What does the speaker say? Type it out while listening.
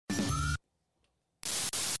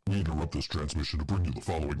interrupt this transmission to bring you the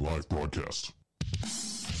following live broadcast.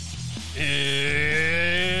 It's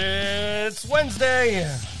Wednesday.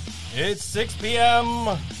 It's 6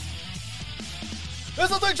 p.m. It's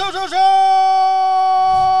the Think Show!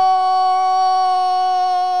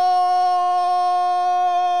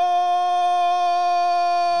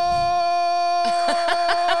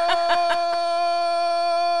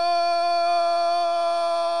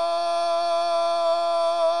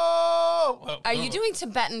 Are you doing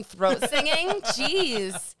Tibetan throat singing?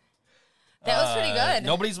 Jeez. That was pretty good.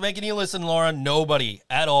 Nobody's making you listen, Laura. Nobody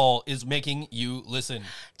at all is making you listen.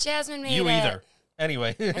 Jasmine made you it. either.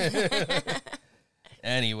 Anyway.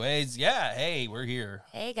 Anyways, yeah. Hey, we're here.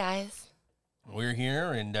 Hey, guys. We're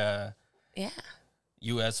here, and Yeah.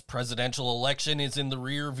 U.S. presidential election is in the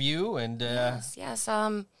rear view, and Yes.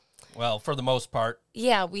 well, for the most part.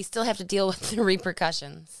 Yeah, we still have to deal with the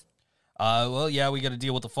repercussions. Well, yeah, we got to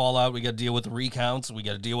deal with the fallout. We got to deal with the recounts. We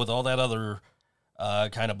got to deal with all that other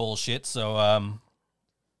kind of bullshit. So,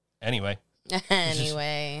 anyway.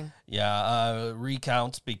 Yeah,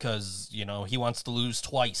 recounts because, you know, he wants to lose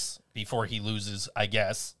twice before he loses, I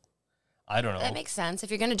guess. I don't know. That makes sense.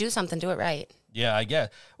 If you're going to do something, do it right. Yeah, I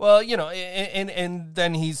guess. Well, you know, and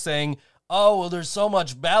then he's saying, oh, well, there's so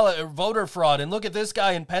much ballot or voter fraud. And look at this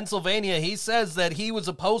guy in Pennsylvania. He says that he was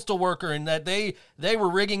a postal worker and that they were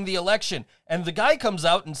rigging the election. And the guy comes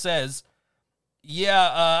out and says, yeah,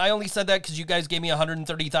 I only said that because you guys gave me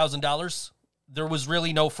 $130,000. There was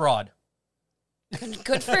really no fraud.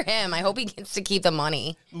 Good for him. I hope he gets to keep the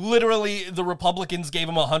money. Literally, the Republicans gave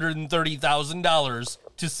him $130,000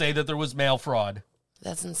 to say that there was mail fraud.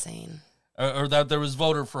 That's insane. Or that there was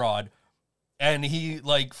voter fraud. And he,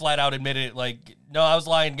 like, flat out admitted it, like, no, I was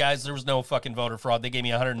lying, guys. There was no fucking voter fraud. They gave me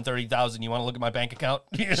 $130,000. You want to look at my bank account?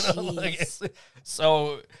 You know, like,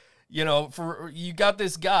 so, you know, you got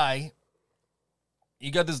this guy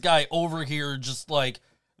over here just like,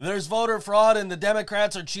 there's voter fraud and the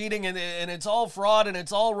Democrats are cheating and it's all fraud and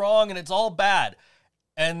it's all wrong and it's all bad.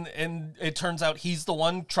 And it turns out he's the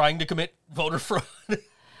one trying to commit voter fraud.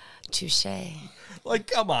 Touche. Like,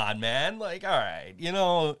 come on, man. Like, all right, you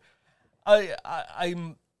know, I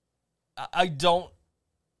don't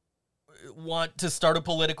want to start a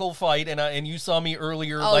political fight, and you saw me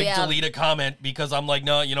earlier delete a comment because I'm like,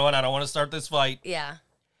 no, you know what? I don't want to start this fight. Yeah.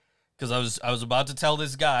 Because I was about to tell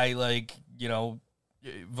this guy, like, you know,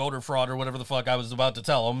 voter fraud or whatever the fuck I was about to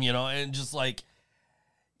tell him, you know, and just like,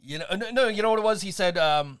 you know, no, you know what it was? He said,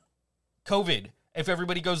 COVID. If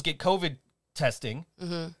everybody goes get COVID testing,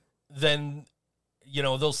 then, you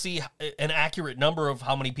know, they'll see an accurate number of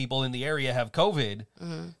how many people in the area have COVID,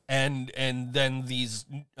 and then these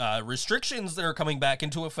restrictions that are coming back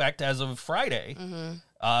into effect as of Friday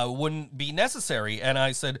wouldn't be necessary. And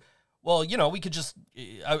I said, well, you know, we could just,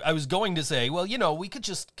 I was going to say, well, you know, we could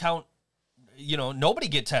just count, you know, nobody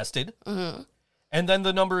get tested, and then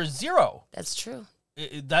the number is 0. That's true.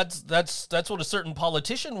 That's what a certain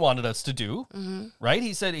politician wanted us to do, right?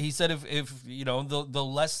 He said if you know, the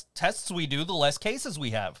less tests we do, the less cases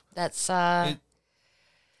we have. That's a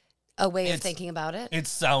way of thinking about it. It's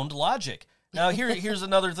sound logic. Now here's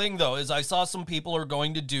another thing though, is I saw some people are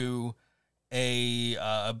going to do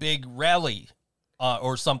a big rally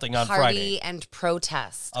or something on Friday. Party and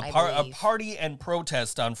protest. A party and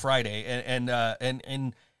protest on Friday,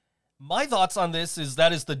 and my thoughts on this is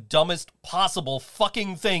that is the dumbest possible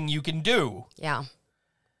fucking thing you can do. Yeah.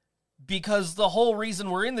 Because the whole reason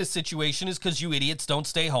we're in this situation is because you idiots don't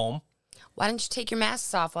stay home. Why don't you take your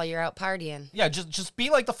masks off while you're out partying? Yeah, just be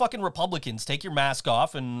like the fucking Republicans. Take your mask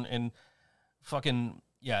off and fucking,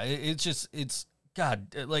 yeah, it's,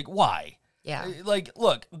 God, like, why? Yeah. Like,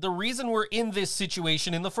 look, the reason we're in this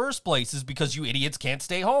situation in the first place is because you idiots can't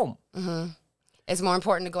stay home. It's more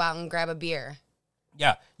important to go out and grab a beer.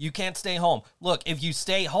 Yeah, you can't stay home. Look, if you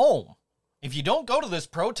stay home, if you don't go to this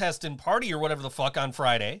protest and party or whatever the fuck on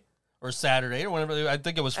Friday or Saturday or whatever, I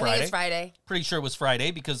think it was Friday. I think it's Friday. Pretty sure it was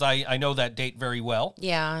Friday because I know that date very well.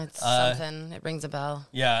 Yeah, it's something. It rings a bell.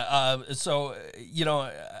 Yeah, so, you know,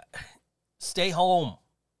 stay home.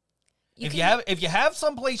 If you have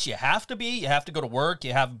someplace you have to be, you have to go to work,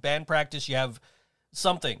 you have band practice, you have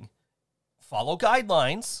something. Follow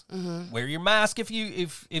guidelines. Wear your mask if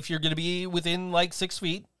you're going to be within like 6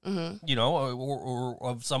 feet, you know, or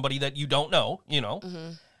of somebody that you don't know, you know,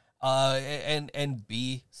 and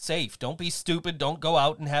be safe. Don't be stupid. Don't go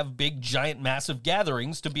out and have big, giant, massive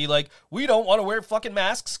gatherings to be like, we don't want to wear fucking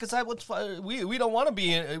masks because we don't want to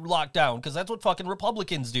be locked down because that's what fucking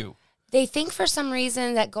Republicans do. They think for some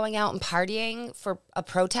reason that going out and partying for a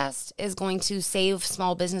protest is going to save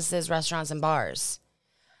small businesses, restaurants, and bars.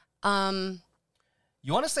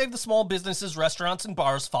 You want to save the small businesses, restaurants, and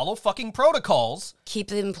bars, follow fucking protocols. Keep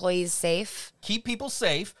the employees safe. Keep people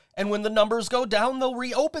safe. And when the numbers go down, they'll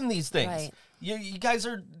reopen these things. Right. You guys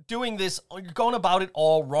are doing this. You're going about it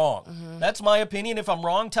all wrong. That's my opinion. If I'm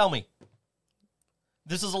wrong, tell me.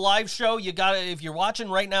 This is a live show. You got to, if you're watching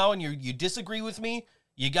right now and you disagree with me,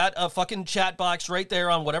 you got a fucking chat box right there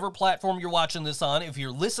on whatever platform you're watching this on. If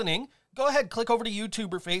you're listening, go ahead, click over to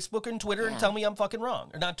YouTube or Facebook and Twitter and tell me I'm fucking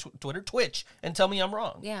wrong. Or not Twitter, Twitch, and tell me I'm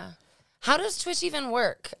wrong. Yeah. How does Twitch even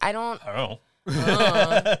work? I don't know.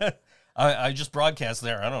 I just broadcast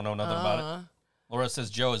there. I don't know nothing about it. Laura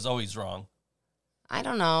says Joe is always wrong. I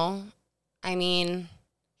don't know. I mean,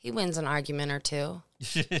 he wins an argument or two.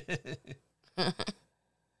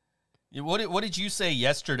 What did you say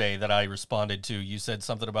yesterday that I responded to? You said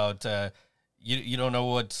something about you don't know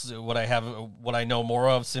what I know more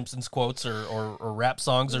of, Simpsons quotes or rap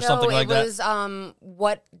songs or something like that. No, it was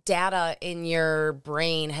what data in your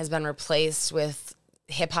brain has been replaced with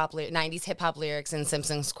 90s hip hop lyrics and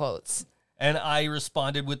Simpsons quotes. And I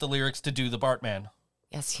responded with the lyrics to Do the Bartman.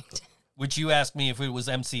 Yes, you did. Which you asked me if it was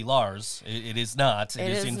MC Lars. It is not. It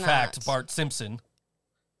is in fact Bart Simpson.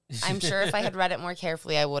 I'm sure if I had read it more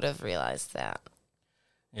carefully, I would have realized that.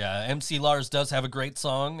 Yeah, MC Lars does have a great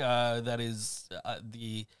song that is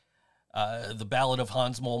the Ballad of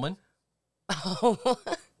Hans Moleman. Oh.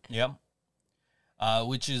 Yeah.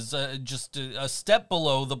 Which is just a step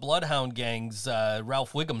below the Bloodhound Gang's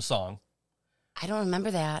Ralph Wiggum song. I don't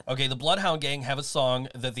remember that. Okay, the Bloodhound Gang have a song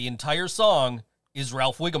that the entire song is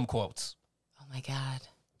Ralph Wiggum quotes. Oh, my God.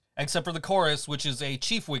 Except for the chorus, which is a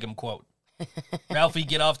Chief Wiggum quote. Ralphie,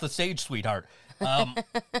 get off the stage, sweetheart.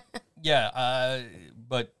 Yeah,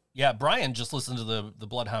 but yeah, Brian just listened to the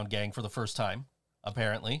Bloodhound Gang for the first time,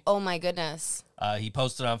 apparently. Oh, my goodness. He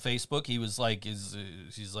posted on Facebook. He was like,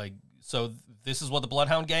 he's like, so this is what the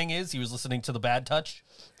Bloodhound Gang is? He was listening to the Bad Touch.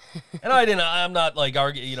 And I'm not like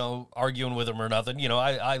arguing with him or nothing. You know,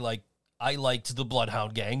 I liked the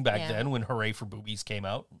Bloodhound Gang back then when Hooray for Boobies came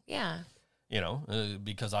out. Yeah. You know,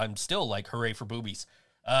 because I'm still like Hooray for Boobies.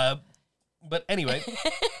 But anyway,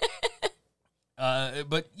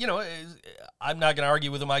 but you know, I'm not going to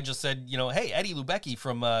argue with him. I just said, you know, hey, Eddie Lubecki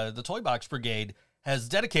from the Toy Box Brigade has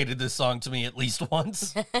dedicated this song to me at least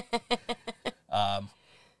once.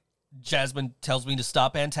 Jasmine tells me to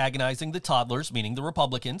stop antagonizing the toddlers, meaning the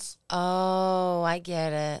Republicans. Oh, I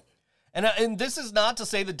get it. And this is not to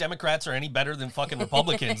say the Democrats are any better than fucking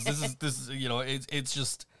Republicans. This is you know, it's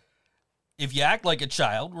just, if you act like a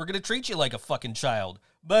child, we're going to treat you like a fucking child.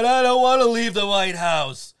 But I don't want to leave the White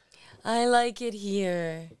House. I like it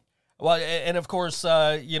here. Well, and of course,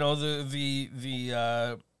 you know,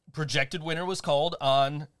 the projected winner was called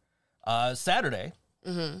on Saturday.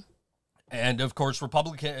 Mm-hmm. And of course,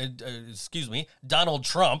 Donald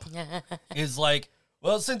Trump is like,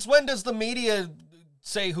 well, since when does the media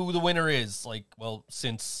say who the winner is? Like, well,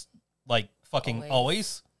 since like fucking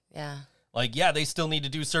always. Yeah. Like, yeah, they still need to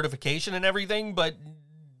do certification and everything, but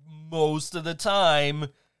most of the time,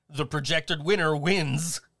 the projected winner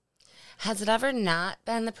wins. Has it ever not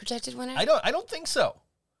been the projected winner? I don't think so.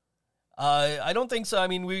 I don't think so. I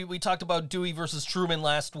mean, we talked about Dewey versus Truman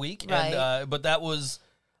last week, right. And but that was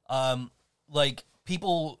like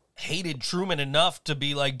people hated Truman enough to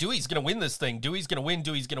be like, Dewey's going to win this thing. Dewey's going to win.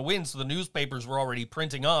 Dewey's going to win. So the newspapers were already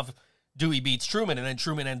printing off Dewey beats Truman, and then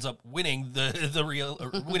Truman ends up winning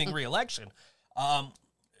winning re-election,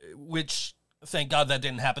 which thank God that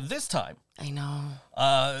didn't happen this time. I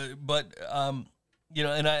know. But you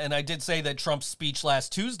know, and I did say that Trump's speech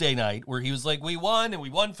last Tuesday night, where he was like, we won, and we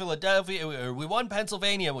won Philadelphia, or we won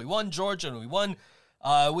Pennsylvania, and we won Georgia, and we won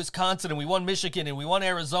Wisconsin, and we won Michigan, and we won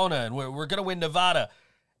Arizona, and we're going to win Nevada.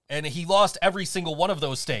 And he lost every single one of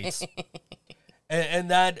those states.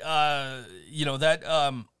 and that, you know,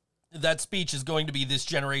 that speech is going to be this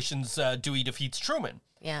generation's Dewey defeats Truman.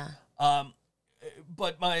 Yeah.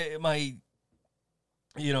 But my,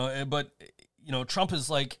 you know, Trump is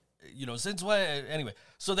like, you know, since when? Anyway,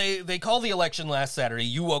 so they called the election last Saturday.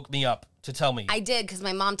 You woke me up to tell me. I did, because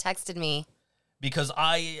my mom texted me. Because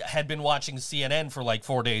I had been watching CNN for like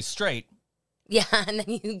 4 days straight. Yeah, and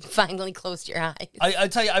then you finally closed your eyes. I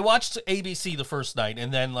tell you, I watched ABC the first night,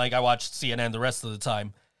 and then like I watched CNN the rest of the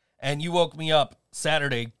time. And you woke me up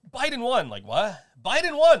Saturday. Biden won. Like, what?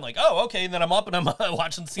 Biden won. Like, oh, okay. And then I'm up and I'm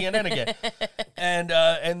watching CNN again.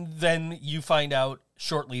 And then you find out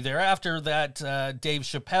shortly thereafter that Dave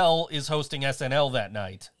Chappelle is hosting SNL that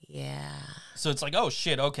night. Yeah. So it's like, oh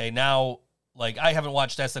shit. Okay, now like I haven't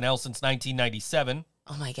watched SNL since 1997.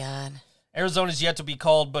 Oh my God. Arizona's yet to be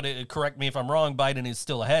called, but correct me if I'm wrong, Biden is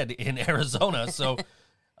still ahead in Arizona. So,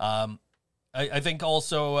 I think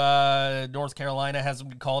also North Carolina hasn't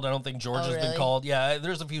been called. I don't think Georgia's been really? called. Yeah,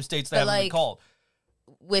 there's a few states that But, haven't been like, called.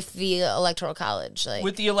 With the Electoral College, like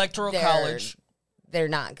With the Electoral they're- College, they're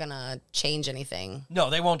not gonna change anything. no,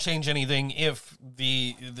 they won't change anything if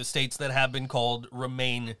the states that have been called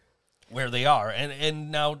remain where they are.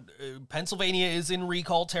 And now Pennsylvania is in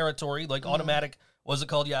recall territory, like automatic. Was it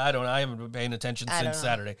called? Yeah, I don't know. I haven't been paying attention I since don't know.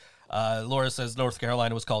 Saturday. Laura says North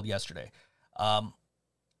Carolina was called yesterday.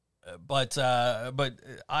 But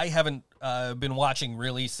I haven't been watching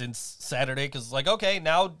really since Saturday because, like, okay,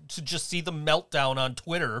 now to just see the meltdown on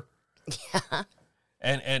Twitter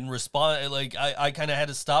and respond, like, I kind of had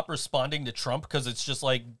to stop responding to Trump because it's just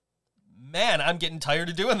like, man, I'm getting tired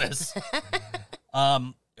of doing this.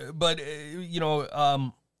 But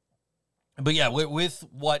yeah, with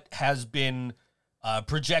what has been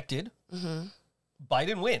projected,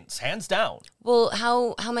 Biden wins hands down. Well,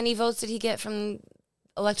 how many votes did he get from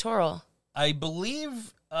electoral? I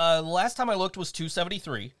believe last time I looked was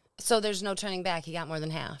 273. So there's no turning back. He got more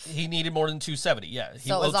than half. He needed more than 270. Yeah,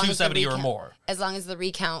 So as long as the 270 or recount- more. As long as the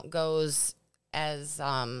recount goes as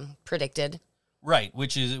predicted. Right,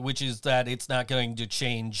 which is that it's not going to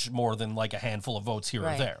change more than like a handful of votes here or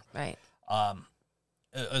Right. there. Right.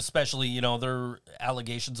 Especially, their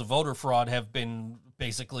allegations of voter fraud have been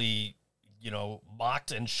basically,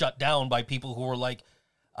 mocked and shut down by people who were like,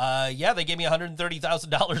 yeah, they gave me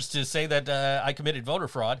 $130,000 to say that I committed voter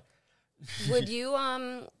fraud. Would you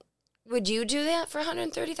do that for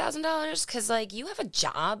 $130,000? Because like you have a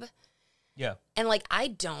job Yeah. and like I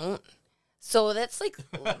don't. So that's like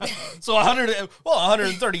So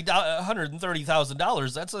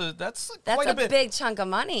 $130,000. That's quite a a bit, big chunk of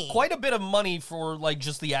money. quite a bit of money for like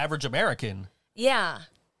just the average American. Yeah.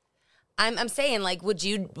 I'm saying like would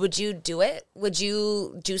you do it? Would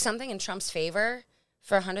you do something in Trump's favor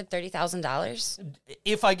for $130,000?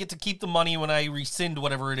 If I get to keep the money when I rescind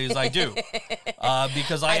whatever it is I do,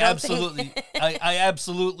 because I don't think-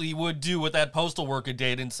 absolutely would do what that postal worker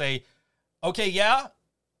did and say, okay, yeah,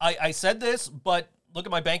 I said this, but look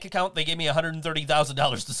at my bank account. They gave me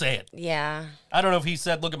 $130,000 to say it. Yeah. I don't know if he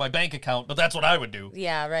said, look at my bank account, but that's what I would do.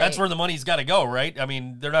 Yeah, right. That's where the money's got to go, right? I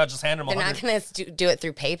mean, they're not just handing him They're not going to do it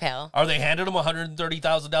through PayPal. Are they handing him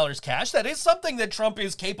 $130,000 cash? That is something that Trump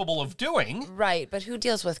is capable of doing. Right, but who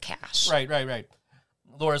deals with cash? Right.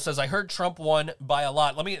 Laura says, I heard Trump won by a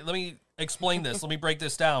lot. Let me explain this. Let me break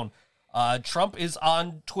this down. Trump is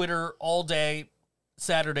on Twitter all day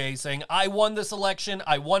Saturday saying, I won this election.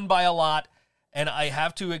 I won by a lot. And I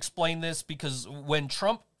have to explain this because when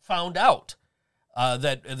Trump found out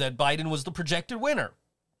that Biden was the projected winner,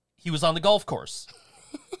 he was on the golf course.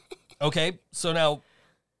 Okay, so now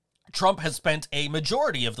Trump has spent a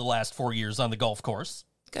majority of the last 4 years on the golf course.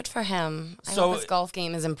 Good for him. I So- hope his golf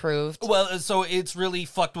game is improved. Well, so it's really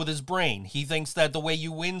fucked with his brain. He thinks that the way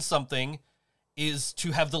you win something is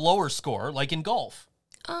to have the lower score, like in golf.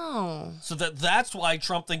 Oh. So that's why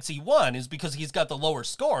Trump thinks he won, is because he's got the lower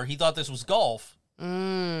score. He thought this was golf.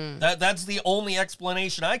 That's the only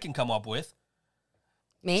explanation I can come up with.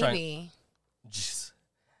 Maybe. Jeez.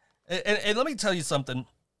 And let me tell you something.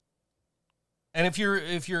 And if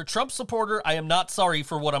you're a Trump supporter, I am not sorry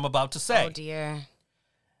for what I'm about to say. Oh, dear.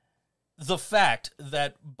 The fact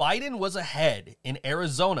that Biden was ahead in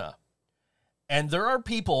Arizona, and there are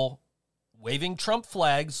people waving Trump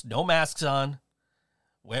flags, no masks on,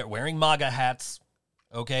 wearing MAGA hats,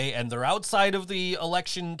 okay, and they're outside of the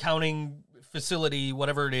election counting facility,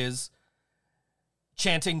 whatever it is,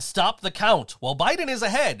 chanting, stop the count, while Biden is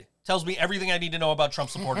ahead, tells me everything I need to know about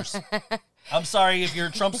Trump supporters. I'm sorry, if you're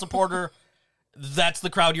a Trump supporter, that's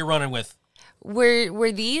the crowd you're running with.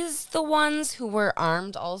 Were these the ones who were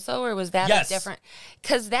armed also, or was that Yes. a different?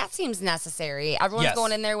 Because that seems necessary. Everyone's Yes.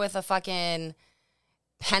 going in there with a fucking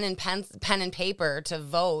pen and paper to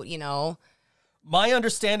vote. My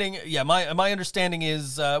understanding, my understanding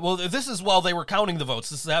is, well, this is while they were counting the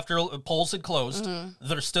votes. This is after polls had closed.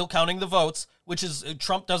 They're still counting the votes, which is,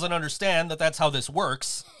 Trump doesn't understand that that's how this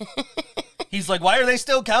works. He's like, why are they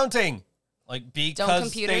still counting? Like, because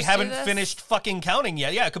computers they do haven't this? finished fucking counting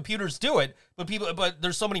yet. Yeah, computers do it, but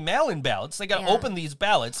there's so many mail-in ballots. They got to Yeah. open these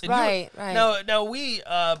ballots. And Right. Now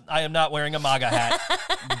I am not wearing a MAGA hat.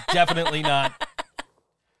 Definitely not.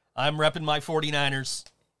 I'm repping my 49ers.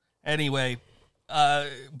 Anyway,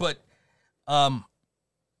 but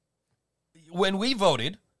when we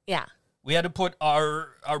voted, Yeah. we had to put our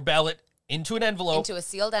ballot into an envelope, Into a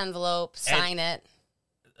sealed envelope, sign it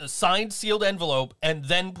a signed, sealed envelope, and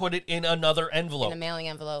then put it in another envelope. in a mailing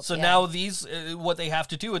envelope. So yeah. now these, what they have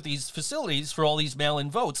to do at these facilities for all these mail-in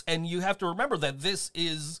votes, and you have to remember that this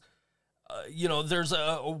is there's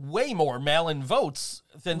a way more mail-in votes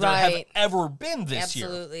than there have Right. ever been this year.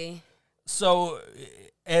 Absolutely. So,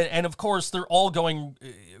 and of course, they're all going,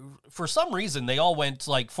 for some reason, they all went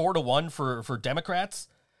like 4-1 for Democrats.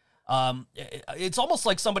 It's almost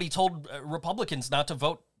like somebody told Republicans not to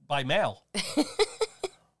vote by mail.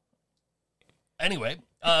 Anyway,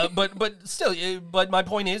 but still, but my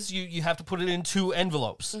point is you have to put it in 2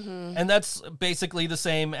 envelopes. And that's basically the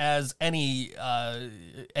same as any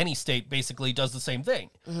state basically does the same thing.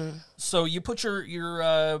 So you put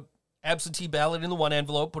your absentee ballot in the one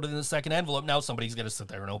envelope, put it in the second envelope. Now somebody's going to sit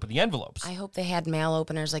there and open the envelopes. I hope they had mail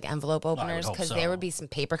openers, like envelope openers, hope because so. there would be some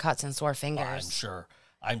paper cuts and sore fingers.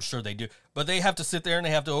 I'm sure they do. But they have to sit there and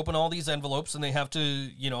they have to open all these envelopes and they have to,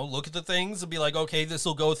 look at the things and be like, okay, this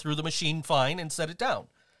will go through the machine fine and set it down.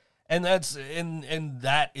 And that's and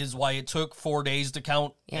that is why it took 4 days to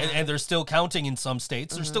count. Yeah. And they're still counting in some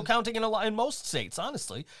states. They're still counting in most states,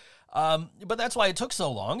 honestly. But that's why it took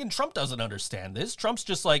so long. And Trump doesn't understand this. Trump's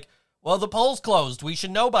just like, well, the polls closed. We should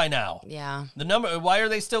know by now. Yeah. Why are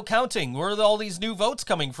they still counting? Where are all these new votes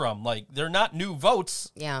coming from? Like, they're not new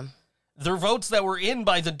votes. Yeah. They're votes that were in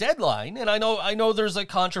by the deadline, and I know there's a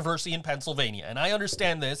controversy in Pennsylvania, and I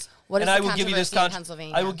understand this. What is and the I will give you this controversy in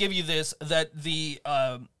Pennsylvania? I will give you this, that the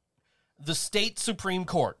state Supreme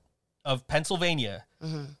Court of Pennsylvania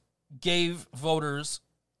gave voters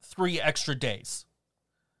 3 extra days.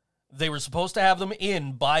 They were supposed to have them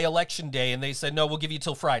in by election day, and they said, no, we'll give you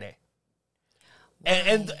till Friday.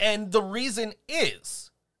 And the reason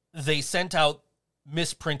is they sent out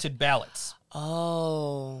misprinted ballots.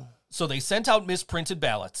 Oh. So they sent out misprinted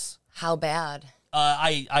ballots. How bad?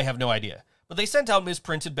 I have no idea. But they sent out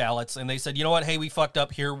misprinted ballots, and they said, you know what? Hey, we fucked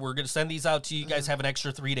up here. We're going to send these out to you. You guys have an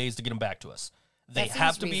extra 3 days to get them back to us. They That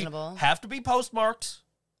have seems to reasonable. have to be postmarked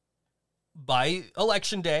by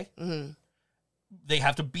election day. They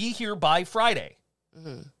have to be here by Friday.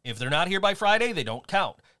 If they're not here by Friday, they don't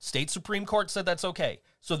count. State Supreme Court said that's okay.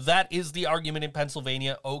 So that is the argument in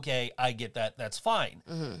Pennsylvania. Okay, I get that. That's fine.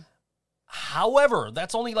 However,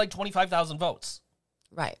 that's only like 25,000 votes.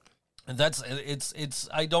 Right. And it's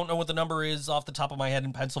I don't know what the number is off the top of my head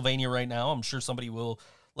in Pennsylvania right now. I'm sure somebody will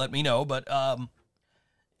let me know, but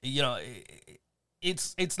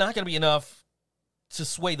it's not going to be enough to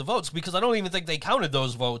sway the votes, because I don't even think they counted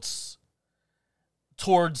those votes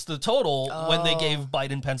towards the total when they gave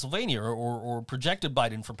Biden Pennsylvania or projected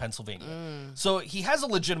Biden for Pennsylvania. So he has a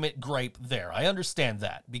legitimate gripe there. I understand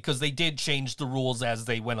that, because they did change the rules as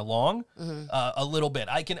they went along a little bit.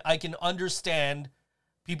 I can understand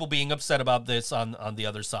people being upset about this on the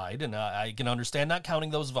other side, and I can understand not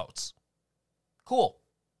counting those votes. Cool.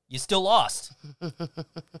 You still lost.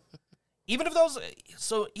 Even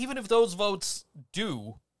if those votes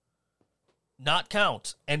do not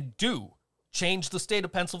count and do change the state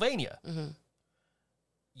of Pennsylvania,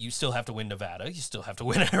 you still have to win Nevada. You still have to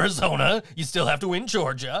win Arizona. You still have to win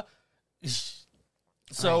Georgia.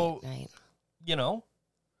 So, Right.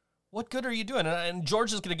 what good are you doing? And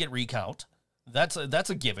Georgia's going to get recount. That's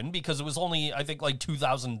a given, because it was only, I think, like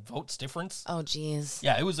 2,000 votes difference. Oh, geez.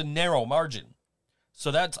 Yeah, it was a narrow margin. So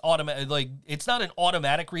that's automatic. Like, it's not an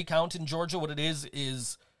automatic recount in Georgia. What it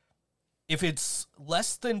is if it's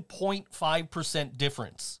less than 0.5%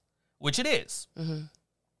 difference, which it is,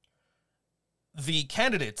 the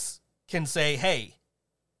candidates can say, hey,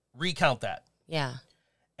 recount that. Yeah.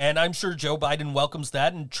 And I'm sure Joe Biden welcomes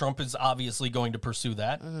that, and Trump is obviously going to pursue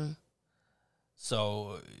that.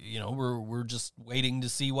 So, we're just waiting to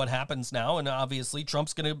see what happens now. And obviously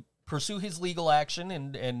Trump's going to pursue his legal action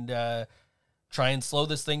and try and slow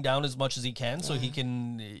this thing down as much as he can, so he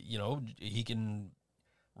can, he can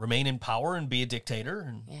remain in power and be a dictator.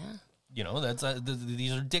 And, that's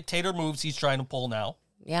these are dictator moves he's trying to pull now.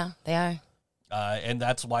 Yeah, they are. And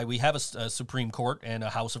that's why we have a Supreme Court and a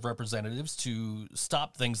House of Representatives to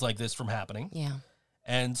stop things like this from happening. Yeah.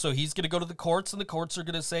 And so he's going to go to the courts, and the courts are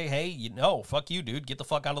going to say, hey, fuck you, dude. Get the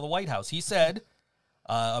fuck out of the White House. He said,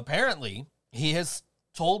 apparently, he has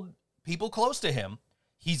told people close to him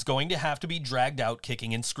he's going to have to be dragged out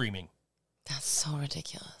kicking and screaming. That's so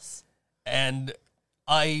ridiculous. And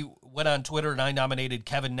I went on Twitter and I nominated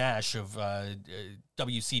Kevin Nash of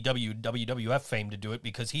WCW, WWF fame to do it,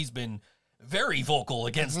 because he's been very vocal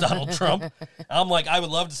against Donald Trump. I'm like, I would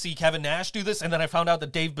love to see Kevin Nash do this. And then I found out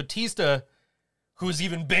that Dave Bautista, who's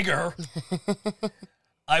even bigger,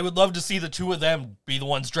 I would love to see the two of them be the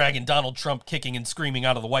ones dragging Donald Trump kicking and screaming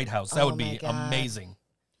out of the White House. That would be amazing.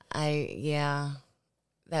 That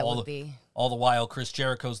would be. All the while, Chris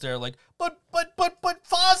Jericho's there like, but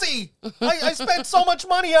Fozzie, I spent so much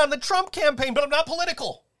money on the Trump campaign, but I'm not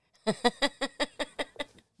political.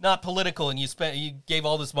 not political, and you gave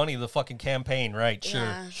all this money to the fucking campaign, right?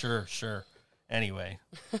 Yeah. Sure. Anyway.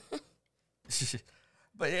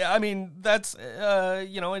 But yeah, I mean, that's,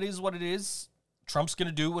 it is what it is. Trump's going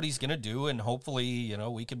to do what he's going to do, and hopefully,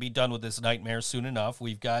 we can be done with this nightmare soon enough.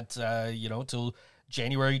 We've got, till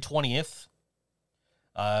January 20th.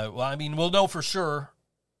 We'll know for sure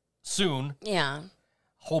soon. Yeah.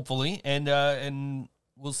 Hopefully, and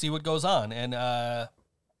we'll see what goes on. And I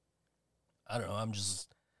don't know, I'm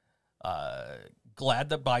just glad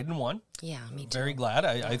that Biden won. Yeah, me too. Very glad.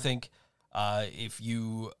 I think if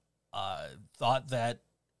you thought that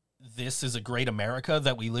this is a great America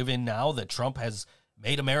that we live in now, that Trump has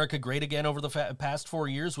made America great again over the past 4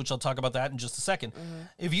 years, which I'll talk about that in just a second. Mm-hmm.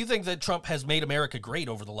 If you think that Trump has made America great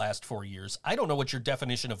over the last 4 years, I don't know what your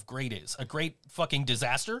definition of great is. A great fucking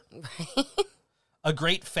disaster? Right. A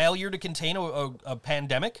great failure to contain a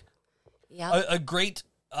pandemic? Yeah. A great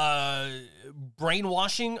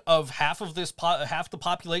brainwashing of half the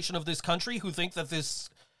population of this country who think that this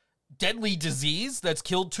deadly disease that's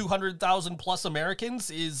killed 200,000 plus Americans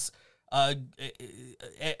is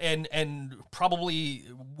and probably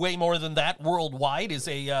way more than that worldwide is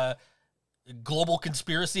a global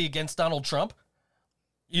conspiracy against Donald Trump.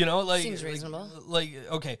 Seems reasonable.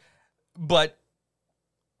 Okay, but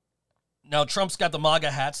now Trump's got the MAGA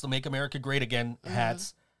hats, the Make America Great Again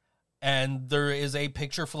hats, and there is a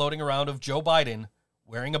picture floating around of Joe Biden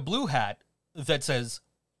wearing a blue hat that says,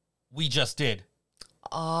 "We just did."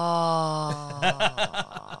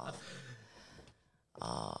 Oh.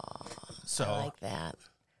 So I like that.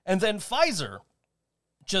 And then Pfizer,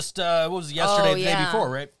 just what was it, yesterday, the day before,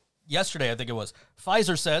 right? Yesterday, I think it was.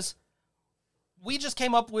 Pfizer says, we just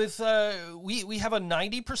came up with, we have a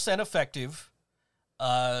 90% effective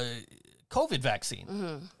COVID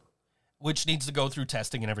vaccine, which needs to go through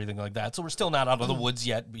testing and everything like that. So we're still not out of the woods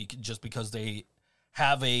yet, just because they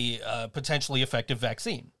have a potentially effective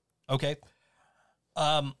vaccine. Okay?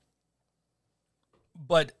 But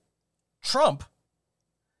Trump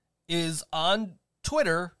is on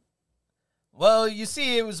Twitter. Well, you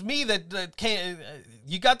see, it was me that came.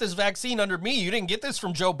 You got this vaccine under me. You didn't get this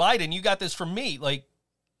from Joe Biden. You got this from me. Like,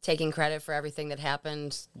 taking credit for everything that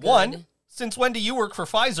happened. Good. 1, since when do you work for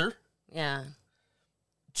Pfizer? Yeah.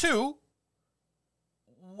 2,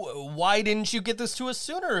 why didn't you get this to us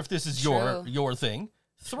sooner if this is your thing?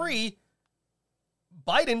 3,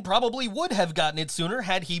 Biden probably would have gotten it sooner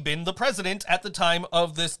had he been the president at the time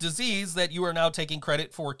of this disease that you are now taking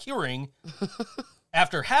credit for curing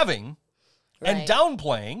after having and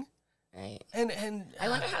downplaying. Right. And I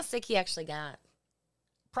wonder how sick he actually got.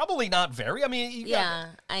 Probably not very. I mean, you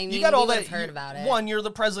got all that. Heard about it. 1, you're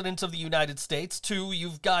the president of the United States. 2,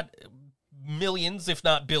 you've got millions, if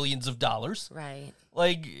not billions of dollars. Right.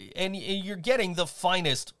 And you're getting the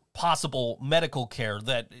finest possible medical care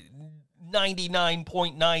that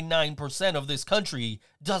 99.99% of this country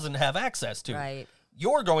doesn't have access to. Right.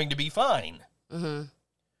 You're going to be fine. Mm-hmm.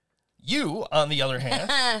 You, on the other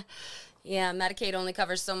hand... Yeah, Medicaid only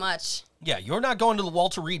covers so much. Yeah, you're not going to the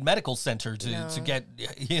Walter Reed Medical Center to get,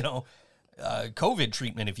 COVID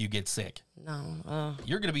treatment if you get sick. No.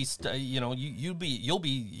 You're going to be,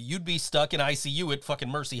 you'd be stuck in ICU at fucking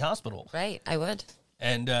Mercy Hospital. Right, I would.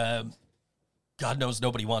 And God knows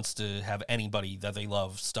nobody wants to have anybody that they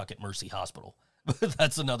love stuck at Mercy Hospital. But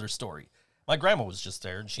that's another story. My grandma was just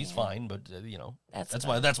there, and she's fine, but,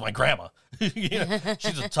 that's my grandma. She's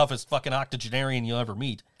the toughest fucking octogenarian you'll ever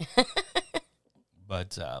meet.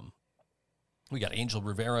 But we got Angel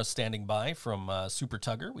Rivera standing by from Super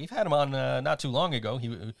Tugger. We've had him on not too long ago. He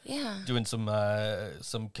doing some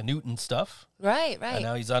Canutin stuff. Right. And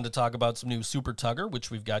now he's on to talk about some new Super Tugger, which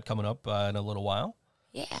we've got coming up in a little while.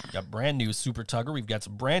 Yeah. Got brand new Super Tugger. We've got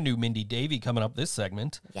some brand new Mindy Davy coming up this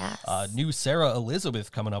segment. Yes. New Sarah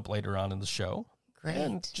Elizabeth coming up later on in the show. Great.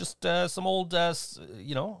 And just some old,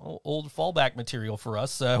 old fallback material for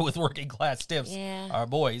us with Working Class Stiffs. Yeah. Our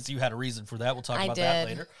boys. You had a reason for that. We'll talk about that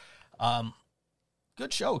later.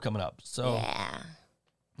 Good show coming up. So,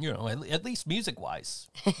 at least music-wise.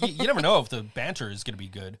 you never know if the banter is going to be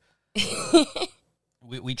good.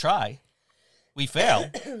 We try. We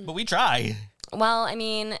fail, but we try. Well, I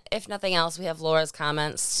mean, if nothing else, we have Laura's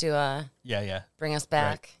comments to bring us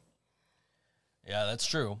back. Right. Yeah, that's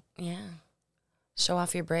true. Yeah. Show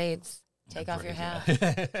off your braids. Take off your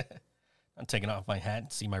hat. I'm taking off my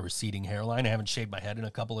hat. See my receding hairline. I haven't shaved my head in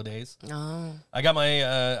a couple of days. Oh. I got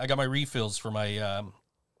my refills for my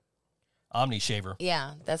Omni shaver.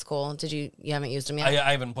 Yeah, that's cool. You haven't used them yet?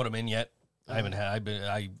 I haven't put them in yet. I haven't had.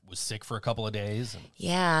 I was sick for a couple of days.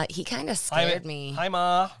 Yeah, he kind of scared me. Hi,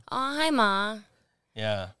 Ma. Oh, hi, Ma.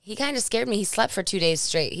 Yeah. He kind of scared me. He slept for 2 days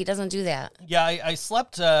straight. He doesn't do that. Yeah, I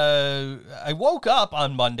slept, I woke up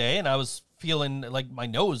on Monday and I was feeling like my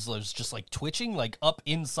nose was just like twitching, like up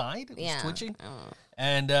inside. It was twitching. Oh.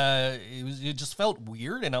 And it just felt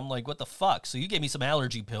weird, and I'm like, what the fuck? So you gave me some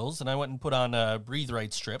allergy pills, and I went and put on a Breathe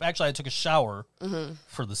Right strip. Actually, I took a shower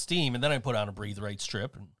for the steam, and then I put on a Breathe Right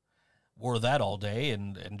strip and wore that all day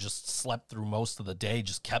and just slept through most of the day,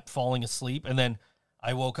 just kept falling asleep. And then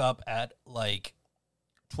I woke up at like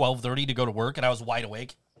 12:30 to go to work, and I was wide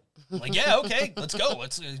awake. I'm like, yeah, okay, let's go.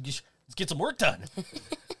 Let's get some work done.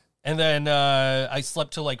 And then I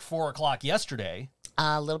slept till like 4 o'clock yesterday.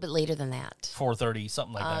 A little bit later than that. 4:30,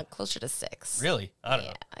 something like that. Closer to 6. Really? I don't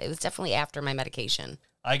know. It was definitely after my medication.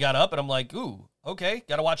 I got up and I'm like, ooh, okay,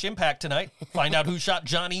 got to watch Impact tonight. Find out who shot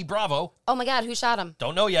Johnny Bravo. Oh my God, who shot him?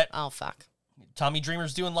 Don't know yet. Oh, fuck. Tommy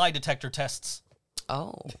Dreamer's doing lie detector tests.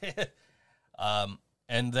 Oh.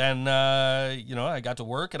 And then, I got to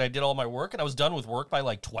work and I did all my work and I was done with work by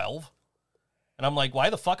like 12. And I'm like, why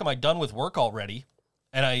the fuck am I done with work already?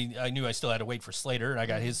 And I knew I still had to wait for Slater, and I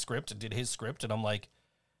got his script and did his script, and I'm like,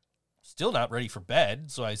 still not ready for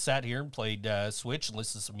bed. So I sat here and played Switch and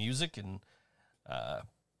listened to some music, and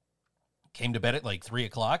came to bed at like 3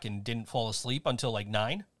 o'clock and didn't fall asleep until like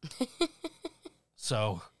 9.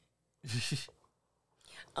 So.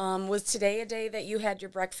 Was today a day that you had your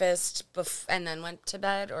breakfast and then went to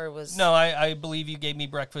bed, or was... No, I believe you gave me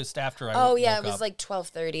breakfast after I Oh, yeah, it woke was up. like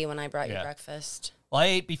 12:30 when I brought you breakfast. Well, I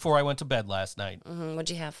ate before I went to bed last night. What'd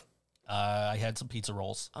you have? I had some pizza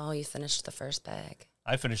rolls. Oh, you finished the first bag.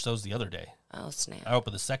 I finished those the other day. Oh, snap. I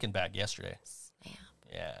opened the second bag yesterday. Snap.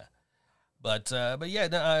 Yeah, but yeah,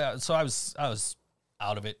 no, so I was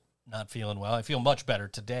out of it, not feeling well. I feel much better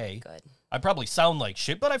today. Good. I probably sound like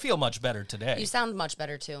shit, but I feel much better today. You sound much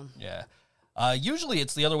better, too. Yeah. Usually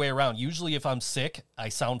it's the other way around. Usually if I'm sick, I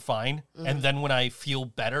sound fine, and then when I feel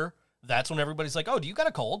better, that's when everybody's like, "Oh, do you got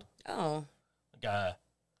a cold?" Oh. Like,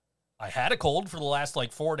 I had a cold for the last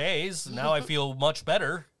like 4 days. Now I feel much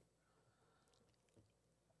better.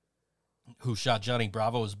 Who shot Johnny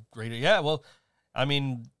Bravo is great. Yeah, well, I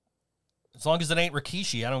mean, as long as it ain't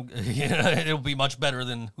Rikishi, I don't. It'll be much better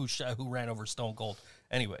than who ran over Stone Cold.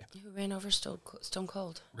 Anyway, Who ran over Stone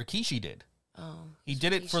Cold? Rikishi did. Oh. He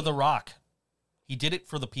did it for The Rock. He did it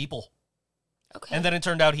for the people. Okay. And then it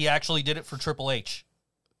turned out he actually did it for Triple H.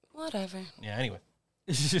 Whatever. Yeah. Anyway.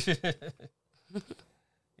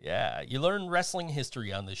 Yeah, you learn wrestling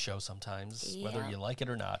history on this show sometimes, whether Yeah. you like it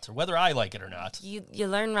or not, or whether I like it or not. You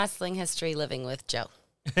learn wrestling history living with Joe.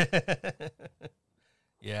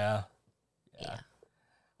 Yeah.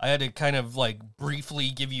 I had to kind of like briefly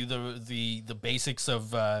give you the basics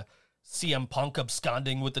of CM Punk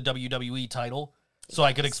absconding with the WWE title, so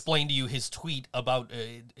I could explain to you his tweet about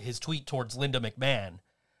his tweet towards Linda McMahon.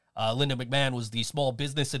 Linda McMahon was the small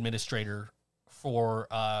business administrator for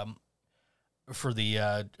the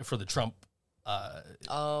Trump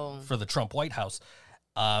for the Trump White House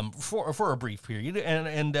for a brief period,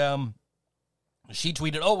 and she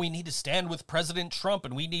tweeted, "Oh, we need to stand with President Trump,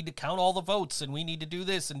 and we need to count all the votes, and we need to do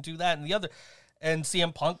this and do that and the other." And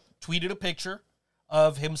CM Punk tweeted a picture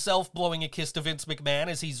of himself blowing a kiss to Vince McMahon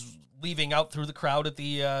as he's leaving out through the crowd at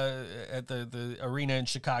the arena in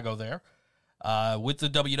Chicago there with the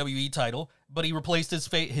WWE title, but he replaced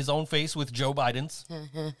his own face with Joe Biden's.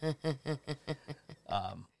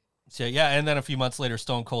 So yeah, and then a few months later,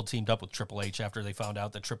 Stone Cold teamed up with Triple H after they found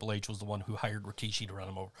out that Triple H was the one who hired Rikishi to run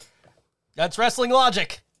him over. That's wrestling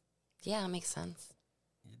logic. Yeah, it makes sense.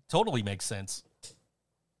 It totally makes sense.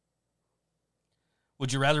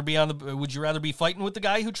 Would you rather be fighting with the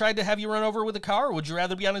guy who tried to have you run over with a car, or would you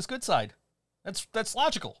rather be on his good side? That's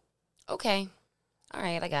logical. Okay. All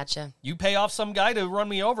right, I gotcha. You pay off some guy to run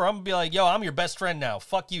me over, I'm gonna be like, "Yo, I'm your best friend now.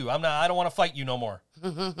 Fuck you. I don't want to fight you no more."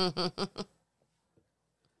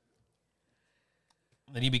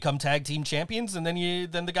 Then you become tag team champions, and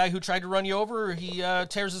then the guy who tried to run you over, he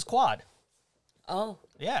tears his quad. Oh,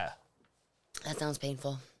 Yeah, that sounds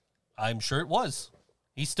painful. I'm sure it was.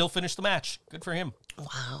 He still finished the match. Good for him.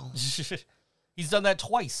 Wow. He's done that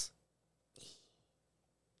twice.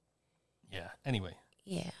 Yeah. Anyway,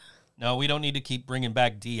 Yeah. no, we don't need to keep bringing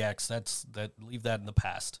back DX. Leave that in the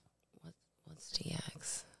past. What's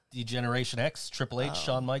DX? D-Generation X, Triple H,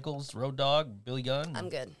 Shawn Michaels, Road Dogg, Billy Gunn. I'm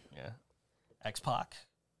good. Yeah. X-Pac,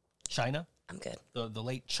 China, I'm good. the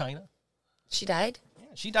late China. She died? Yeah,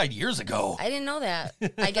 she died years ago. I didn't know that.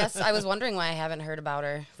 I guess I was wondering why I haven't heard about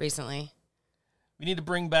her recently. We need to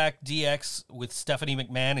bring back DX with Stephanie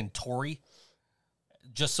McMahon and Tori,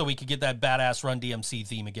 just so we could get that badass Run DMC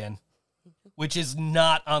theme again, which is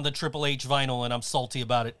not on the Triple H vinyl, and I'm salty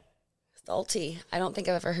about it. Salty. I don't think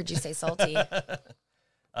I've ever heard you say salty.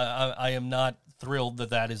 I am not thrilled that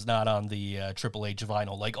that is not on the Triple H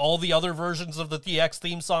vinyl. Like, all the other versions of the DX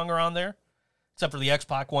theme song are on there, except for the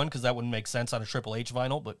X-Pac one, because that wouldn't make sense on a Triple H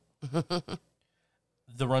vinyl, but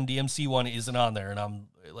the Run DMC one isn't on there, and I'm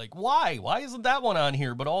like, why? Why isn't that one on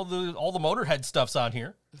here? But all the Motorhead stuff's on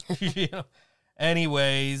here. You know?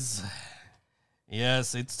 Anyways,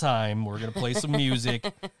 yes, it's time. We're going to play some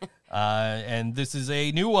music. And this is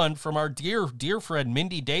a new one from our dear friend,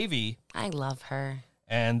 Mindy Davy. I love her.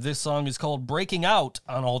 And this song is called Breaking Out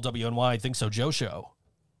on All WNY I Think So Joe Show.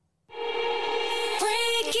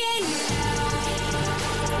 Breaking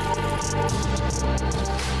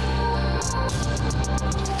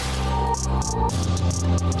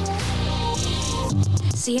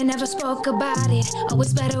See, I never spoke about it.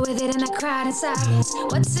 Always better with it, and I cried in silence.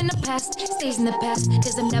 What's in the past stays in the past,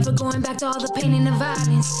 cause I'm never going back to all the pain and the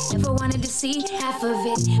violence. Never wanted to see half of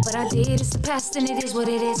it, but I did. It's the past and it is what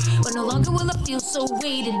it is. But no longer will I feel so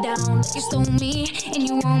weighted down. Like you stole me and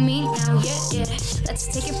you want me now, yeah. Let's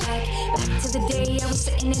take it back to the day I was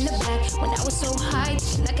sitting in the back, when I was so high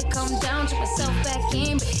and I could come down to myself back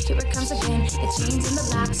in. But here it comes again, the chains and the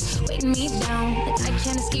locks weighing me down, and I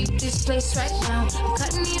can't escape this place right now. I'm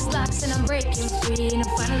cutting these locks and I'm breaking free, and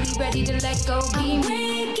I'm finally ready to let go. I'm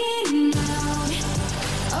breaking out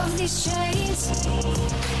of these chains,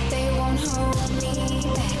 they won't hold me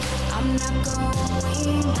back. I'm not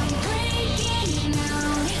going. I'm breaking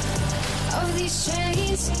out of these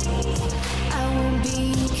chains, I won't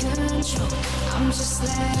be controlled. I'm just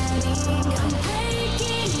letting. I'm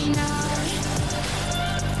breaking out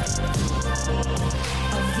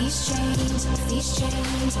of these chains, of these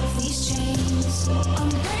chains, of these chains. I'm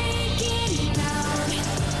breaking out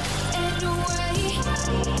and away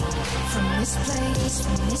from this place,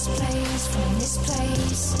 from this place, from this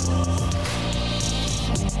place.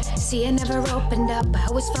 See, I never opened up. I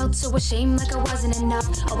always felt so ashamed, like I wasn't enough.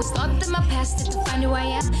 Always thought that my past had defined who I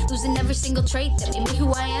am, losing every single trait that made me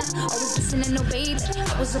who I am. Always listening and obeyed.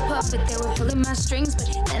 I was a puppet, they were pulling my strings, but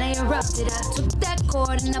then I erupted. I took that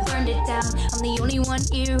cord and I burned it down. I'm the only one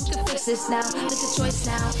here who can fix this now. Make a choice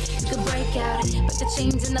now. You can break out, break the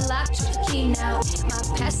chains and the lock, check the key now. My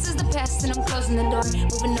past is the past and I'm closing the door.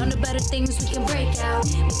 Moving on to better things we can break out.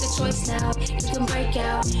 Make the choice now. You can break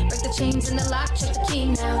out, break the chains and the lock, check the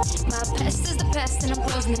key now. My past is the past and I'm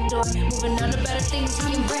closing the door. Moving on to better things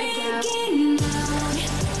we can break out. Breaking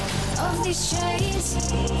out of these chains,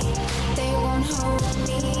 they won't hold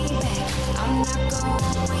me back. I'm not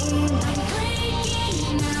going. I'm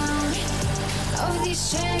breaking out of these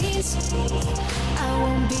chains, I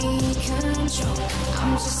won't be controlled.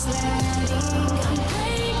 I'm just letting. I'm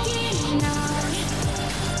breaking out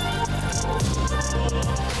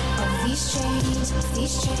of these chains, of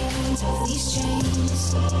these chains, of these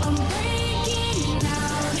chains. I'm breaking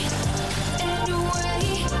out and away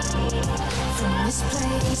from this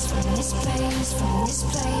place, from this place, from this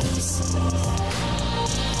place.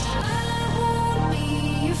 I won't be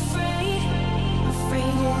afraid,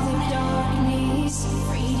 afraid of the darkness,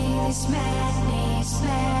 afraid of this madness,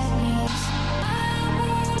 madness. I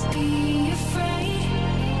won't be afraid,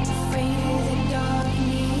 afraid of the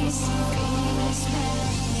darkness, afraid of this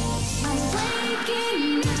madness. I'm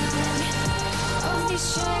breaking out of these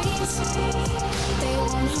chains, they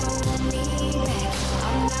won't hold me back.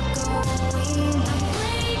 I'm not going. I'm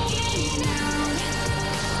breaking out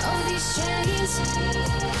of these chains,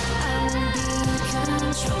 I won't be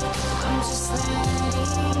controlled. I'm just letting.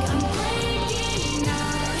 I'm breaking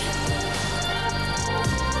out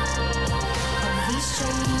of these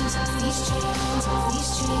chains, of these chains, of these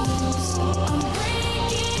chains. I'm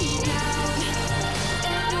breaking out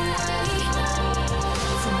and away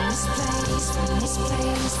from this place, from this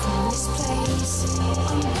place, from this place.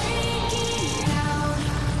 I'm breaking out.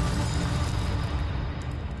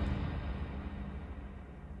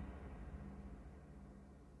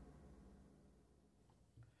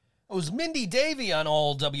 It was Mindy Davy on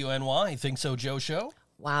All WNY I Think So Joe Show.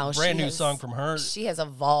 Wow. Brand new song from her. She has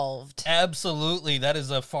evolved. Absolutely. That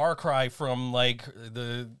is a far cry from like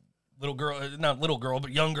the little girl, not little girl,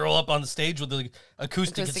 but young girl up on the stage with the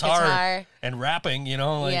acoustic guitar and rapping, you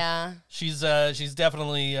know? Like, yeah. She's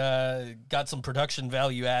definitely got some production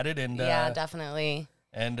value added. And yeah, definitely.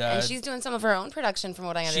 And she's doing some of her own production from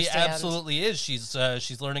what I understand. She absolutely is.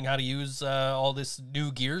 She's learning how to use all this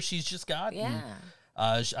new gear she's just got. Yeah. And,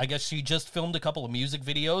 I guess she just filmed a couple of music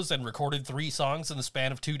videos and recorded 3 songs in the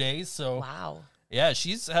span of 2 days. So wow, yeah,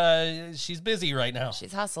 she's busy right now.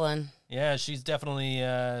 She's hustling. Yeah, she's definitely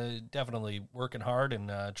working hard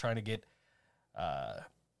and trying to get,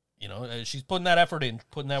 she's putting that effort in,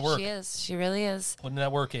 putting that work. She is. She really is. Putting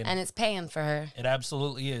that work in, and it's paying for her. It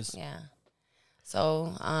absolutely is. Yeah.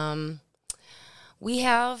 So we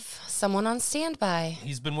have someone on standby.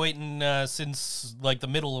 He's been waiting since like the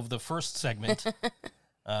middle of the first segment.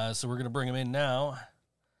 So we're going to bring him in now.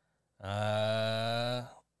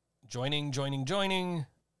 Joining.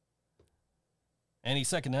 Any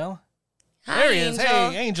second now. Hi, There he is.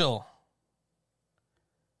 Angel. Hey, Angel.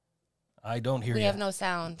 I don't hear you. We have no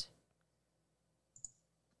sound.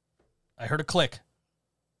 I heard a click.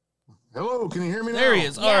 Hello, can you hear me now? There he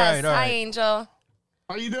is. Yes. All right. Hi, Angel.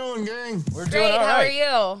 How you doing, gang? We're Great. doing all How right.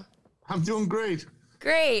 are you? I'm doing great.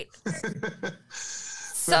 Great.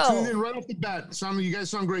 So I tuned in right off the bat. You guys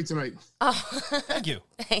sound great tonight. Oh, Thank you.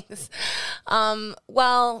 thanks.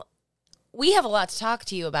 Well, we have a lot to talk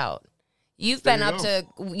to you about. You've been There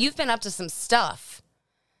you up to some stuff.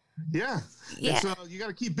 Yeah. Yeah. It's, you got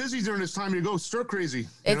to keep busy during this time. You go stir crazy.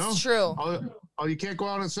 It's true. You can't go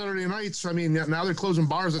out on Saturday nights. I mean, now they're closing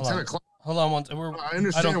bars at 10 o'clock. Hold on. I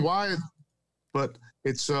understand why, but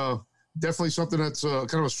it's definitely something that's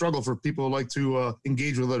kind of a struggle for people who like to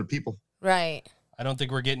engage with other people. Right. I don't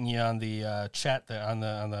think we're getting you on the chat on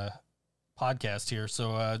the podcast here.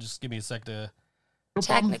 So just give me a sec to. No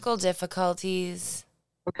problem. Technical difficulties.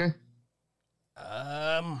 Okay.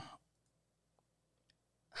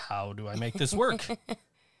 How do I make this work?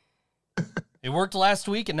 It worked last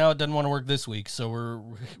week, and now it doesn't want to work this week.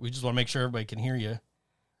 So we just want to make sure everybody can hear you.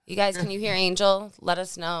 You guys, can you hear Angel? Let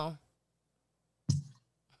us know.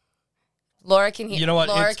 Laura can hear. You know what?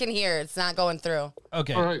 Laura can hear. It's not going through.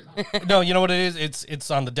 Okay. All right. No, you know what it is? It's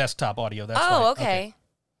on the desktop audio. That's why. Okay.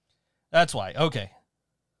 That's why. Okay.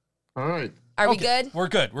 All right. Are we Okay. good? We're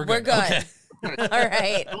good. We're good. We're good. Okay. All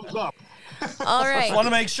right. Thumbs up. All I right. want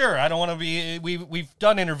to make sure. I don't want to be. We've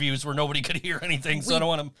done interviews where nobody could hear anything, so I don't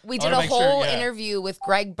want to. We did a whole interview with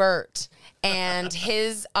Greg Burt, and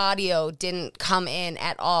his audio didn't come in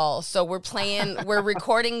at all. So we're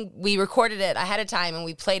recording. We recorded it ahead of time, and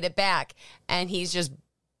we played it back, and he's just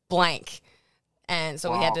blank. And so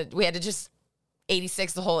Wow. we had to just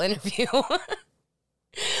 86 the whole interview.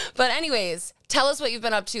 But anyways, tell us what you've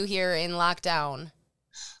been up to here in lockdown.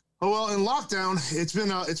 Oh, well, in lockdown, it's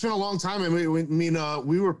been a long time. I mean,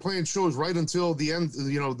 we were playing shows right until the end.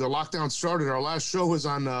 The lockdown started. Our last show was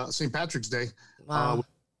on St. Patrick's Day. Wow.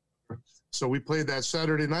 So we played that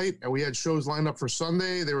Saturday night, and we had shows lined up for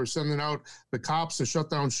Sunday. They were sending out the cops to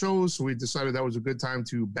shut down shows, so we decided that was a good time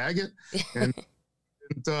to bag it and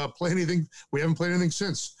didn't play anything. We haven't played anything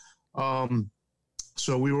since.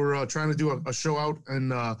 So we were trying to do a show out in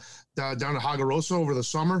down at Hagarosa over the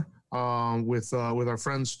summer. With our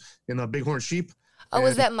friends in Bighorn Sheep. Oh,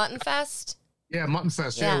 was that Mutton Fest? Yeah, Mutton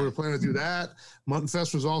Fest. Yeah, we were planning to do that. Mutton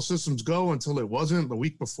Fest was all systems go until it wasn't. The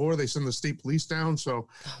week before, they sent the state police down. So,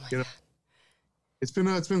 it's been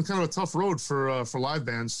kind of a tough road for live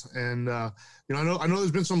bands. And I know there's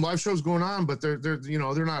been some live shows going on, but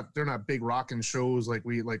they're not big rocking shows like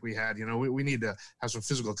we had. We need to have some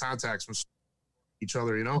physical contacts with each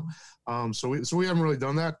other. So we haven't really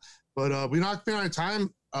done that. But we knocked in our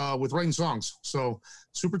time with writing songs. So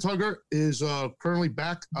Super Tugger is currently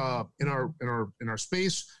back in our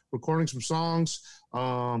space, recording some songs,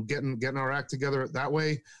 getting our act together that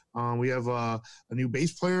way. We have a new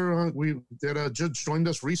bass player that just joined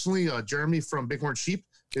us recently. Jeremy from Bighorn Sheep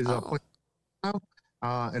is playing now,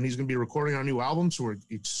 and he's going to be recording our new album. So we're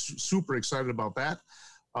super excited about that.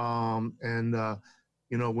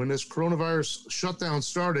 When this coronavirus shutdown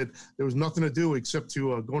started, there was nothing to do except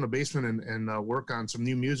to go in the basement and work on some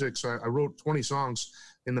new music. So I wrote 20 songs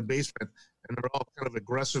in the basement, and they're all kind of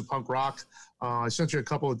aggressive punk rock. I sent you a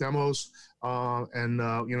couple of demos,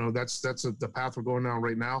 that's the path we're going down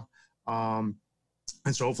right now.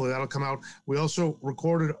 And so hopefully that'll come out. We also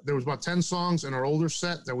recorded, there was about 10 songs in our older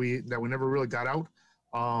set that we never really got out.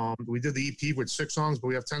 We did the EP with 6 songs, but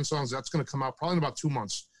we have 10 songs. That's going to come out probably in about 2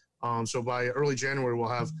 months. So by early January, we'll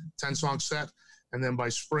have 10 songs set. And then by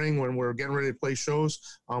spring, when we're getting ready to play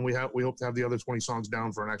shows, we hope to have the other 20 songs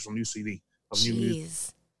down for an actual new CD of new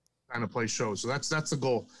music, kind of play shows. So that's the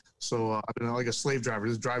goal. So I've been like a slave driver,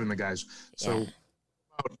 just driving the guys. So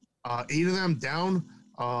about 8 of them down,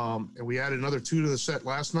 and we added another 2 to the set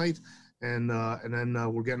last night. And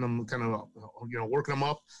then we're getting them kind of, working them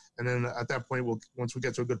up. And then at that point, once we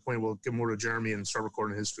get to a good point, we'll give them over to Jeremy and start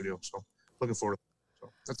recording in his studio. So looking forward to it.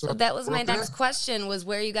 So that was my next question, was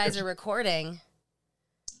where you guys are recording.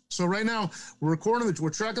 So right now we're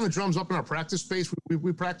tracking the drums up in our practice space.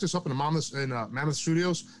 We practice up in Mammoth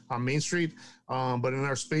Studios on Main Street. But in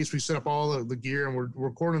our space, we set up all the gear and we're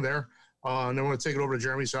recording there. And then we're going to take it over to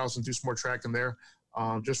Jeremy's house and do some more tracking there.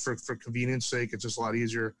 Just for convenience sake, it's just a lot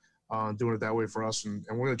easier doing it that way for us. And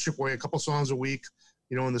we're going to chip away a couple songs a week,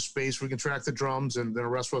 in the space. We can track the drums, and then the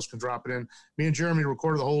rest of us can drop it in. Me and Jeremy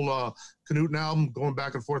recorded the whole Knuten album, going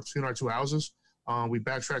back and forth between our two houses. We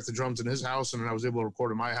backtracked the drums in his house, and then I was able to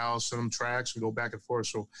record in my house, send them tracks, and go back and forth.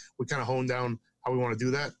 So we kind of honed down how we want to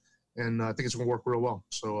do that, and I think it's going to work real well.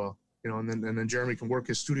 So and then Jeremy can work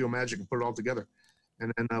his studio magic and put it all together.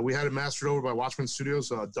 And then we had it mastered over by Watchman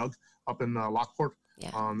Studios, Doug up in Lockport.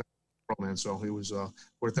 Yeah. Man, so it was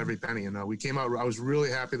worth every penny. And we came out. I was really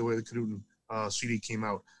happy the way the Knuten CD came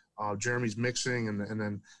out. Jeremy's mixing and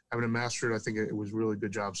then having it mastered, I think it was really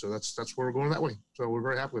good job. So that's where we're going that way. So we're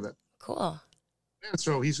very happy with that. Cool. Yeah,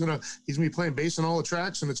 so he's gonna be playing bass on all the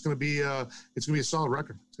tracks, and it's gonna be a solid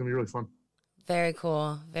record. It's gonna be really fun. Very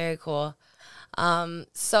cool. Very cool.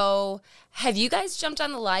 So have you guys jumped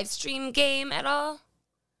on the live stream game at all?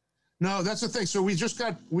 No, that's the thing. So we just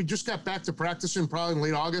got back to practicing probably in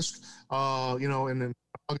late August, and then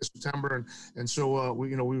August, September, and so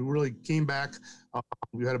we really came back.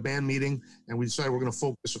 We had a band meeting, and we decided we're going to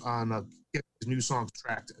focus on getting these new songs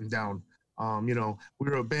tracked and down. We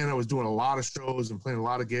were a band that was doing a lot of shows and playing a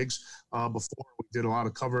lot of gigs before. We did a lot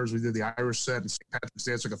of covers. We did the Irish set and St. Patrick's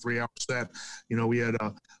Day. It's like a 3-hour set. We had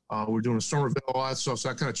we were doing a Somerville, all that stuff. So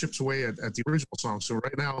that kind of chips away at the original song. So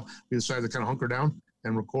right now we decided to kind of hunker down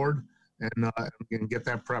and record and get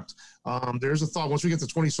that prepped. There's a thought once we get to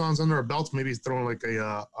 20 songs under our belt, maybe throwing like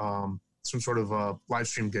a some sort of live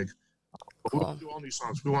stream gig. But we want to do all new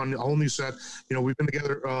songs. We want a whole new set. We've been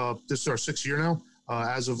together. This is our 6th year now.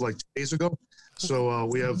 As of like 2 days ago, so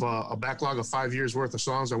we have a backlog of 5 years worth of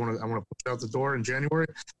songs. I want to push out the door in January,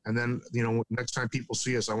 and then next time people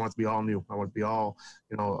see us, I want it to be all new. I want it to be all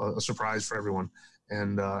a surprise for everyone,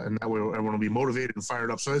 and that way everyone will be motivated and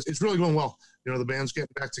fired up. So it's really going well. The band's getting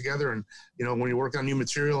back together, and when you work on new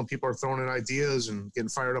material and people are throwing in ideas and getting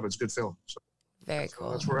fired up, it's a good feeling. So very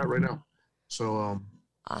cool. That's where we're at right now. So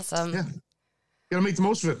awesome. Yeah. Gotta make the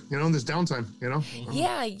most of it, in this downtime,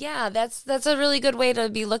 Yeah. That's a really good way to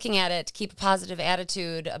be looking at it, to keep a positive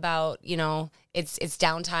attitude about, it's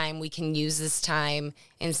downtime. We can use this time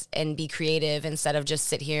and be creative instead of just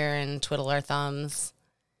sit here and twiddle our thumbs.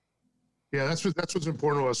 Yeah, that's what's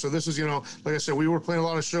important to us. So this is, like I said, we were playing a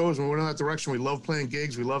lot of shows and we went in that direction. We love playing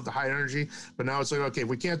gigs. We love the high energy. But now it's like, okay, if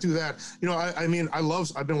we can't do that,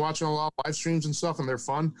 I've been watching a lot of live streams and stuff, and they're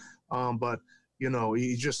fun. But you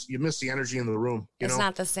miss the energy in the room. It's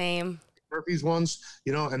not the same. Murphy's ones,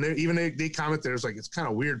 and they comment there's like, it's kind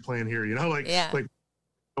of weird playing here, like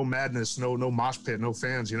no madness, no mosh pit, no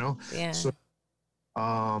fans, Yeah. So,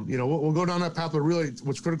 we'll go down that path, but really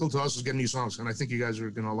what's critical to us is getting new songs. And I think you guys are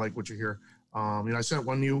going to like what you hear. I sent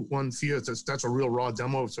one for you. That's a real raw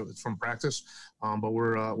demo. So it's from practice. But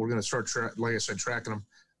we're going to start, like I said, tracking them.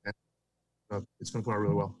 And it's going to come out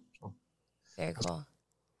really well. So. Very cool.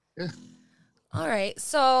 Yeah. All right,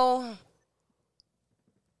 so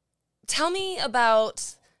tell me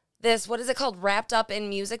about this. What is it called? Wrapped Up in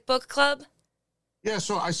Music Book Club? Yeah,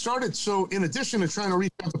 so I started. So in addition to trying to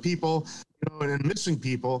reach out to people, and missing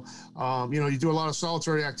people, you do a lot of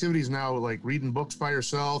solitary activities now, like reading books by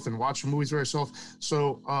yourself and watching movies by yourself.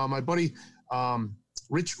 So my buddy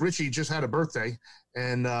Richie just had a birthday,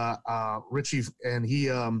 and Richie and he.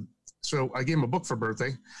 So I gave him a book for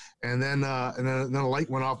birthday, and then a light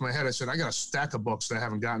went off my head. I said, I got a stack of books that I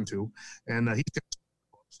haven't gotten to, and he's got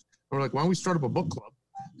books. We're like, why don't we start up a book club,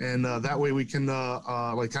 and that way we can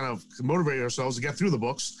kind of motivate ourselves to get through the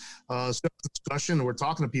books, start the discussion, and we're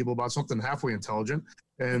talking to people about something halfway intelligent,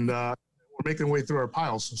 and we're making our way through our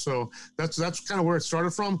piles. So that's kind of where it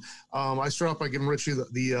started from. I started off by giving Richie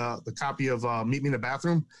the copy of Meet Me in the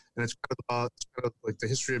Bathroom, and it's kind of like the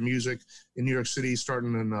history of music in New York City,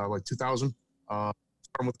 starting in like 2000, starting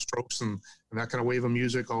with the Strokes and that kind of wave of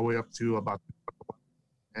music all the way up to about.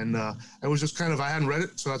 And it was just kind of, I hadn't read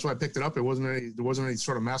it, so that's why I picked it up. There wasn't any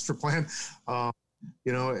sort of master plan, and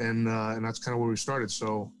that's kind of where we started.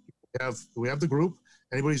 So we have the group.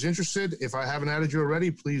 Anybody's interested, if I haven't added you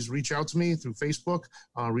already, please reach out to me through Facebook.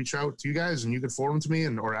 Reach out to you guys, and you can forward them to me,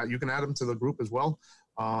 or you can add them to the group as well.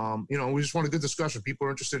 We just want a good discussion. People are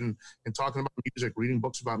interested in talking about music, reading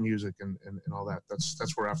books about music, and all that. That's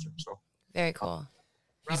what we're after. So very cool.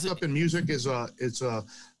 Wrapped Up in Music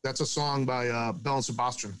that's a song by Belle and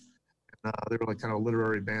Sebastian. They were like kind of a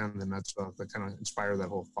literary band, and that kind of inspired that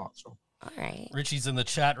whole thought. So all right. Richie's in the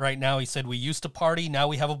chat right now. He said, we used to party, now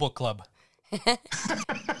we have a book club.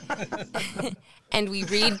 And we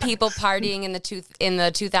read people partying in the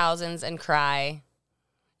 2000s and cry.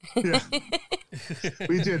 Yeah,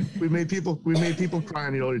 we did. We made people cry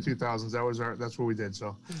in the early 2000s. That's what we did.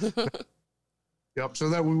 So, yep. So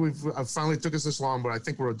that we've finally took us this long, but I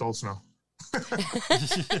think we're adults now.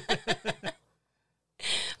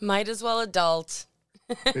 Might as well adult.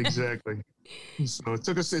 Exactly. So it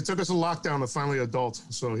took us a lockdown to finally adult.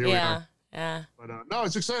 So here we are. Yeah. But no,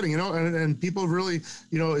 it's exciting, and people really,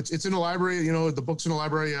 it's in the library, the book's in the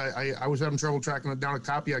library. I was having trouble tracking down a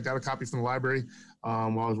copy. I got a copy from the library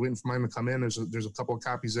while I was waiting for mine to come in. There's a couple of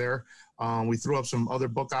copies there. We threw up some other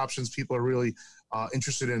book options. People are really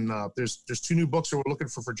interested in. There's 2 new books that we're looking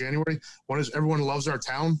for January. One is Everyone Loves Our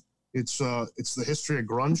Town. It's the history of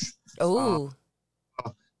grunge. Oh.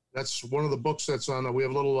 That's one of the books that's on. We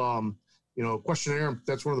have a little questionnaire.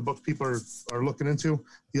 That's one of the books people are looking into.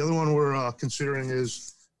 The other one we're considering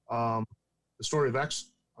is the story of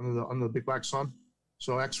X on the Big Black Sun.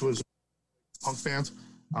 So X was a punk band.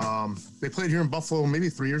 They played here in Buffalo maybe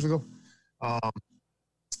 3 years ago,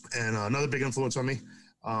 and another big influence on me.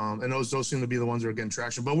 And those seem to be the ones that are getting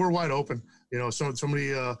traction. But we're wide open.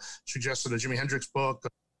 Somebody suggested a Jimi Hendrix book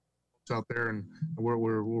out there, and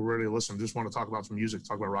we're ready to listen. Just want to talk about some music,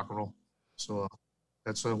 talk about rock and roll. So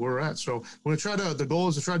that's where we're at. So we're gonna try to. The goal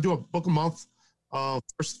is to try to do a book a month.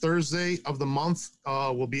 First Thursday of the month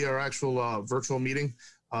will be our actual virtual meeting.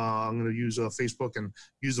 I'm gonna use Facebook and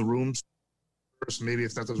use the rooms first. Maybe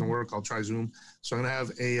if that doesn't work, I'll try Zoom. So I'm gonna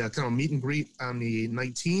have a kind of meet and greet on the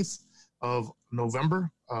 19th of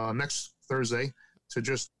November, next Thursday, to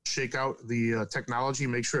just shake out the technology,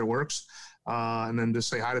 make sure it works. And then just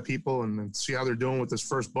say hi to people and then see how they're doing with this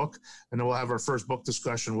first book. And then we'll have our first book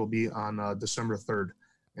discussion will be on December 3rd.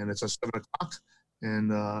 And it's at 7 o'clock.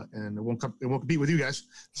 And it won't compete with you guys.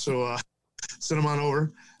 So send them on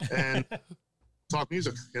over and talk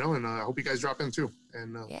music, and I hope you guys drop in too.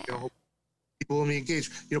 And hope people will be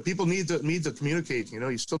engaged. People need to communicate.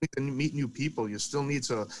 You still need to meet new people. You still need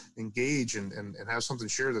to engage and have something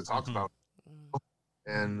shared to talk about.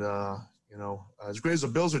 And as great as the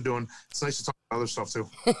Bills are doing, it's nice to talk about other stuff too.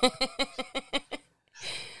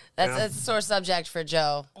 That's a sore subject for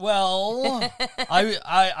Joe. Well,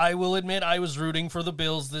 I will admit I was rooting for the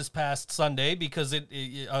Bills this past Sunday because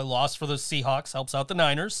a loss for the Seahawks helps out the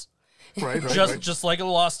Niners. Right. Just like a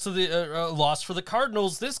loss to the loss for the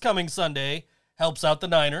Cardinals this coming Sunday helps out the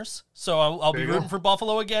Niners. So I'll be rooting for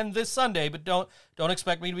Buffalo again this Sunday, but don't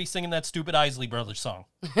expect me to be singing that stupid Isley Brothers song.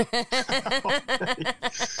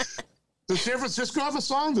 Does San Francisco have a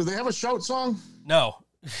song? Do they have a shout song? No.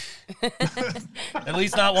 At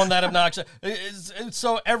least not one that obnoxious.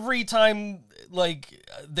 So every time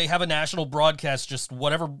they have a national broadcast, just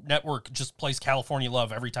whatever network just plays California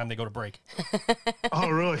Love every time they go to break. Oh,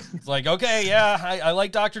 really? It's like, okay, yeah, I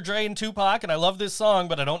like Dr. Dre and Tupac, and I love this song,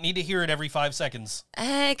 but I don't need to hear it every 5 seconds.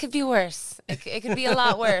 It could be worse. It could be a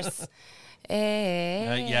lot worse.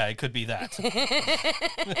 Yeah, it could be that.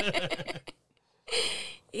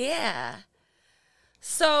 Yeah.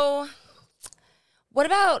 So, what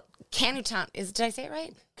about Canuton? Did I say it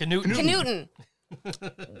right? Canootin.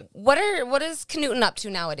 What is Canootin up to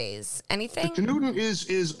nowadays? Anything? Canootin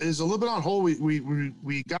is a little bit on hold.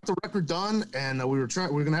 We got the record done, and we were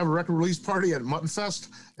gonna have a record release party at Mutton Fest,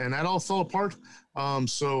 and that all fell apart.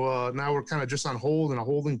 So now we're kind of just on hold in a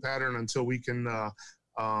holding pattern until we can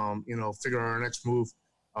figure out our next move.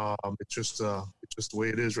 It's just the way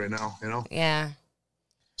it is right now. Yeah.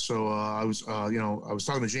 So I was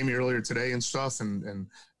talking to Jamie earlier today and stuff, and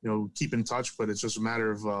keep in touch. But it's just a matter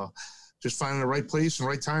of just finding the right place and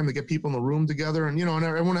right time to get people in the room together. And and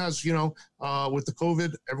everyone has with the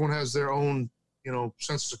COVID, everyone has their own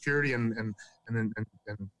sense of security and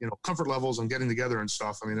comfort levels on getting together and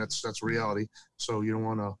stuff. I mean that's reality. So you don't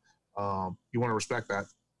want to you want to respect that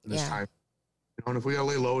in this time. And if we gotta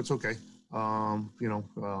lay low, it's okay.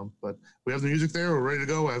 But we have the music there. We're ready to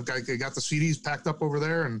go. I got the CDs packed up over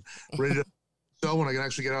there and ready to sell when I can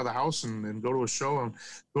actually get out of the house and go to a show and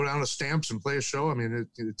go down to Stamps and play a show. I mean,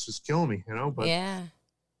 it's just killing me, But yeah.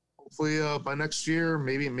 Hopefully, by next year,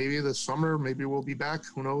 maybe this summer, maybe we'll be back.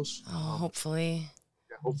 Who knows? Oh, hopefully.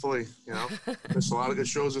 Yeah, hopefully. Missed a lot of good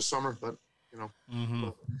shows this summer, but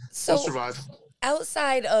So we'll survive.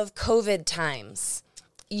 Outside of COVID times,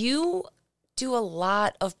 you do a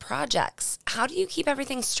lot of projects. How do you keep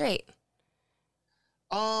everything straight?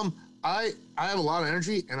 I have a lot of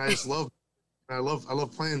energy, and I just love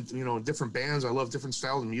playing different bands. I love different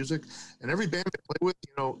styles of music, and every band I play with,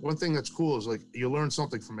 one thing that's cool is you learn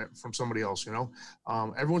something from somebody else.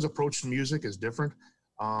 Everyone's approach to music is different.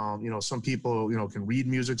 Some people can read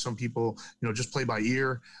music. Some people just play by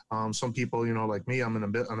ear. Some people like me, I'm in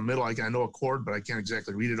the middle. I know a chord, but I can't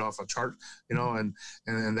exactly read it off a chart. And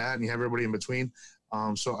that, and you have everybody in between.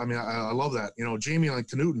 So I mean, I love that. Jamie on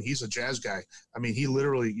Canootin, he's a jazz guy. I mean, he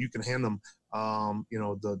literally, you can hand him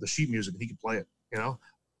the sheet music and he can play it.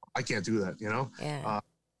 I can't do that. Yeah.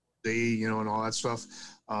 And all that stuff.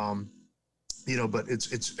 but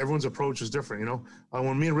it's everyone's approach is different.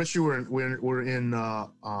 When me and Richie were in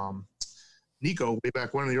Nico way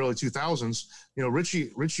back when in the early 2000s,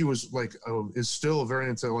 Richie was like is still very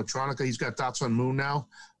into electronica. He's got Dots on Moon now,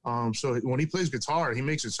 so when he plays guitar, he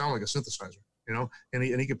makes it sound like a synthesizer. And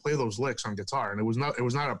he could play those licks on guitar, and it was not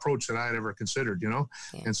an approach that I had ever considered.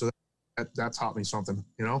 And so that taught me something.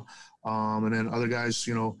 And then other guys,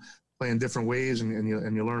 play in different ways, and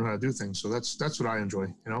you learn how to do things. So that's what I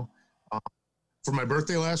enjoy. For my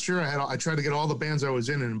birthday last year, I tried to get all the bands I was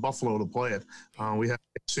in Buffalo to play it. We had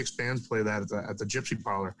 6 bands play that at the Gypsy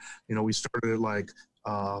Parlor. We started at like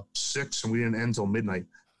 6 and we didn't end till midnight.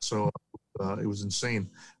 So it was insane.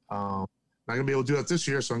 Not gonna be able to do that this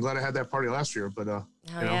year, so I'm glad I had that party last year. But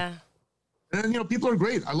yeah. And people are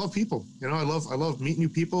great. I love people. I love meeting new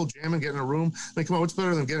people, jamming, getting in a room. Come on, what's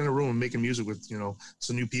better than getting in a room and making music with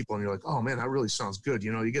some new people? And you're like, oh man, that really sounds good.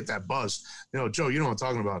 You get that buzz. Joe, you know what I'm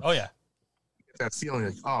talking about. Oh yeah. That feeling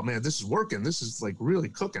like, oh man, this is working. This is like really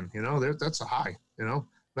cooking. That's a high.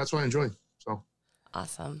 That's what I enjoy. So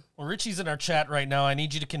awesome. Well, Richie's in our chat right now. I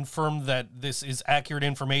need you to confirm that this is accurate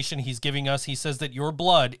information he's giving us. He says that your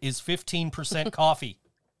blood is 15% coffee.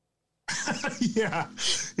 yeah,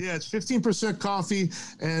 it's 15% coffee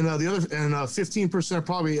and the other 15%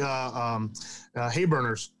 probably hay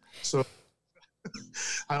burners. So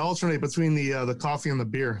I alternate between the coffee and the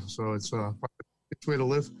beer. So it's a good way to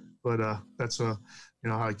live. But that's how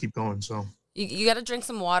I keep going. So you got to drink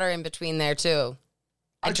some water in between there too.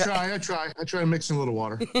 I try to mix in a little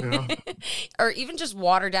water, or even just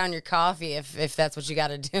water down your coffee if that's what you got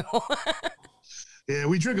to do. Yeah,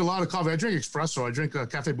 we drink a lot of coffee. I drink espresso. I drink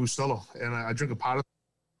Cafe Bustelo, and I drink a pot at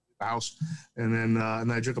the house, and then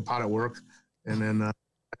I drink a pot at work, and then I have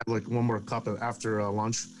like one more cup after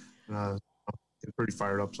lunch. Get pretty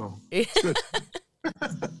fired up, so it's good.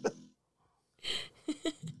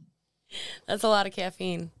 That's a lot of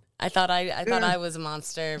caffeine. I thought I was a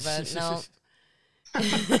monster, but no.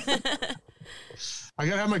 I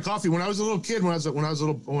gotta have my coffee. When I was a little kid, when I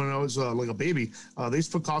was like a baby, they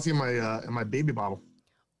used to put coffee in my baby bottle.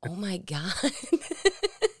 Oh my God.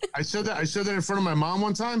 I said that in front of my mom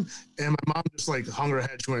one time, and my mom just like hung her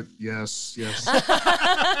head. She went, yes.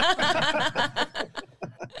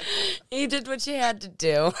 You did what you had to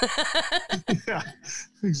do. Yeah,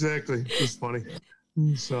 exactly. It's funny.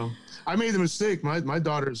 So I made the mistake. My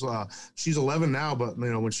daughter's she's 11 now, but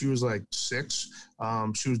when she was like 6,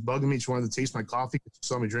 she was bugging me. She wanted to taste my coffee because she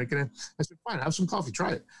saw me drinking it. I said, fine, have some coffee,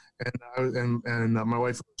 try it. And my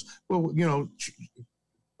wife goes, well, what are you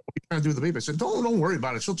trying to do with the baby? I said, don't worry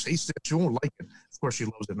about it. She'll taste it. She won't like it. Of course, she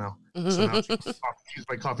loves it now. So now she's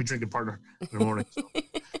my coffee drinking partner in the morning. So.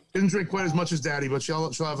 Didn't drink quite as much as Daddy, but she'll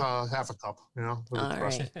have half a cup. All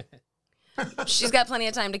right. She's got plenty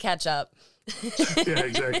of time to catch up. Yeah,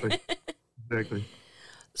 exactly.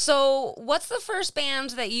 So, what's the first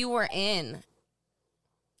band that you were in?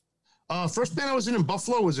 First band I was in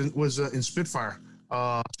Buffalo was in Spitfire.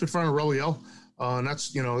 Spitfire and Rebel Yell. And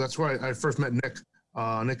that's where I first met Nick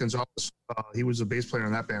Gonzalez. He was a bass player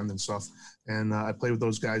in that band and stuff. And I played with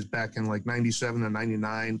those guys back in like 97 and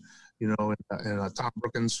 99. And Tom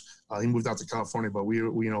Brookins. He moved out to California, but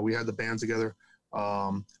we had the band together.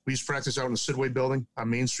 We used to practice out in the Sidway building on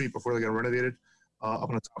Main Street before they got renovated, up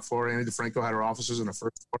on the top floor. Andy DeFranco had our offices in the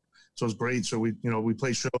first floor, so it was great. So we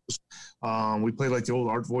played shows. We played like the old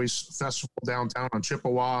Art Voice Festival downtown on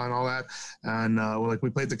Chippewa and all that. And we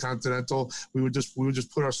played the Continental. We would just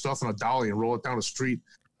put our stuff on a dolly and roll it down the street,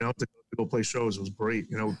 to go play shows. It was great.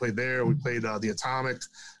 We played there. We played the Atomic.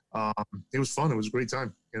 It was fun. It was a great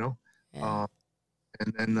time. Yeah.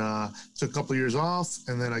 And then took a couple of years off,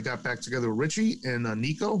 and then I got back together with Richie and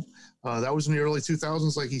Nico. That was in the early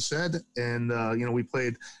 2000s, like he said. And we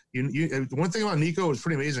played. One thing about Nico was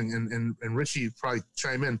pretty amazing, and Richie probably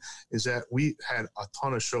chime in, is that we had a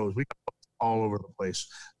ton of shows. We got all over the place,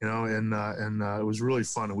 and it was really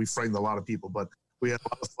fun, and we frightened a lot of people, but we had a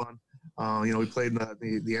lot of fun. We played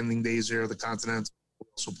the ending days there, the Continental. We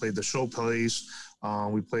also played the show place.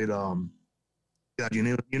 We played. God, you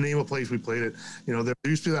name a place, we played it. There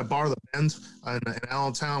used to be that bar, The Bend, in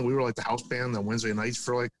Allentown. We were like the house band on Wednesday nights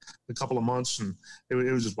for like a couple of months, and it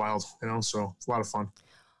was just wild, so it's a lot of fun.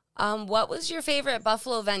 What was your favorite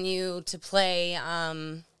Buffalo venue to play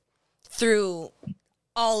through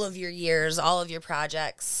all of your years, all of your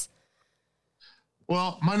projects?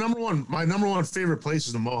 Well, my number one favorite place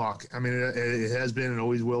is the Mohawk. I mean, it has been and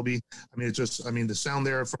always will be. I mean, the sound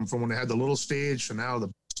there from when they had the little stage to now the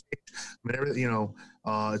stage. I mean, everything,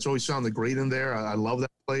 it's always sounded great in there. I love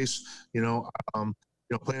that place.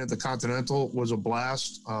 Playing at the Continental was a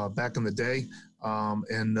blast back in the day.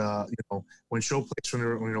 And when Showplace,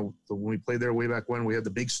 when we played there way back when, we had the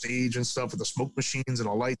big stage and stuff with the smoke machines and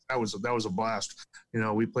the lights. That was a blast.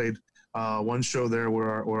 We played one show there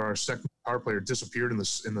where our second guitar player disappeared in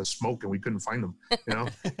the smoke and we couldn't find him.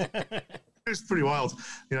 It's pretty wild.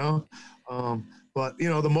 But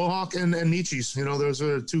the Mohawk and Nietzsche's, those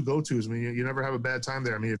are two go-tos. I mean, you never have a bad time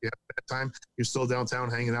there. I mean, if you have a bad time, you're still downtown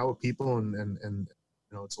hanging out with people, and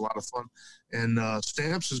it's a lot of fun. And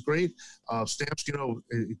Stamps is great. Stamps, I don't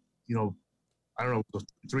know,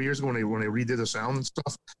 3 years ago when they redid the sound and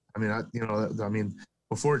stuff. I mean,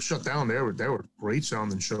 before it shut down, there were great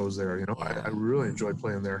sounding shows there. I really enjoyed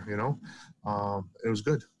playing there. It was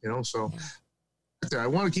good. So. I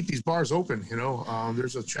want to keep these bars open.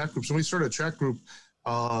 There's a chat group. Somebody started a chat group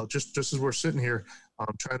just as we're sitting here,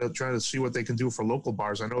 trying to see what they can do for local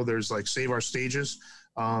bars. I know there's like Save Our Stages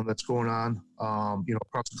that's going on,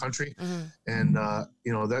 across the country, and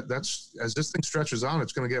that's as this thing stretches on,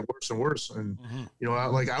 it's going to get worse and worse. And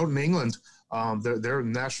like out in England, their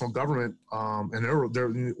national government, and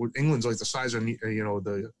they're England's like the size of the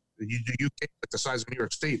UK, like the size of New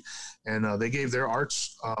York State, and they gave their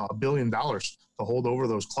arts $1 billion to hold over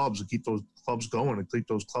those clubs and keep those clubs going and keep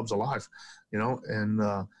those clubs alive, and it's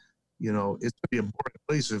gonna be a boring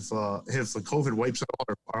place if the COVID wipes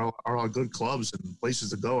out our good clubs and places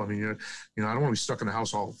to go. I mean, I don't want to be stuck in the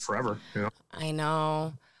house all forever. I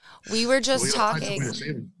know. We were just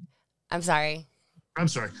talking. I'm sorry.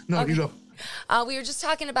 No, okay. You go. We were just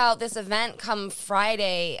talking about this event come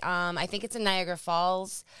Friday. I think it's in Niagara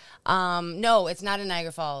Falls. No, it's not in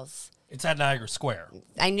Niagara Falls. It's at Niagara Square.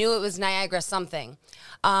 I knew it was Niagara something.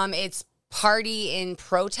 It's Party in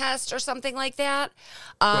Protest or something like that.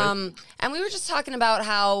 Right. And we were just talking about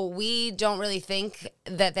how we don't really think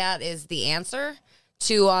that is the answer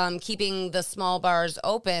to keeping the small bars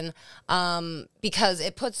open because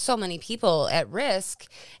it puts so many people at risk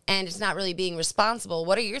and it's not really being responsible.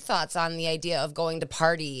 What are your thoughts on the idea of going to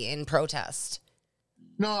party in protest?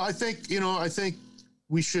 No, I think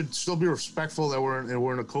we should still be respectful that we're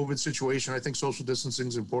in a COVID situation. I think social distancing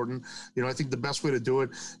is important. I think the best way to do it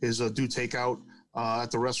is do takeout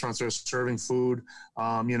at the restaurants that are serving food.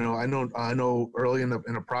 I know early in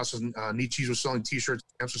the process, Nietzsche's was selling T-shirts,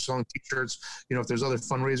 Stamps was selling T-shirts. If there's other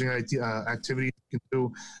fundraising activities you can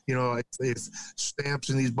do, if Stamps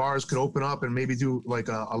in these bars could open up and maybe do like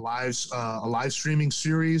a live streaming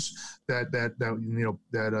series that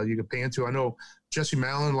you could pay into. I know Jesse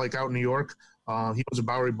Malin, like out in New York. He owns a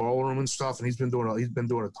Bowery Ballroom and stuff, and he's been doing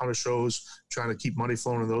a ton of shows trying to keep money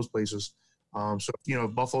flowing in those places. So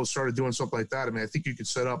if Buffalo started doing something like that, I mean, I think you could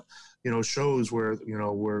set up, shows where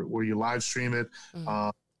you live stream it,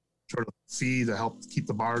 sort of fee to help keep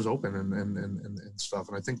the bars open and stuff.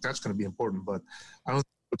 And I think that's going to be important. But I don't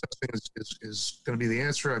think protesting is going to be the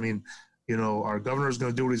answer. I mean, our governor is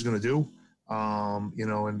going to do what he's going to do.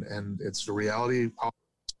 And it's the reality.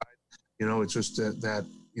 It's just that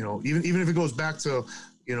even if it goes back to,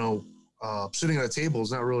 sitting at a table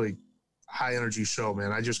is not really a high energy show,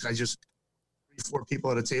 man. I just 3-4 people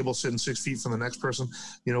at a table sitting 6 feet from the next person.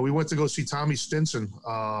 We went to go see Tommy Stinson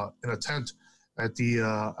in a tent at the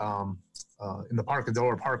in the park, in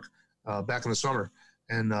Delaware Park, back in the summer.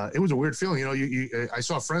 And it was a weird feeling. I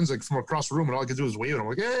saw friends like from across the room, and all I could do was wave. And I'm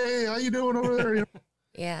like, "Hey, how you doing over there?"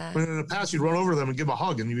 Yeah. But in the past, you'd run over them and give them a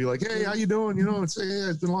hug, and you'd be like, "Hey, how you doing?" And say, "Hey,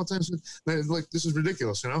 it's been a long time since." Like, this is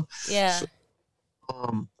ridiculous, Yeah. So,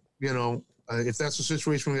 if that's the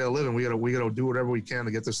situation we got to live in, we got to do whatever we can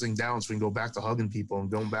to get this thing down, so we can go back to hugging people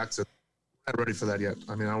and going back to. I'm not ready for that yet.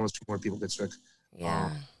 I mean, I want to see more people get sick. Yeah.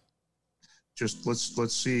 Just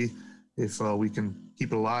let's see if we can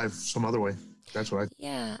keep it alive some other way. That's what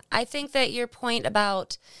I think that your point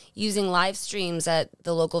about using live streams at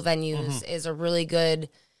the local venues is a really good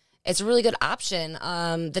option.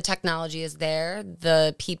 The technology is there,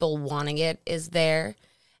 the people wanting it is there,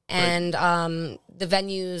 and the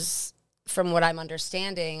venues, from what I'm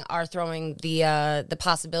understanding, are throwing the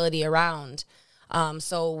possibility around.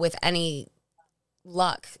 So with any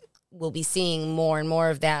luck, we'll be seeing more and more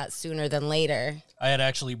of that sooner than later. I had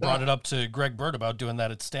actually brought it up to Greg Bird about doing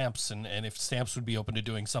that at Stamps, and if Stamps would be open to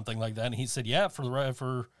doing something like that, and he said, yeah,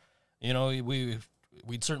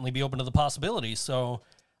 we'd certainly be open to the possibility. So,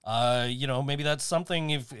 maybe that's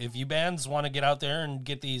something if you bands want to get out there and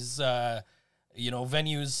get these,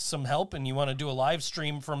 venues some help, and you want to do a live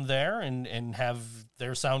stream from there and have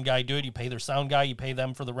their sound guy do it. You pay their sound guy, you pay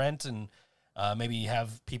them for the rent, and maybe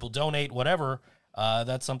have people donate, whatever.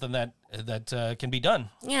 That's something that can be done.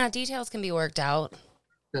 Yeah, details can be worked out.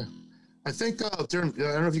 Yeah, I think I don't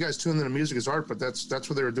know if you guys tuned into Music is Art, but that's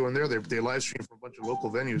what they were doing there. They live streamed from a bunch of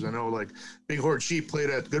local venues. I know, like Big Horde Sheep played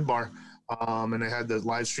at Good Bar and they had the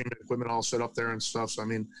live streaming equipment all set up there and stuff. So I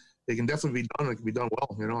mean, it can definitely be done. It can be done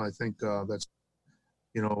well. You know, I think that's,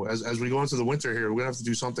 you know, as we go into the winter here, we're gonna have to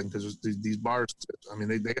do something because these bars. I mean,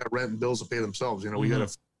 they got rent and bills to pay themselves. You know, we gotta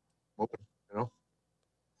open. You know,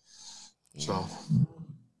 So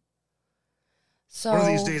one of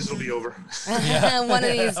these days it'll be over. one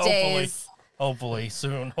of these days. Hopefully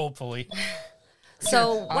soon. Hopefully.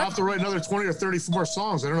 So I'll have to write another 20 or 30 more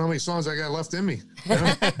songs. I don't know how many songs I got left in me. You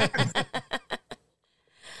know?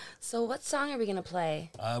 So what song are we gonna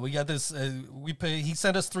play? We got this. He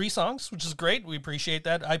sent us 3 songs, which is great. We appreciate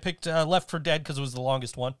that. I picked "Left for Dead" because it was the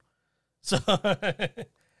longest one. So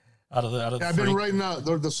out of the I've 3. been writing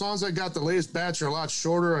the songs I got. The latest batch are a lot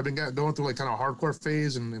shorter. I've been going through like kind of hardcore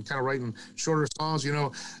phase and kind of writing shorter songs. You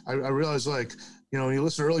know, I realized like, you know, when you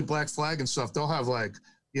listen to early Black Flag and stuff, they'll have like,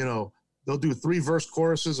 you know, they'll do 3 verse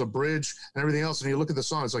choruses, a bridge, and everything else. And you look at the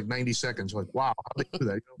song, it's like 90 seconds. You're like, wow, how do they do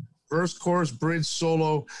that? You know, verse, chorus, bridge,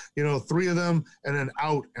 solo, you know, 3 of them, and then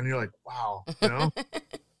out. And you're like, wow, you know,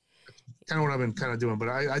 kind of what I've been kind of doing. But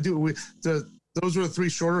I do, those are the 3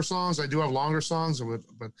 shorter songs. I do have longer songs,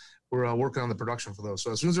 but we're working on the production for those.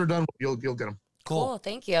 So as soon as they're done, you'll get them. Cool.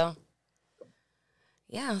 Thank you.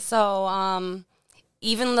 Yeah. So,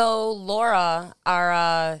 even though Laura,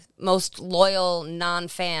 our most loyal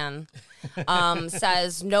non-fan,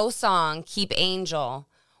 says no song, keep Angel,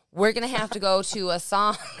 we're gonna have to go to a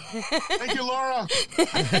song. Thank you, Laura.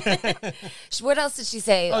 What else did she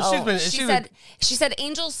say? She said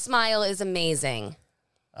Angel's smile is amazing.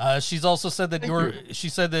 She's also said that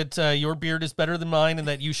your beard is better than mine, and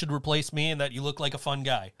that you should replace me, and that you look like a fun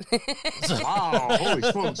guy. Wow,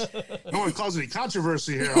 holy smokes! No one caused any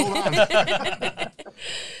controversy here. Hold on.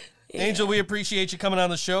 Angel, we appreciate you coming on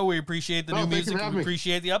the show. We appreciate the new music. We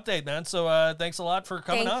appreciate the update, man. So thanks a lot for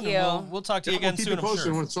coming on. You. And we'll talk to you again soon. We'll keep you posted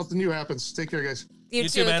I'm sure. when something new happens. Take care, guys. You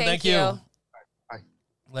too, man. Thank you. Bye.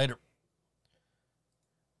 Later.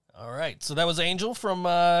 All right, so that was Angel from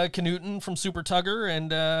Knutson from Super Tugger,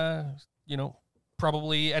 and you know,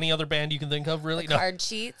 probably any other band you can think of, really. Card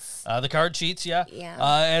Cheats. The Card Cheats, yeah.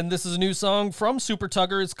 Yeah. And this is a new song from Super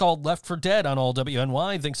Tugger. It's called "Left for Dead" on All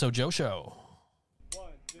WNY. Think So Joe Show. 1,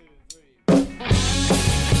 2, 3.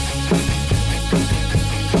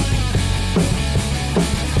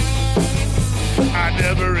 I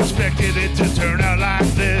never expected it to turn out like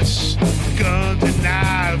this. Guns and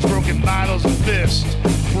knives, broken bottles and fists.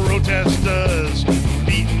 Protesters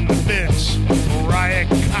beating the fence. Riot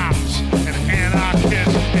cops and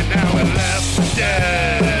anarchists. And now we're left for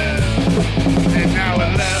dead. And now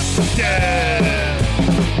we're left for dead.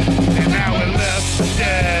 And now we're left for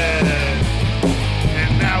dead.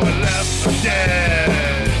 And now we're left for dead.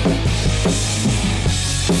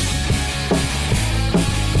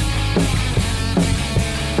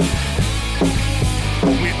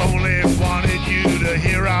 We only wanted you to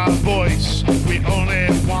hear our voice. We only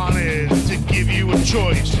wanted to give you a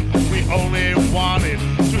choice. We only wanted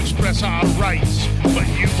to express our rights. But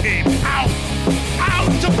you came out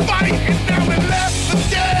to fight. And now we're left for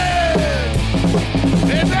dead.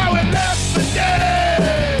 And now we're left for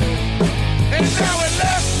dead. And now we're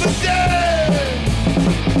left for dead.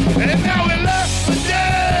 And now we're left for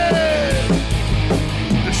dead.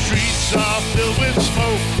 The streets are filled with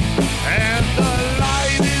smoke. And the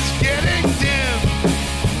light is getting dim.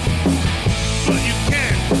 But you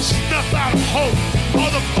can't snuff out hope or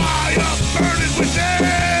the fire burning within.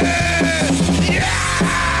 Yeah!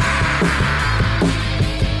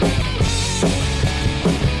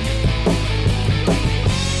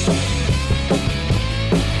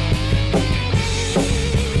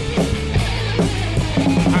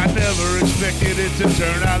 I never expected it to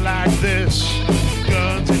turn out like this.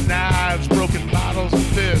 Guns and knives, broken bottles and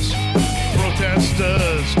fists.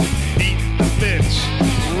 Protesters beating the fence.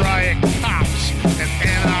 Riot cops and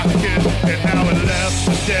anarchists. And now we're left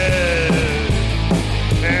for dead.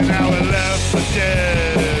 And now we're left for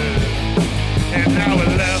dead. And now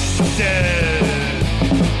we're left for dead.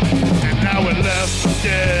 And now we're left for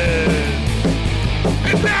dead.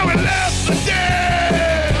 And now we're left for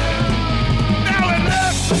dead. Now we're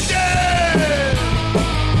left for dead.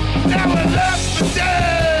 Now we're left for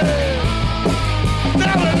dead.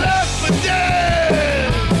 Now we're left for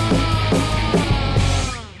dead.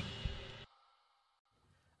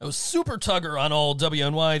 It was Super Tugger on All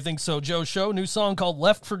WNY Think So Joe Show. New song called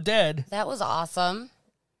 "Left for Dead." That was awesome.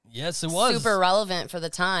 Yes, it was Super relevant for the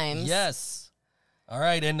times. Yes. All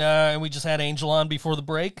right, and we just had Angel on before the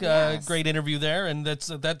break. Yes. Great interview there, and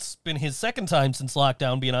that's been his second time since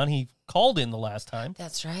lockdown being on. He called in the last time,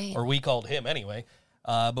 That's right. or we called him anyway.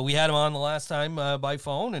 But we had him on the last time by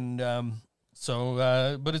phone, and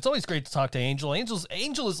So, but it's always great to talk to Angel.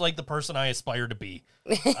 Angel is like the person I aspire to be.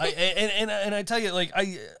 And I tell you, like,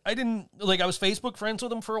 I didn't, like, I was Facebook friends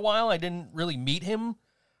with him for a while. I didn't really meet him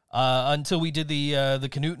until we did the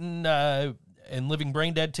Knutson and Living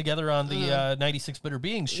Brain Dead together on the 96 Bitter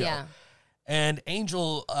Beings show. Yeah. And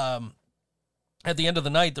Angel, at the end of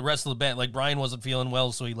the night, the rest of the band, like Brian wasn't feeling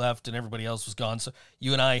well, so he left, and everybody else was gone. So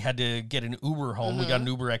you and I had to get an Uber home. We got an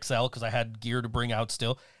Uber XL because I had gear to bring out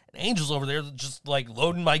still. And Angel's over there just like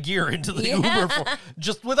loading my gear into the Uber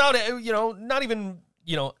just without it, not even,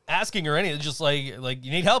 asking or anything. Just like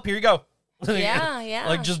you need help, here you go. Yeah.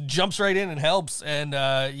 Like just jumps right in and helps. And,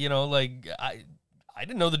 like I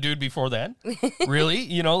didn't know the dude before then,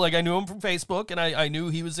 really. Like I knew him from Facebook, and I knew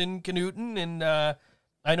he was in Knutson, and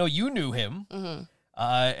I know you knew him.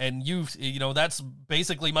 And that's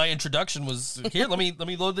basically my introduction was, here, let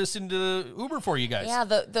me load this into Uber for you guys. Yeah,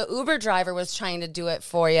 the Uber driver was trying to do it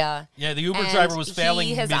for you. Yeah, the Uber driver was failing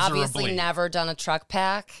He has miserably. obviously never done a truck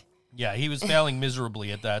pack. Yeah, he was failing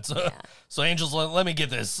miserably at that. So Angel's like, let me get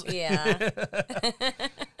this. Yeah.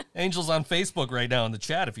 Angel's on Facebook right now in the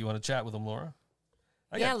chat if you want to chat with him, Laura.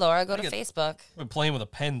 Laura, go to Facebook. I've been playing with a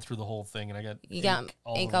pen through the whole thing, and I got ink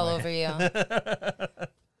all over you.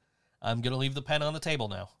 I'm going to leave the pen on the table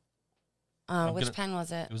now. Which pen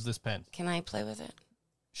was it? It was this pen. Can I play with it?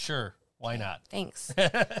 Sure. Why not? Thanks.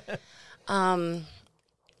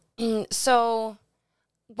 So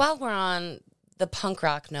while we're on the punk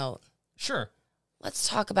rock note, Sure. let's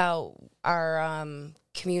talk about our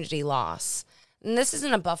community loss. And this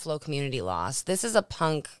isn't a Buffalo community loss. This is a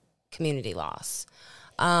punk community loss.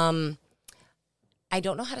 I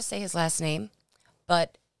don't know how to say his last name,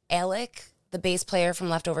 but Alec, the bass player from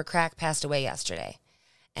Leftover Crack, passed away yesterday.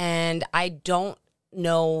 And I don't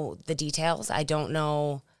know the details. I don't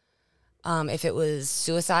know if it was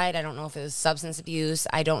suicide. I don't know if it was substance abuse.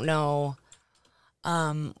 I don't know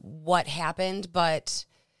what happened, but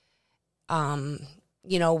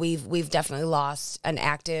we've definitely lost an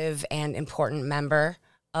active and important member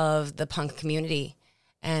of the punk community.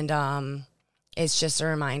 And it's just a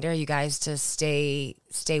reminder, you guys, to stay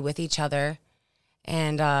with each other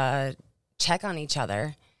and check on each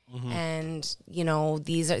other. And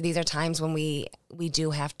these are times when we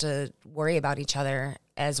do have to worry about each other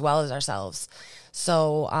as well as ourselves.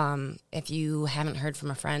 So if you haven't heard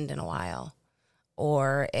from a friend in a while,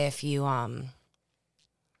 or if you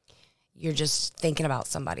you're just thinking about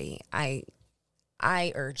somebody, I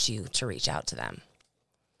urge you to reach out to them.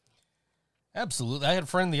 Absolutely. I had a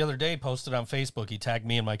friend the other day posted on Facebook. He tagged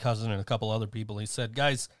me and my cousin and a couple other people. He said,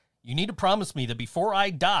 guys, you need to promise me that before I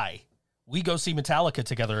die, we go see Metallica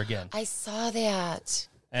together again. I saw that.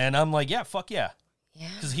 And I'm like, yeah, fuck yeah. Yeah.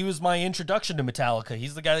 Because he was my introduction to Metallica.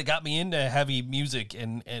 He's the guy that got me into heavy music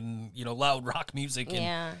and loud rock music.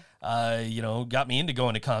 And, got me into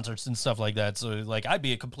going to concerts and stuff like that. So, like, I'd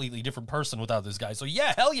be a completely different person without this guy. So,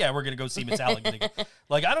 yeah, hell yeah, we're going to go see Metallica together.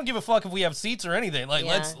 Like, I don't give a fuck if we have seats or anything. Like,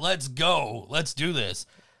 let's go. Let's do this.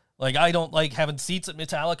 Like, I don't like having seats at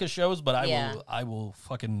Metallica shows, but I will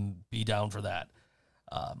fucking be down for that.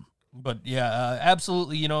 But yeah,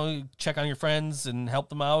 absolutely, check on your friends and help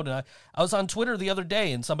them out. And I was on Twitter the other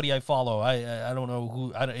day, and somebody I follow, I don't know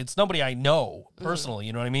who, it's nobody I know personally,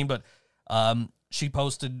 you know what I mean? But she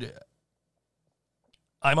posted,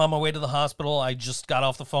 I'm on my way to the hospital. I just got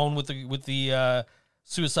off the phone with the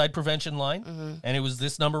suicide prevention line, and it was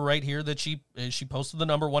this number right here that she posted the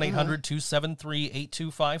number,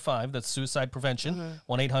 1-800-273-8255. That's suicide prevention,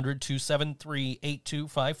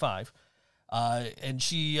 1-800-273-8255. And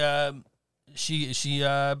she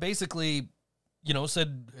basically,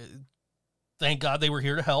 said, thank God they were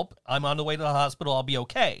here to help. I'm on the way to the hospital. I'll be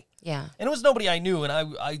okay. Yeah. And it was nobody I knew. And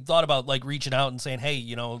I thought about like reaching out and saying,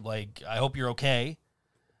 hey, I hope you're okay.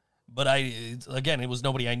 But it was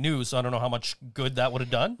nobody I knew. So I don't know how much good that would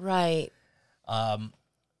have done. Right.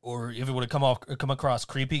 Or if it would have come across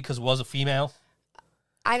creepy because it was a female.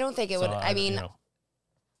 I don't think it would.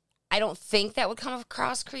 I don't think that would come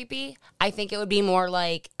across creepy. I think it would be more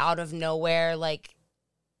like out of nowhere, like,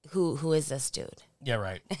 who is this dude? Yeah,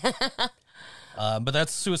 right. But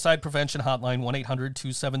that's Suicide Prevention Hotline,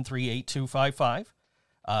 1-800-273-8255.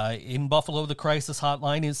 In Buffalo, the crisis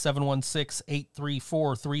hotline is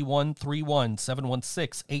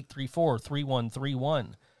 716-834-3131,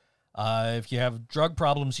 716-834-3131. If you have drug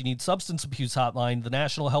problems, you need substance abuse hotline. The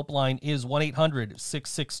national helpline is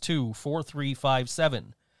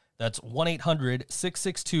 1-800-662-4357. That's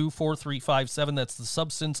 1-800-662-4357. That's the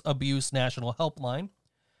Substance Abuse National Helpline.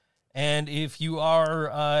 And if you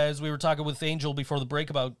are, as we were talking with Angel before the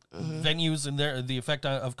break about venues and the effect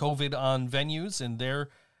of COVID on venues and their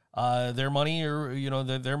their money or,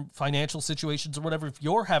 their financial situations or whatever. If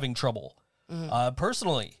you're having trouble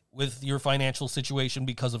personally with your financial situation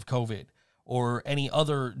because of COVID or any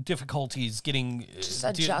other difficulties getting Just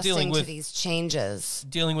adjusting to these changes.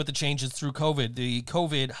 Dealing with the changes through COVID, the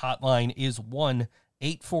COVID hotline is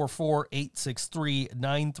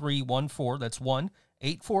 1-844-863-9314. That's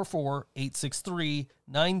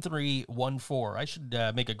 1-844-863-9314. I should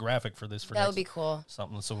make a graphic for this. That would be cool.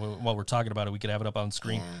 Something, so while we're talking about it, we could have it up on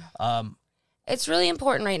screen. Yeah. It's really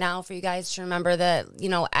important right now for you guys to remember that,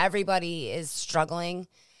 everybody is struggling,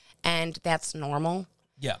 and that's normal.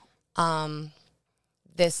 Yeah.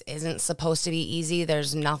 This isn't supposed to be easy.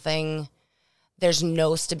 There's no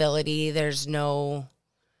stability. There's no,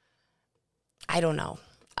 I don't know.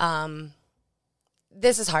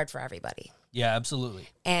 This is hard for everybody. Yeah, absolutely.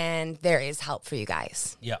 And there is help for you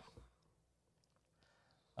guys. Yeah.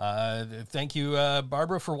 Thank you,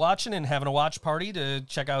 Barbara, for watching and having a watch party to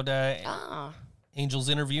check out Angel's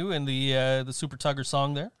interview and the Super Tugger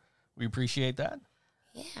song there. We appreciate that.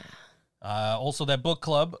 Yeah. Also, that book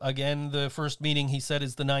club, again, the first meeting, he said,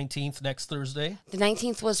 is the 19th, next Thursday. The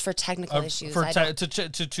 19th was for technical issues.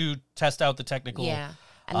 To test out the technical. Yeah.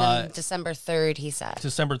 And then December 3rd, he said.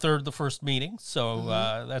 December 3rd, the first meeting. So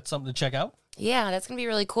that's something to check out. Yeah, that's going to be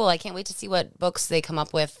really cool. I can't wait to see what books they come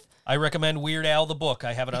up with. I recommend Weird Al the book.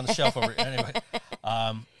 I have it on the shelf over anyway.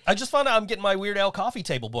 I just found out I'm getting my Weird Al coffee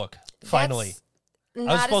table book, finally. That's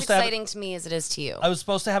not as exciting to me as it is to you. I was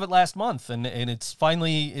supposed to have it last month, and it's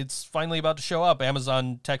finally about to show up.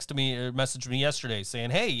 Amazon texted me or messaged me yesterday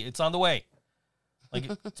saying, "Hey, it's on the way." Like,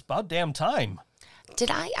 it's about damn time.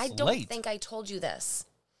 Did I? I don't think I told you this.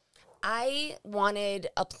 I wanted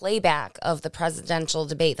a playback of the presidential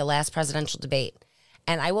debate, the last presidential debate.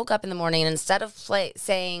 And I woke up in the morning, and instead of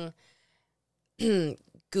saying,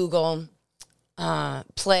 Google,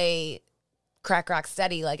 play Crack Rock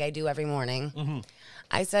Steady like I do every morning,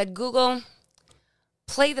 I said, Google,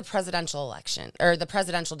 play the presidential election, or the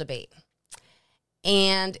presidential debate.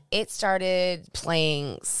 And it started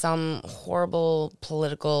playing some horrible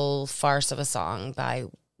political farce of a song by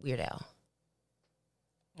Weird Al.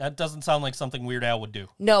 That doesn't sound like something Weird Al would do.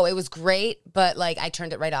 No, it was great, but I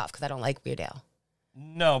turned it right off because I don't like Weird Al.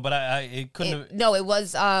 No, but it couldn't have... No, it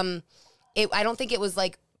was, I don't think it was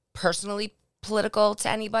personally political to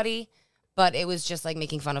anybody, but it was just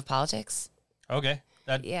making fun of politics. Okay.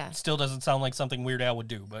 That still doesn't sound like something Weird Al would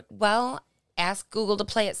do, but... Well, ask Google to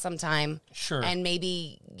play it sometime. Sure. And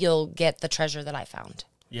maybe you'll get the treasure that I found.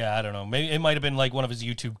 Yeah, I don't know. Maybe it might have been one of his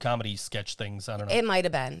YouTube comedy sketch things. I don't know. It might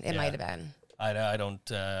have been. It might have been.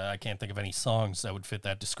 I can't think of any songs that would fit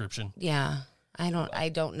that description. Yeah. I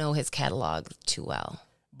don't know his catalog too well.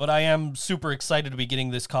 But I am super excited to be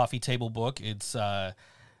getting this coffee table book. It's John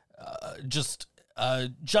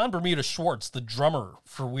Bermuda Schwartz, the drummer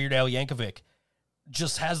for Weird Al Yankovic,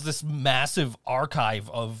 just has this massive archive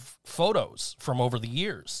of photos from over the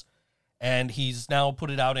years. And he's now put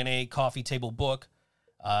it out in a coffee table book.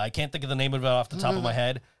 I can't think of the name of it off the top of my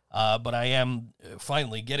head, but I am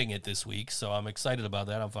finally getting it this week, so I'm excited about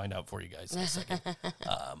that. I'll find out for you guys in a second.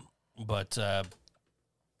 But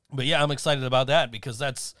yeah, I'm excited about that because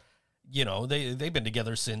that's, they've been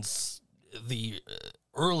together since the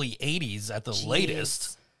early 80s at the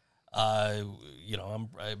latest.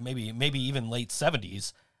 Maybe even late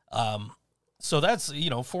 70s. So that's,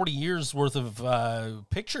 40 years worth of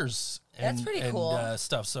pictures and, that's pretty cool.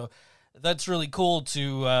 Stuff. So that's really cool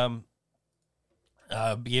to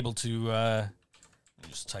be able to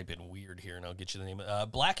just type in weird here and I'll get you the name.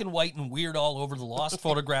 Black and White and Weird All Over the Lost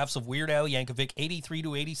Photographs of Weird Al Yankovic, 83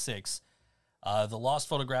 to 86. The Lost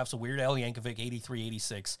Photographs of Weird Al Yankovic, 83,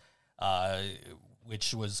 86,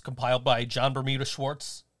 which was compiled by John Bermuda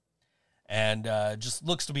Schwartz. And just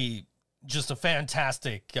looks to be just a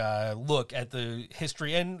fantastic look at the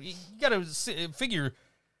history. And you got to figure,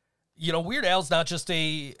 Weird Al's not just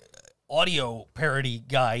a audio parody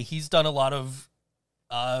guy. He's done a lot of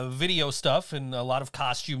video stuff and a lot of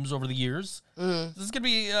costumes over the years. This is going to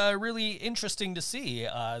be really interesting to see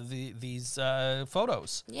these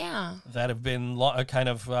photos. Yeah. That have been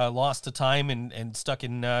lost to time and stuck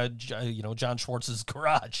in, John Schwartz's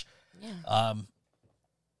garage. Yeah.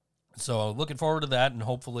 So looking forward to that, and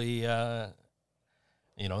hopefully, that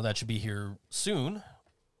should be here soon.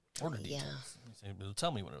 Order details. It'll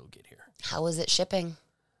tell me when it'll get here. How is it shipping?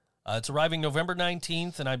 It's arriving November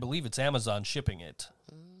 19th, and I believe it's Amazon shipping it.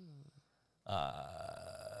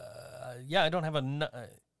 Yeah, I don't have it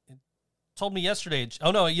told me yesterday.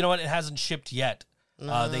 Oh, no, you know what? It hasn't shipped yet.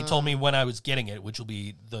 They told me when I was getting it, which will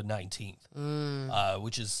be the 19th,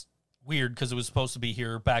 which is weird because it was supposed to be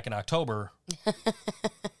here back in October.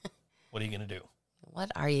 What are you going to do?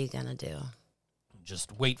 What are you gonna do?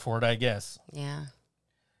 Just wait for it, I guess. Yeah.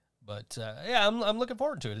 But yeah, I'm looking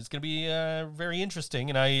forward to it. It's going to be very interesting,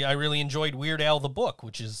 and I really enjoyed Weird Al the book,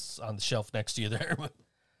 which is on the shelf next to you there.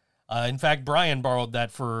 In fact, Brian borrowed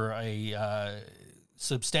that for a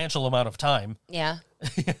substantial amount of time. Yeah.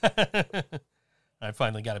 I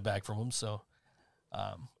finally got it back from him. So,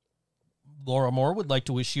 Laura Moore would like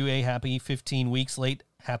to wish you a happy 15 weeks late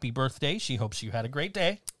happy birthday. She hopes you had a great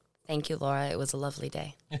day. Thank you, Laura. It was a lovely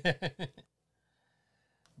day.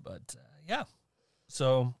 But yeah,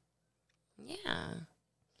 so. Yeah.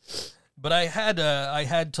 But I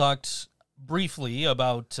had talked briefly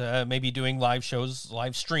about maybe doing live shows,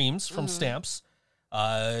 live streams from Stamps.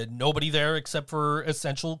 Nobody there except for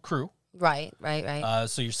Essential Crew. Right.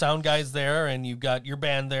 So your sound guy's there, and you've got your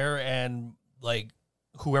band there, and like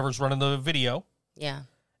whoever's running the video, Yeah.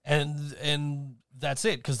 and that's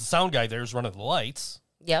it, because the sound guy there is running the lights.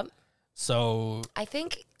 Yep. So I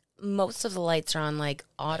think most of the lights are on like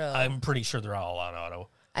auto. I'm pretty sure they're all on auto.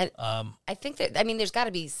 I think that, I mean, there's got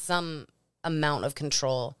to be some amount of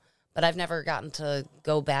control, but I've never gotten to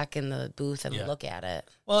go back in the booth and look at it.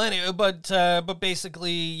 Well, anyway, but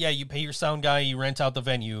basically, yeah, you pay your sound guy, you rent out the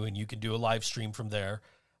venue, and you can do a live stream from there,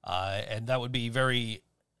 and that would be very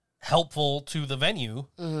helpful to the venue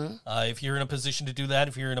if you're in a position to do that.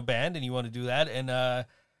 If you're in a band and you want to do that, and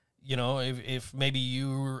you know, if maybe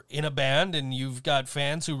you're in a band and you've got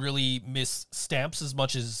fans who really miss Stamps as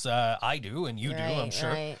much as I do, and you do, I'm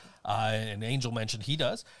sure. Right. And Angel mentioned he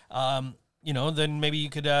does. You know, then maybe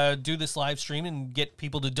you could do this live stream and get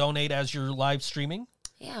people to donate as you're live streaming.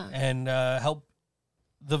 Yeah. And help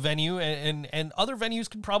the venue, and other venues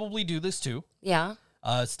can probably do this too. Yeah.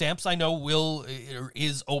 Stamps, I know,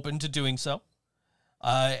 is open to doing so.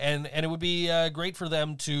 And it would be great for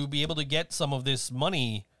them to be able to get some of this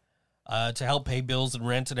money to help pay bills and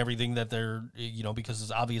rent and everything that they're, you know,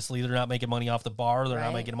 because obviously they're not making money off the bar. They're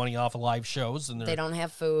not making money off of live shows. And they don't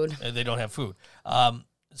have food. They don't have food.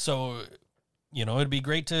 So, you know, it'd be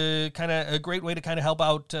great to a great way to kind of help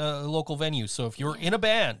out local venues. So if you're in a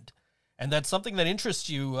band and that's something that interests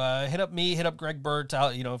you, hit up me, hit up Greg Burt.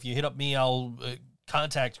 You know, if you hit up me, I'll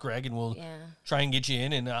contact Greg and we'll try and get you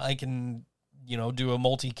in, and I can, you know, do a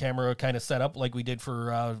multi-camera kind of setup like we did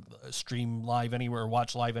for Stream Live Anywhere,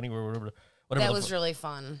 Watch Live Anywhere, whatever. That was really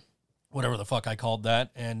fun. Whatever the fuck I called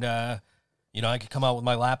that. And, you know, I could come out with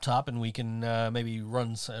my laptop and we can maybe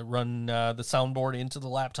run the soundboard into the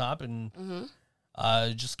laptop and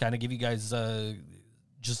just kind of give you guys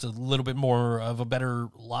just a little bit more of a better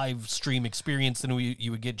live stream experience than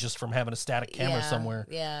you would get just from having a static camera somewhere.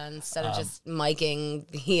 Yeah, instead of just miking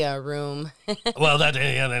the room. Well, that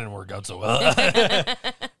didn't work out so well.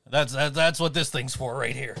 That's what this thing's for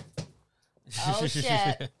right here. Oh,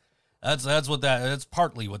 shit. That's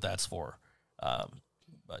partly what that's for.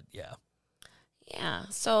 But yeah. Yeah.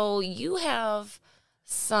 So you have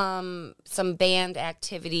some band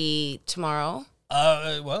activity tomorrow.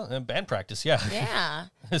 Well, band practice, yeah. Yeah.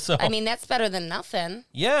 So I mean, that's better than nothing.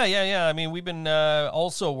 Yeah. I mean, we've been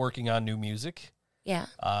also working on new music. Yeah.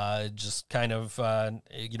 Just kind of,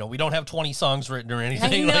 you know, we don't have 20 songs written or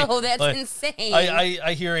anything. I know, that's insane.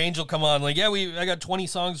 I hear Angel come on like, yeah, I got 20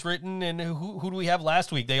 songs written, and who do we have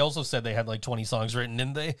last week? They also said they had like 20 songs written,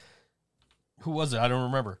 and who was it? I don't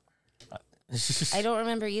remember. I don't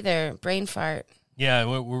remember either. Brain fart. Yeah,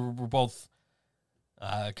 we're both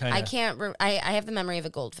kind of. I have the memory of a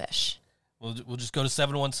goldfish. We'll just go to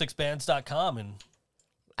 716bands.com and.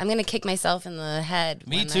 I'm gonna kick myself in the head.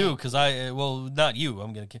 Me too, because not you.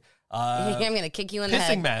 I'm gonna. I'm gonna kick you in the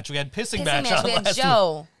head. Pissing match. We had pissing match on We had last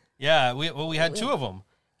Joe. week. Yeah, we had two of them.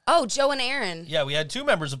 Oh, Joe and Aaron. Yeah, we had two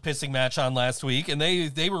members of Pissing Match on last week, and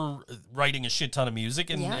they were writing a shit ton of music,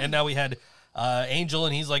 and now we had Angel,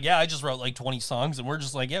 and he's like, yeah, I just wrote like 20 songs, and we're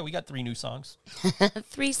just like, yeah, we got 3 new songs.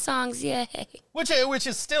 3 songs, yay. Which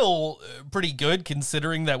is still pretty good,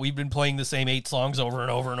 considering that we've been playing the same 8 songs over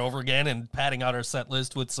and over and over again, and padding out our set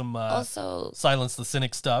list with some also Silence the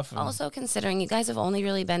Cynic stuff. Also considering you guys have only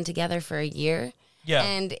really been together for a year. Yeah.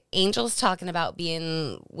 And Angel's talking about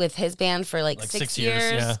being with his band for like 6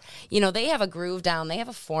 years. Yeah. You know, they have a groove down. They have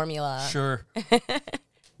a formula. Sure.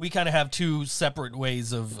 We kind of have 2 separate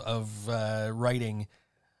ways of writing.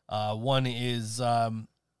 One is,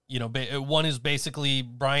 one is basically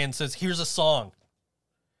Brian says, here's a song.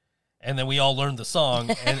 And then we all learn the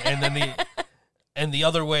song. And then the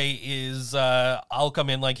other way is I'll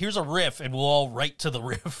come in like, here's a riff, and we'll all write to the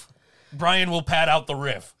riff. Brian will pad out the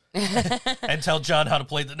riff. And tell John how to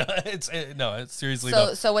play it's seriously.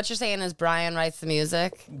 So what you're saying is Brian writes the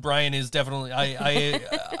music? Brian is definitely,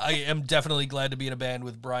 I am definitely glad to be in a band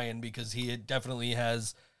with Brian, because he definitely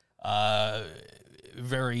has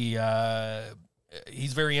very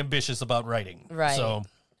he's very ambitious about writing. Right. So,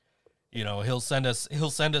 you know, he'll send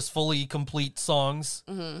us fully complete songs,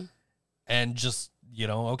 and just, you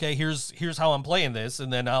know, okay, here's how I'm playing this,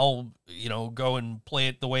 and then I'll, you know, go and play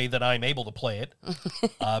it the way that I'm able to play it,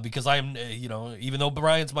 because I'm, you know, even though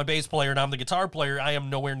Brian's my bass player and I'm the guitar player, I am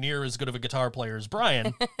nowhere near as good of a guitar player as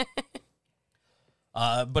Brian.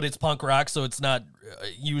 But it's punk rock, so it's not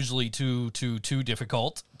usually too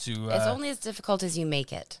difficult to. It's only as difficult as you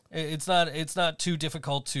make it. It's not too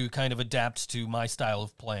difficult to kind of adapt to my style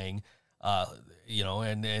of playing, you know,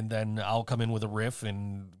 and then I'll come in with a riff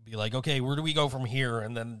and be like, okay, where do we go from here?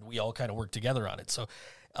 And then we all kind of work together on it. So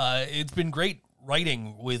it's been great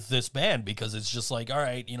writing with this band, because it's just like, all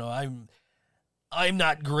right, you know, I'm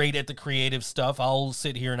not great at the creative stuff. I'll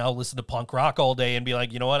sit here and I'll listen to punk rock all day and be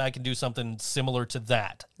like, you know what, I can do something similar to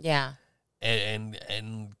that. Yeah. And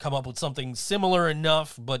come up with something similar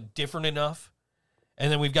enough, but different enough.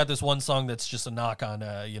 And then we've got this one song that's just a knock on,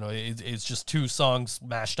 you know, it's just two songs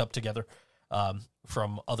mashed up together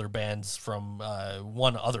from other bands from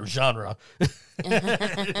one other genre,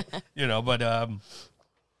 you know, but,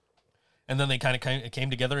 and then they kind of came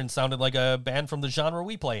together and sounded like a band from the genre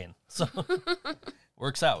we play in. So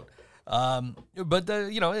works out. But,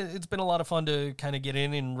 you know, it's been a lot of fun to kind of get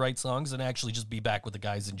in and write songs and actually just be back with the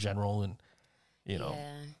guys in general, and, you know,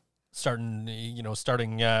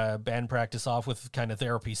 starting band practice off with kind of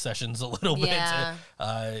therapy sessions a little bit.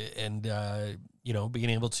 And, you know, being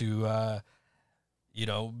able to, you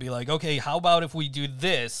know, be like, okay, how about if we do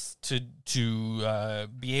this to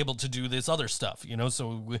be able to do this other stuff, you know?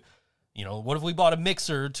 So, you know, what if we bought a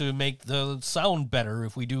mixer to make the sound better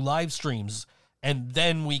if we do live streams, and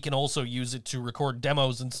then we can also use it to record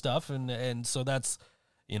demos and stuff. And so that's,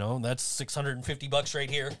 you know, that's $650 right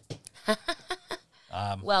here.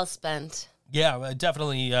 Well spent. Yeah,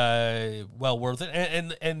 definitely well worth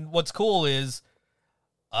it. And what's cool is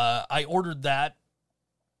I ordered that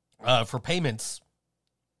for payments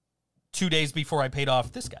 2 days before I paid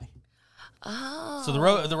off this guy. Oh. So the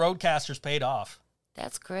Roadcaster's paid off.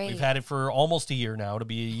 That's great. We've had it for almost a year now, to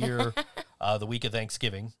be a year the week of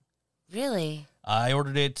Thanksgiving. Really? I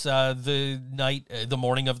ordered it the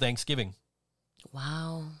morning of Thanksgiving.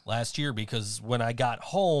 Wow. Last year, because when I got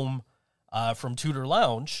home from Tudor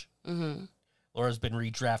Lounge, Laura's been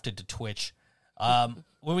redrafted to Twitch.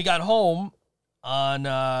 When we got home on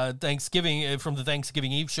Thanksgiving, from the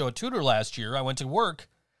Thanksgiving Eve show at Tudor last year, I went to work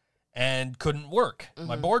and couldn't work.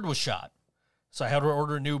 My board was shot. So I had to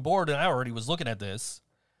order a new board, and I already was looking at this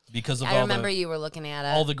because of you were looking at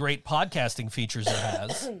it. all the great podcasting features it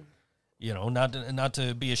has. You know, not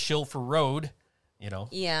to be a shill for Rode, you know.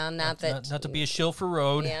 Yeah, not to be a shill for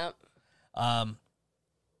Rode. Yeah.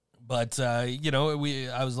 But you know,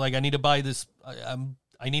 I was like, I need to buy this.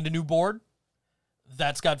 I need a new board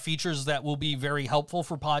that's got features that will be very helpful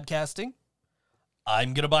for podcasting.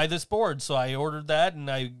 I'm going to buy this board. So I ordered that, and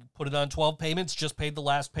I put it on 12 payments, just paid the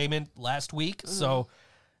last payment last week. So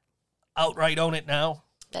outright own it now.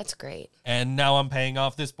 That's great. And now I'm paying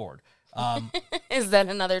off this board. Is that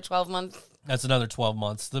another 12 months? That's another 12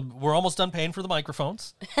 months. We're almost done paying for the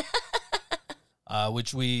microphones,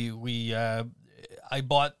 which I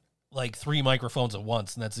bought like 3 microphones at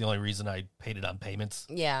once, and that's the only reason I paid it on payments.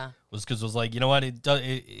 Yeah. Was because it was like, you know what,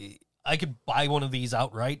 I could buy one of these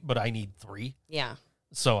outright, but I need 3. Yeah.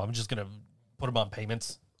 So I'm just gonna put them on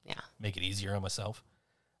payments. Yeah. Make it easier on myself.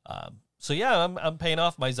 So yeah, I'm paying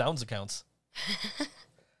off my Zounds accounts,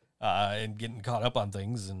 and getting caught up on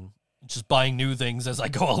things and just buying new things as I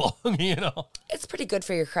go along. You know. It's pretty good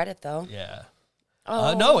for your credit, though. Yeah.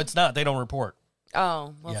 Oh. No, it's not. They don't report.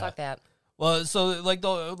 Oh, well, Yeah. fuck that. Well, so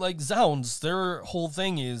like Zounds, their whole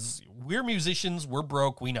thing is, we're musicians, we're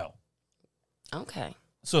broke, we know. Okay.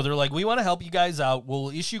 So they're like, we want to help you guys out. We'll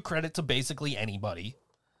issue credit to basically anybody.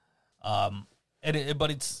 But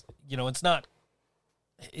it's, you know, it's not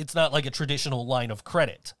like a traditional line of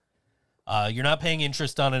credit. You're not paying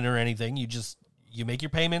interest on it or anything. You make your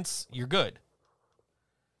payments, you're good.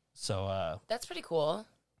 So That's pretty cool.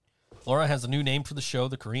 Laura has a new name for the show,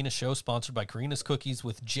 The Karina Show, sponsored by Karina's Cookies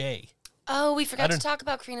with J. Oh, we forgot to talk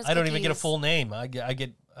about Karina's I don't even cookies. get a full name. I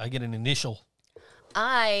get an initial.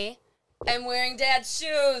 I am wearing Dad's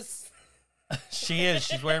shoes. She is.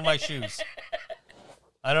 She's wearing my shoes.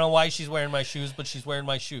 I don't know why she's wearing my shoes, but she's wearing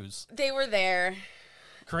my shoes. They were there.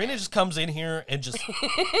 Karina just comes in here and just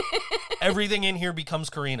everything in here becomes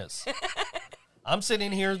Karina's. I'm sitting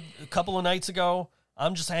in here a couple of nights ago.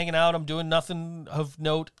 I'm just hanging out. I'm doing nothing of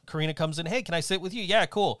note. Karina comes in. Hey, can I sit with you? Yeah,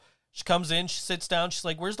 cool. She comes in. She sits down. She's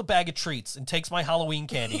like, where's the bag of treats? And takes my Halloween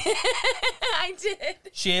candy. I did.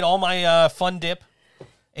 She ate all my Fun Dip.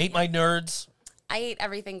 Ate my Nerds. I ate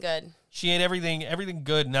everything good. She ate everything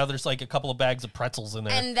good. Now there's like a couple of bags of pretzels in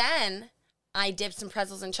there. And then I dipped some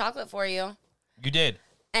pretzels in chocolate for you. You did.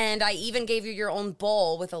 And I even gave you your own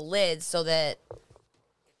bowl with a lid so that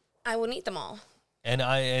I wouldn't eat them all.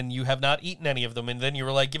 And you have not eaten any of them. And then you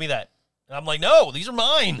were like, give me that. And I'm like, no, these are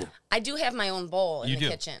mine. I do have my own bowl in the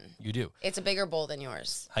kitchen. You do. It's a bigger bowl than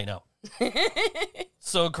yours. I know.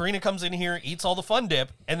 So Karina comes in here, eats all the fun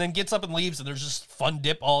dip, and then gets up and leaves, and there's just fun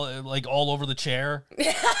dip all over the chair.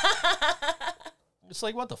 It's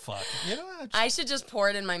like, what the fuck? You know, I should just pour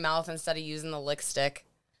it in my mouth instead of using the lick stick.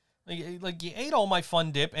 Like you ate all my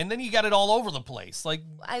fun dip, and then you got it all over the place. Like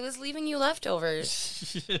I was leaving you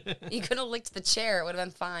leftovers. You could have licked the chair; it would have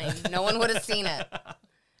been fine. No one would have seen it.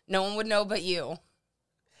 No one would know but you.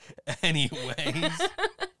 Anyways.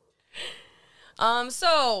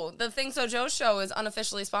 So the Think So Joe show is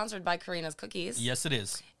unofficially sponsored by Karina's Cookies. Yes, it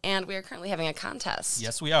is. And we are currently having a contest.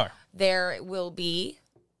 Yes, we are. There will be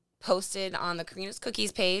posted on the Karina's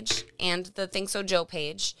Cookies page and the Think So Joe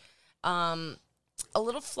page a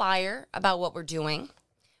little flyer about what we're doing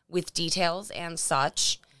with details and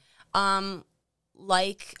such.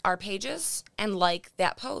 Like our pages and like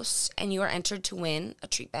that post, and you are entered to win a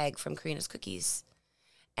treat bag from Karina's Cookies.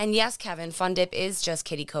 And yes, Kevin, Fun Dip is just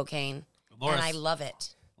kitty cocaine. Laura, and I love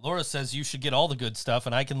it. Laura says you should get all the good stuff,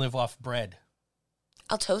 and I can live off bread.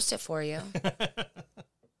 I'll toast it for you.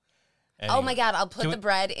 Anyway, oh my God, I'll put the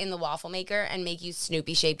bread in the waffle maker and make you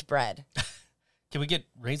Snoopy-shaped bread. Can we get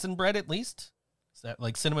raisin bread at least? Is that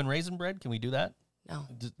like cinnamon raisin bread? Can we do that? No.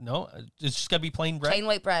 No? It's just got to be plain bread? Plain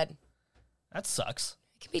white bread. That sucks.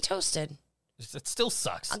 It can be toasted. It still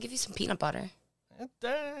sucks. I'll give you some peanut butter.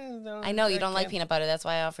 No, I know you don't like peanut butter. That's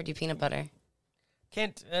why I offered you peanut butter.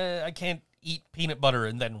 I can't eat peanut butter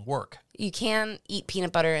and then work. You can eat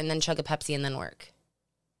peanut butter and then chug a Pepsi and then work.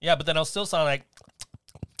 Yeah, but then I'll still sound like...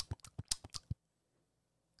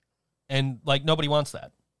 And, like, nobody wants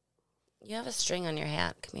that. You have a string on your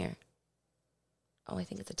hat. Come here. Oh, I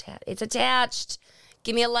think it's attached. It's attached.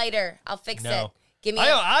 Give me a lighter. I'll fix it. Give me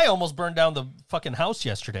I almost burned down the fucking house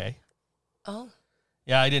yesterday. Oh.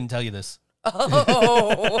 Yeah, I didn't tell you this.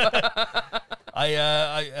 Oh.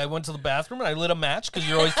 I went to the bathroom and I lit a match because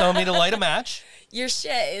you're always telling me to light a match. Your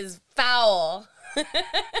shit is foul.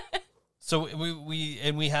 So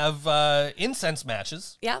we have incense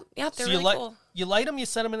matches. Yep, they're So really cool. You light them, you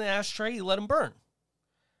set them in an ashtray, you let them burn.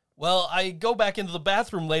 Well, I go back into the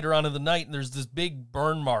bathroom later on in the night, and there's this big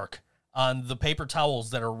burn mark on the paper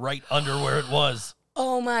towels that are right under where it was.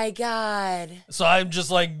 Oh, my God. So I'm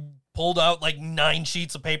just, like, pulled out, like, 9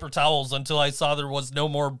 sheets of paper towels until I saw there was no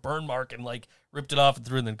more burn mark and, like, ripped it off and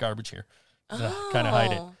threw it in the garbage here. Kind of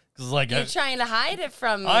hide it. Cause, like, You're trying to hide it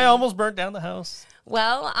from me. I almost burnt down the house.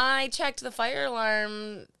 Well, I checked the fire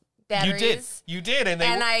alarm batteries. You did. And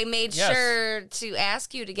I made sure to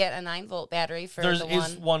ask you to get a 9-volt battery for there the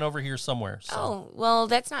is one over here somewhere. So. Oh, well,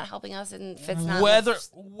 that's not helping us, and if it's not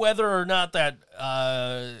whether or not that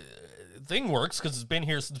thing works, because it's been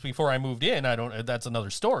here since before I moved in. That's another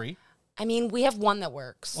story. I mean, we have one that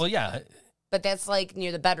works. Well, yeah, but that's like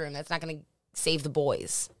near the bedroom. That's not going to save the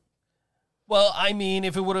boys. Well, I mean,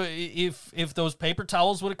 if those paper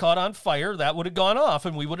towels would have caught on fire, that would have gone off,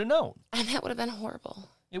 and we would have known. And that would have been horrible.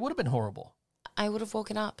 It would have been horrible. I would have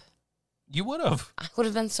woken up. You would have. I would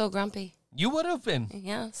have been so grumpy. You would have been.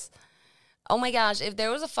 Yes. Oh my gosh, if there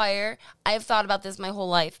was a fire, I've thought about this my whole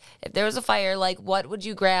life. If there was a fire, like, what would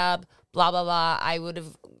you grab? Blah, blah, blah. I would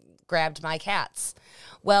have grabbed my cats.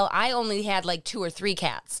 Well, I only had like 2 or 3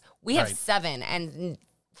 cats. We have 7, and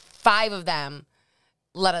 5 of them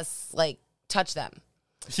let us, like, touch them.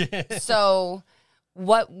 So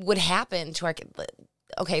what would happen to our...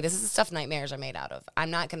 Okay, this is the stuff nightmares are made out of.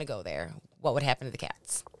 I'm not going to go there. What would happen to the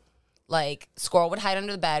cats? Like, Squirrel would hide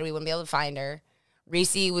under the bed. We wouldn't be able to find her.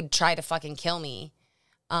 Reese would try to fucking kill me.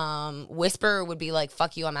 Whisper would be like,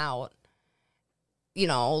 fuck you, I'm out. You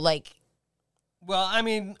know, like... Well, I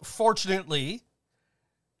mean, fortunately,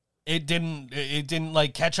 it didn't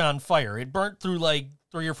like catch on fire. It burnt through like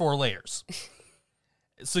 3 or 4 layers.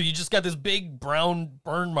 So you just got this big brown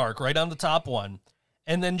burn mark right on the top one.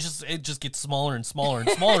 And then it just gets smaller and smaller and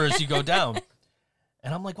smaller as you go down.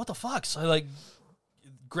 And I'm like, what the fuck? So I like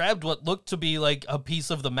grabbed what looked to be like a piece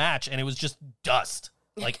of the match, and it was just dust,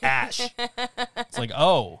 like ash. It's like,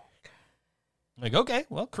 oh. I'm like, okay,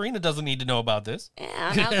 well, Karina doesn't need to know about this.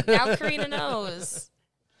 Yeah, now Karina knows.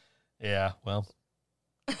 Yeah, well.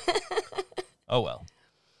 Oh, well.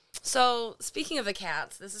 So, speaking of the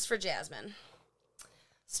cats, this is for Jasmine.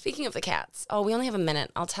 Speaking of the cats, we only have a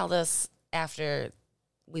minute. I'll tell this after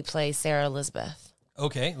we play Sarah Elizabeth.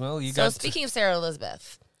 Okay, well, So, speaking of Sarah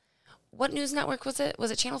Elizabeth, what news network was it?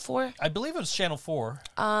 Was it Channel 4? I believe it was Channel 4.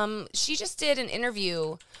 She just did an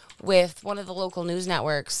interview with one of the local news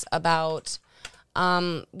networks about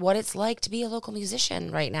what it's like to be a local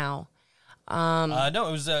musician right now. No,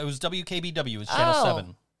 it was WKBW. It was Channel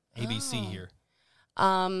 7, ABC here.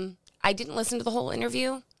 I didn't listen to the whole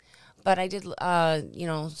interview, but I did,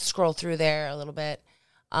 scroll through there a little bit.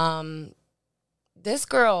 This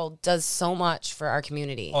girl does so much for our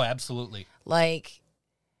community. Oh, absolutely. Like,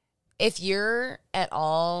 if you're at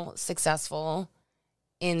all successful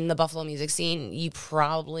in the Buffalo music scene, you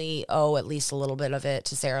probably owe at least a little bit of it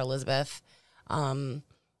to Sarah Elizabeth.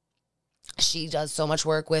 She does so much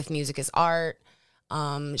work with Music is Art.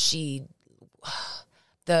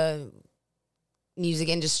 The music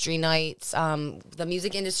industry nights, the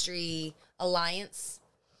Music Industry Alliance,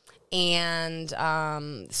 and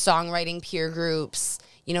songwriting peer groups.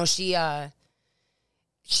 You know, she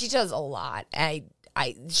does a lot.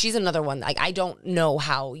 She's another one. Like, I don't know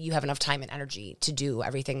how you have enough time and energy to do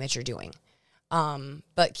everything that you're doing.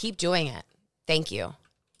 But keep doing it. Thank you.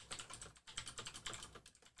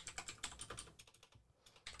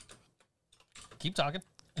 Keep talking.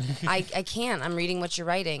 I can't. I'm reading what you're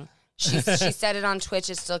writing. She said it on Twitch.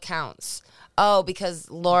 It still counts. Oh, because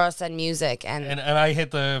Laura said music and I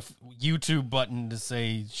hit the YouTube button to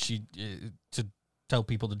say to tell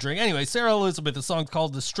people to drink. Anyway, Sarah Elizabeth, the song's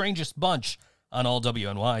called "The Strangest Bunch" on all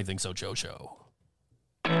WNY Think So Joe Show.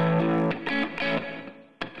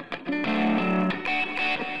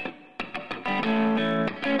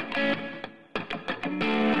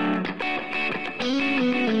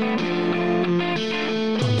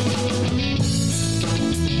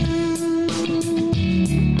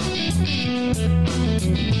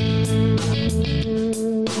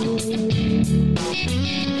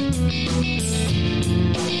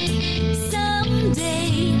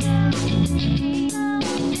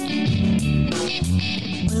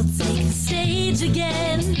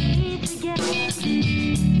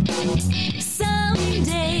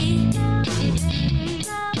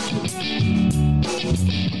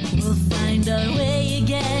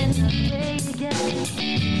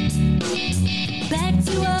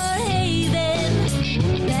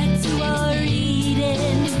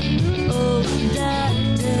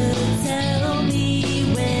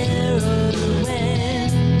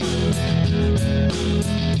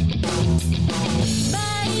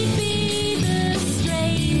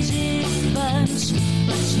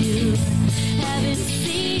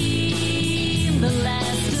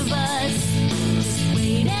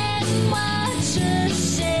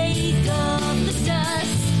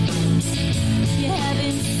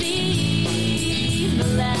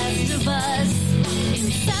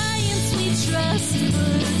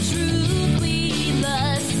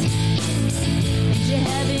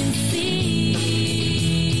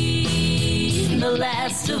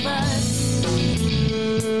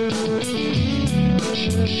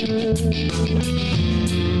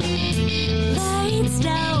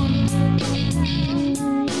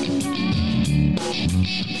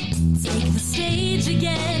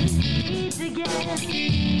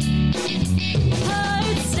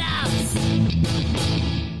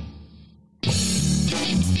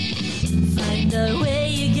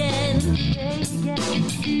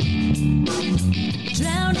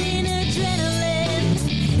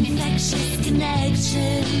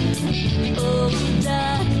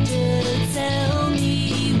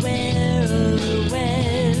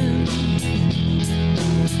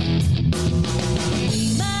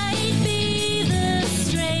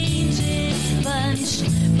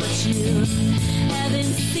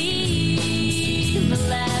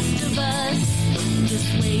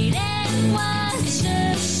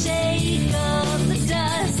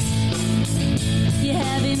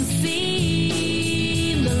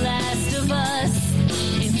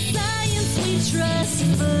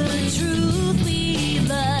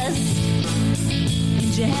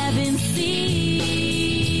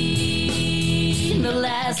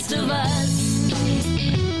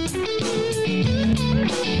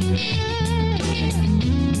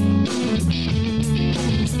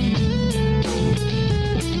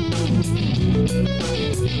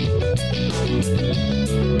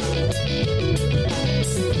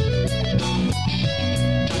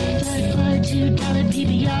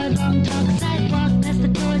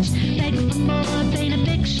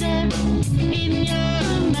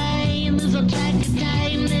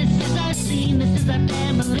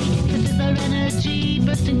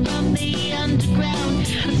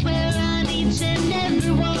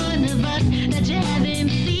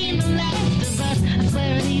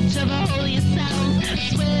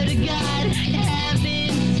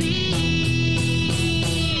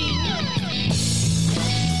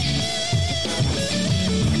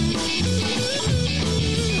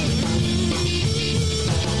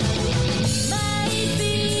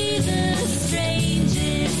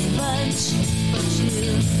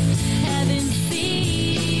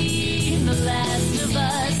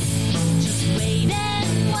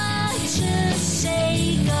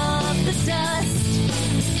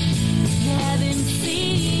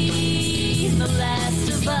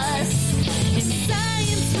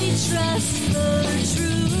 trust the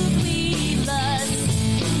truth we lust.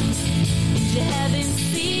 You haven't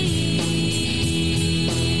seen.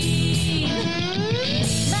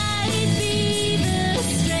 Might be the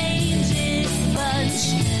strangest bunch,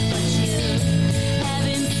 but you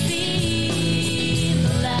haven't seen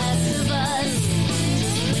the last of us.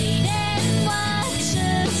 Just wait and watch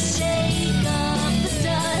us shake off the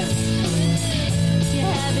dust. You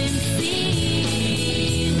haven't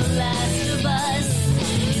seen the last of us.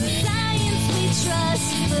 In science we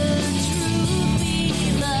trust, the truth we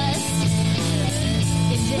lust.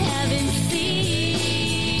 And you haven't seen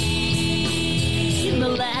the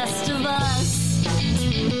last of us.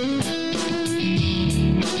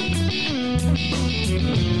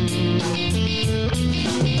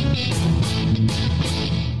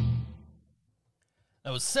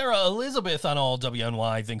 That was Sarah Elizabeth on All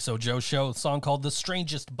WNY Think So Joe show. A song called The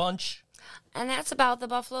Strangest Bunch. And that's about the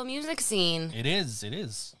Buffalo music scene. It is. It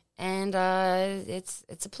is. And it's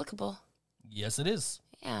applicable. Yes, it is.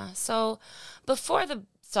 Yeah. So before the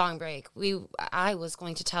song break, I was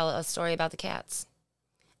going to tell a story about the cats.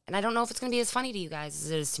 And I don't know if it's going to be as funny to you guys as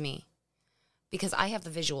it is to me, because I have the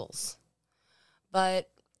visuals. But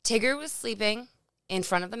Tigger was sleeping in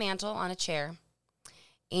front of the mantle on a chair,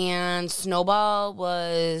 and Snowball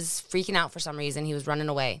was freaking out for some reason. He was running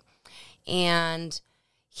away. And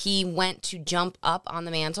he went to jump up on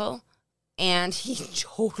the mantle, and he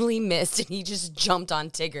totally missed, and he just jumped on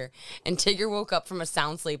Tigger. And Tigger woke up from a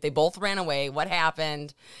sound sleep. They both ran away. What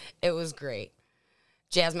happened? It was great.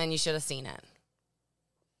 Jasmine, you should have seen it.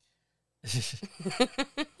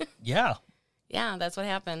 Yeah. Yeah, that's what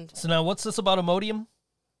happened. So now what's this about Imodium?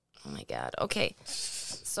 Oh, my God. Okay.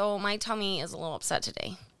 So my tummy is a little upset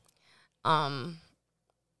today. I've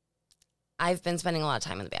been spending a lot of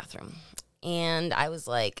time in the bathroom. And I was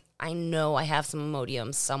like, I know I have some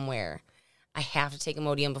Imodium somewhere. I have to take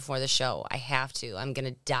Imodium before the show. I have to. I'm going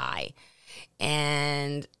to die.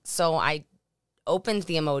 And so I opened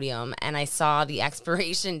the Imodium, and I saw the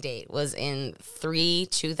expiration date was in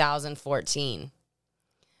 3/2014.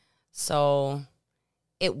 So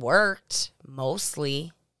it worked,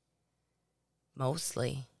 mostly.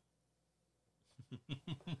 Mostly.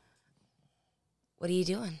 What are you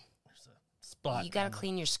doing? There's a spot. You got to on the-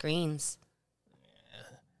 clean your screens.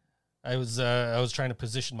 I was trying to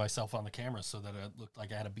position myself on the camera so that it looked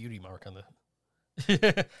like I had a beauty mark on the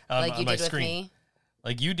on, Like on you my did with screen. me.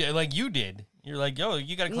 Like you did. You're like, oh,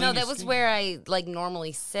 you got to clean No, your that was screen. where I like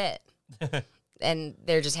normally sit. And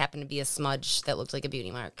there just happened to be a smudge that looked like a beauty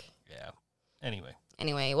mark. Yeah. Anyway,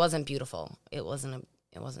 Anyway, it wasn't beautiful. It wasn't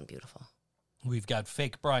beautiful. we've got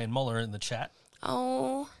fake Brian Muller in the chat.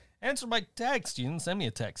 Oh, Answer my text. You didn't send me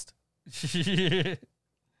a text.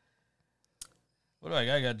 What do I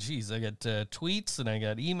got? I got tweets, and I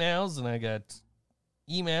got emails, and I got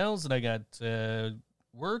emails, and I got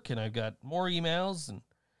work, and I've got more emails, and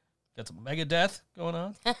got some Megadeth going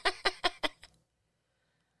on.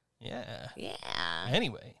 Yeah. yeah.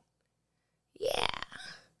 Anyway. Yeah.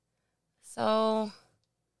 So,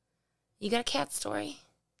 you got a cat story?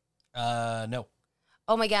 No.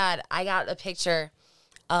 Oh my God, I got a picture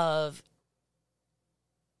of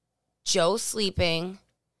Joe sleeping,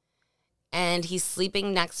 and he's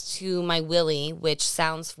sleeping next to my Willie, which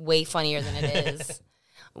sounds way funnier than it is.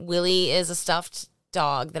 Willie is a stuffed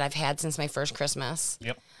dog that I've had since my first Christmas.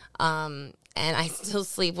 Yep. And I still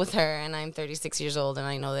sleep with her, and I'm 36 years old, and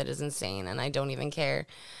I know that is insane, and I don't even care.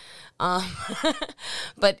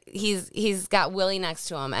 But he's got Willie next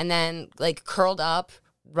to him, and then like curled up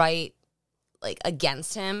right like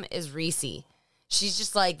against him is Reese. She's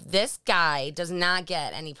just like, this guy does not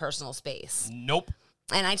get any personal space. Nope.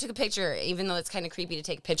 And I took a picture, even though it's kind of creepy to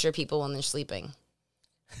take a picture of people when they're sleeping.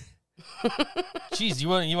 Jeez, you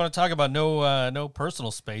want to talk about no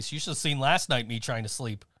personal space? You should have seen last night me trying to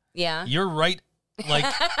sleep. Yeah. You're right, like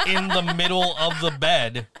in the middle of the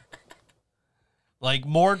bed, like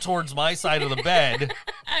more towards my side of the bed.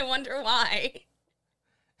 I wonder why.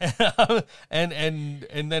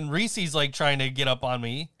 and then Reese's like trying to get up on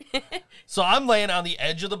me. So I'm laying on the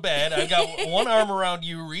edge of the bed. I've got one arm around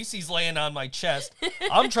you. Reese's laying on my chest.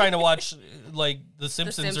 I'm trying to watch like The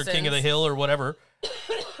Simpsons or King of the Simpsons. Hill or whatever.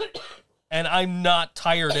 And I'm not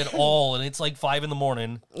tired at all. And it's like 5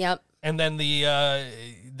 a.m. Yep. And then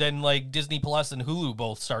then like Disney Plus and Hulu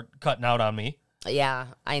both start cutting out on me. Yeah,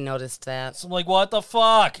 I noticed that. So I'm like, what the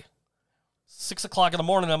fuck? 6 o'clock in the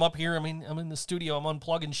morning, I'm up here. I mean, I'm in the studio. I'm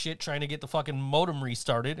unplugging shit, trying to get the fucking modem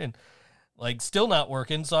restarted, and like still not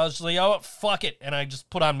working. So I was just like, oh, fuck it. And I just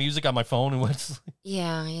put on music on my phone and went to sleep.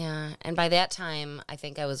 Yeah. And by that time, I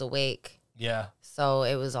think I was awake. Yeah. So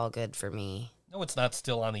it was all good for me. No, it's not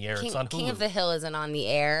still on the air. It's on Hulu. King of the Hill isn't on the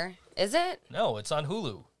air. Is it? No, it's on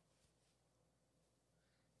Hulu.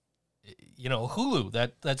 You know, Hulu,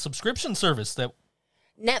 that subscription service that.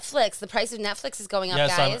 Netflix. The price of Netflix is going up,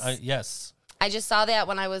 Yes, guys. yes. I just saw that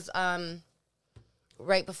when I was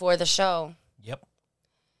right before the show. Yep.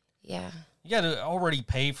 Yeah. You got to already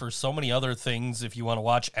pay for so many other things if you want to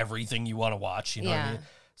watch everything you want to watch. You know what I Yeah. mean?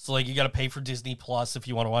 So like you got to pay for Disney Plus if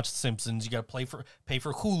you want to watch The Simpsons. You got to pay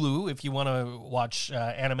for Hulu if you want to watch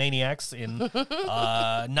Animaniacs in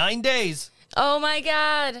 9 days. Oh my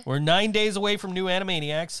God. We're 9 days away from new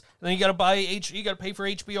Animaniacs. And then you got to pay for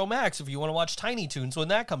HBO Max if you want to watch Tiny Toons when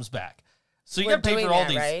that comes back. So you We're got to pay doing for all that,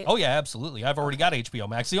 these. right? Oh yeah, absolutely. I've already got HBO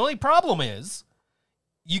Max. The only problem is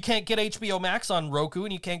you can't get HBO Max on Roku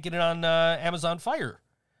and you can't get it on Amazon Fire.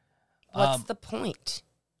 What's the point?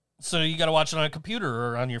 So you got to watch it on a computer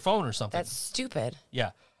or on your phone or something. That's stupid.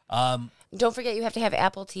 Yeah. Don't forget you have to have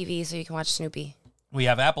Apple TV so you can watch Snoopy. We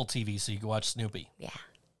have Apple TV so you can watch Snoopy. Yeah.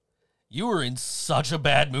 You were in such a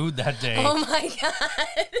bad mood that day. Oh my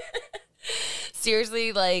God.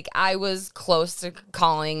 Seriously, like I was close to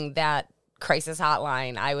calling that crisis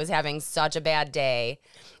hotline. I was having such a bad day.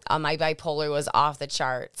 My bipolar was off the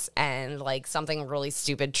charts and like something really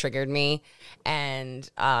stupid triggered me and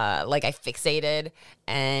like I fixated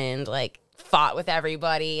and like fought with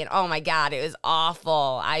everybody and oh my God, it was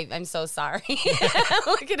awful. I'm so sorry.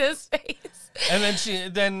 Look at his face. And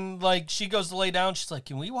then she goes to lay down. She's like,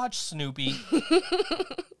 "Can we watch Snoopy?" I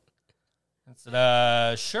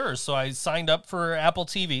said, "Sure." So I signed up for Apple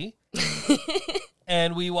TV,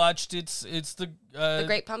 and we watched it's the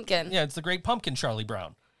Great Pumpkin. Yeah, it's the Great Pumpkin, Charlie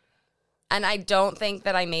Brown. And I don't think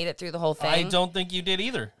that I made it through the whole thing. I don't think you did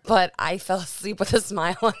either. But I fell asleep with a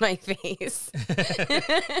smile on my face.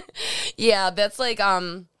 Yeah, that's like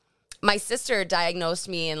my sister diagnosed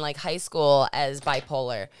me in like high school as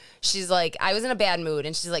bipolar. She's like, I was in a bad mood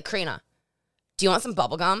and she's like, "Karina, do you want some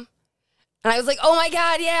bubble gum?" And I was like, "Oh my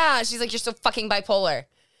God, yeah." She's like, "You're so fucking bipolar."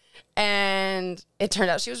 And it turned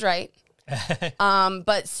out she was right.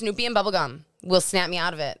 But Snoopy and bubble gum will snap me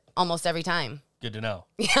out of it almost every time. Good to know.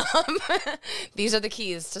 These are the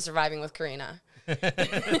keys to surviving with Karina.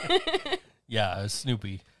 Yeah,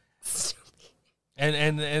 Snoopy.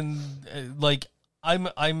 And like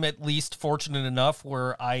I'm at least fortunate enough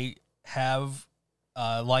where I have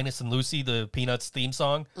Linus and Lucy, the Peanuts theme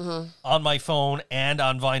song, on my phone and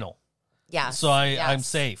on vinyl. Yeah. So I'm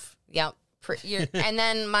safe. Yep. And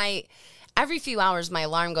then every few hours my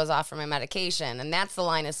alarm goes off for my medication, and that's the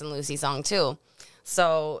Linus and Lucy song too.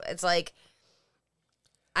 So it's like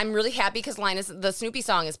I'm really happy because the Snoopy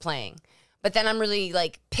song is playing, but then I'm really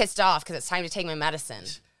like pissed off because it's time to take my medicine.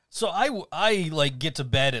 So I like get to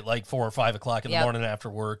bed at like 4 or 5 o'clock in the Yep. morning after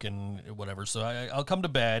work and whatever. So I'll come to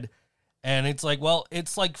bed, and it's like, well,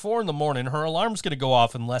 it's like 4 in the morning. Her alarm's gonna go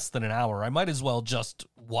off in less than an hour. I might as well just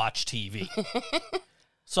watch TV.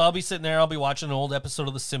 So I'll be sitting there. I'll be watching an old episode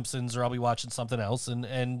of The Simpsons, or I'll be watching something else,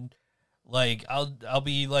 and like I'll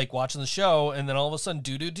be like watching the show, and then all of a sudden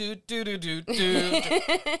do,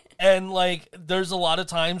 and like there's a lot of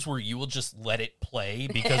times where you will just let it play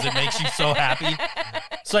because it makes you so happy.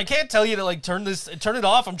 So I can't tell you to like turn it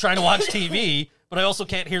off. I'm trying to watch TV, but I also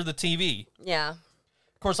can't hear the TV. Yeah.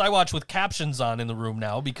 Of course, I watch with captions on in the room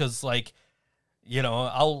now because like, you know,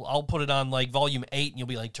 I'll put it on like volume 8, and you'll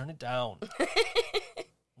be like, "Turn it down."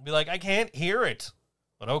 I'll be like, "I can't hear it,"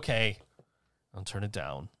 but okay, I'll turn it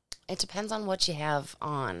down. It depends on what you have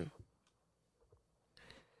on.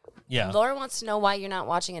 Yeah, Laura wants to know why you're not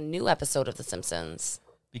watching a new episode of The Simpsons.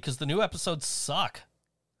 because the new episodes suck.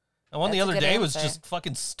 And one That's the a other good day was answer. just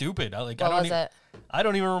fucking stupid. What was it? I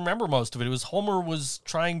don't even remember most of it. It was Homer was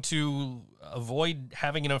trying to avoid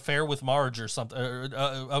having an affair with Marge or something,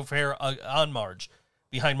 affair on Marge,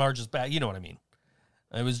 behind Marge's back. You know what I mean?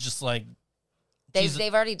 It was just like,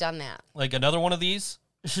 They've already done that. like another one of these.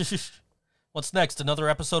 What's next? Another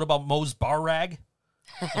episode about Moe's bar rag?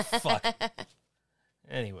 What the fuck?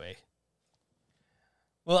 Anyway.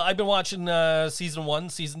 Well, I've been watching season 1,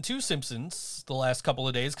 season 2 Simpsons the last couple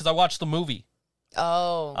of days because I watched the movie.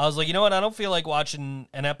 Oh. I was like, you know what? I don't feel like watching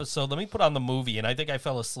an episode. Let me put on the movie. And I think I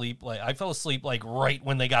fell asleep. I fell asleep like right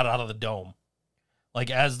when they got out of the dome.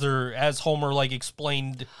 Like as Homer like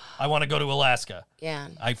explained, I want to go to Alaska. Yeah.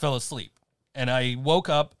 I fell asleep. And I woke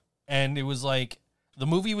up and it was like the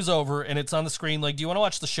movie was over and it's on the screen like, "Do you want to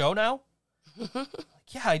watch the show now?" Like,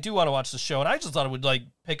 yeah, I do want to watch the show. And I just thought it would like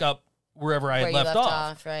pick up wherever I had Where you left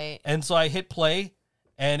off. right? And so I hit play,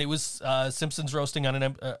 and it was Simpsons roasting on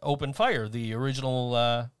an open fire. The original,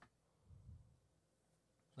 not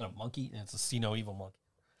a monkey. It's a see no evil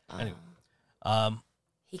monkey. Anyway,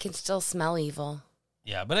 He can still smell evil.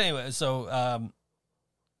 yeah. But anyway, so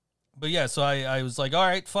But yeah, so I was like, all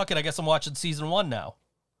right, fuck it. I guess I'm watching season 1 now.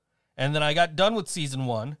 And then I got done with season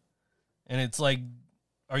 1, and it's like,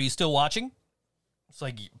 are you still watching? It's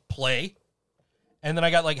like, play. And then I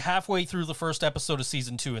got like halfway through the first episode of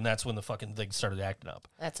season 2, and that's when the fucking thing started acting up.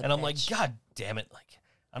 I'm like, God damn it. Like,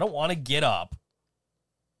 I don't want to get up,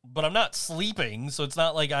 but I'm not sleeping, so it's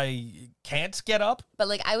not like I can't get up. But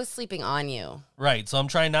like, I was sleeping on you. Right, so I'm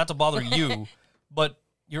trying not to bother you, but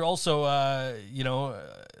you're also,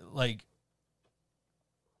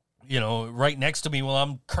 right next to me while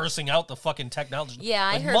I'm cursing out the fucking technology. Yeah,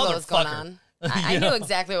 I Like, heard what was going motherfucker. on. I knew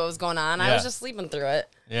exactly what was going on. I Yeah. was just sleeping through it.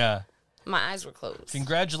 Yeah. My eyes were closed.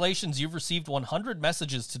 Congratulations, you've received 100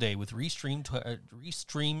 messages today with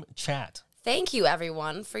Restream chat. Thank you,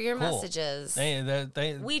 everyone, for your Cool. messages.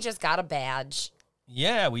 They, We just got a badge.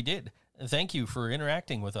 yeah, we did. Thank you for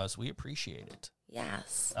interacting with us. We appreciate it.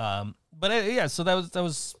 Yes. So that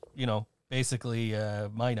was basically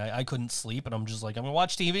my night. I couldn't sleep, and I'm just like, I'm gonna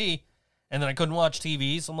watch TV, and then I couldn't watch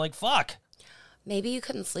TV, so I'm like, fuck. Maybe you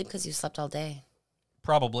couldn't sleep because you slept all day.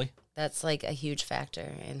 Probably. That's like a huge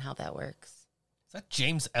factor in how that works. Is that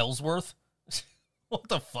James Ellsworth? What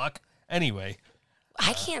the fuck? Anyway,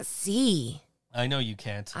 I can't see. I know you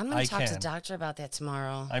can't. I'm going to talk to the doctor about that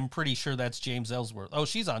tomorrow. I'm pretty sure that's James Ellsworth. Oh,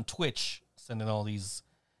 she's on Twitch sending all these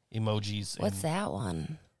emojis. What's that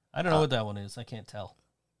one? I don't know what that one is. I can't tell.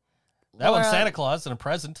 That one's Laura- Santa Claus and a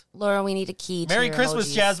present. Laura, we need a key to Merry your Christmas,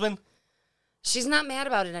 emojis. Jasmine. She's not mad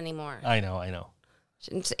about it anymore. I know.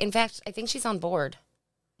 In fact, I think she's on board.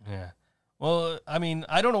 Yeah. Well, I mean,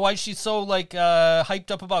 I don't know why she's so hyped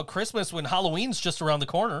up about Christmas when Halloween's just around the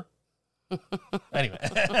corner.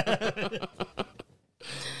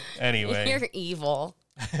 Anyway. You're evil.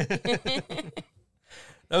 That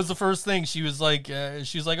was the first thing. She was like,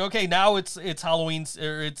 okay, now it's Halloween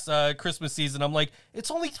or it's Christmas season. I'm like, it's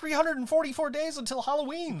only 344 days until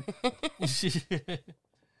Halloween.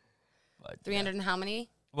 300 and how many?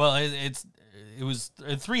 Well, it was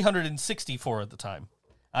 364 at the time.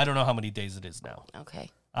 I don't know how many days it is now. Okay.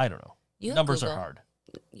 I don't know. You have Numbers Google. are hard.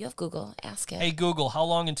 You have Google. Ask it. Hey, Google, how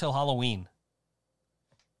long until Halloween?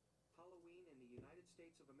 Halloween in the United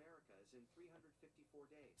States of America is in 354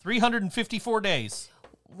 days. 354 days.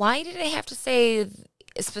 Why did it have to say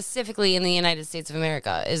specifically in the United States of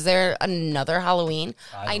America? Is there another Halloween?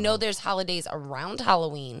 I know there's holidays around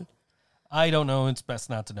Halloween. I don't know. It's best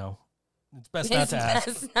not to know. It's best not It's to ask.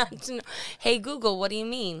 best not to know. Hey, Google, what do you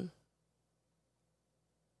mean?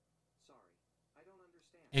 Sorry, I don't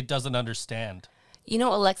understand. It doesn't understand. You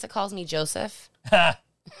know, Alexa calls me Joseph.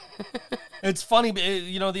 It's funny, but,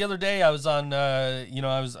 the other day I was on, I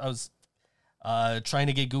was trying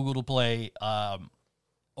to get Google to play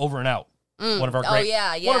Over and Out. One of our great,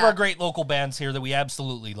 one of our great local bands here that we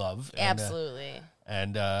absolutely love. Absolutely.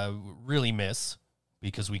 And really miss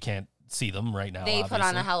because we can't see them right now. They put on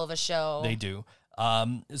obviously. a hell of a show. They do.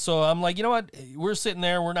 So I'm like, you know what? We're sitting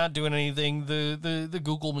there. We're not doing anything. The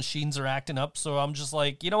Google machines are acting up. So I'm just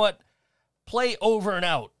like, you know what? Play Over and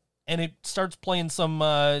Out. And it starts playing some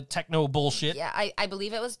techno bullshit. Yeah, I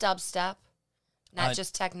believe it was dubstep, not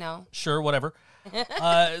just techno. Sure, whatever.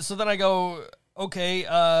 So then I go, okay,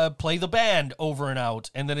 play the band Over and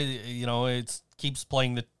Out. And then, it keeps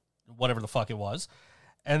playing the whatever the fuck it was.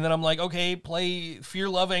 And then I'm like, okay, play Fear,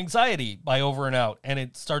 Love, Anxiety by Over and Out. And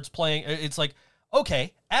it starts playing. It's like,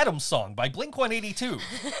 okay, Adam's Song by Blink-182.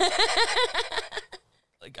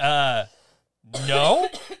 No,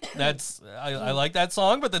 I like that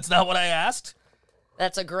song, but that's not what I asked.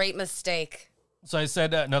 That's a great mistake. So I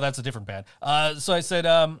said, no, that's a different band. So I said,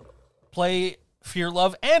 play Fear,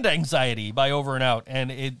 Love, and Anxiety by Over and Out.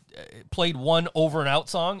 And it played one Over and Out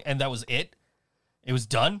song, and that was it. It was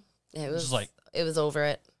done. It was just like, it was over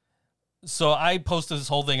it. so I posted this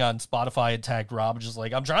whole thing on Spotify and tagged Rob, just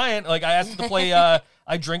like, I'm trying. Like, I asked it to play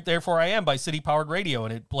I Drink Therefore I Am by City Powered Radio,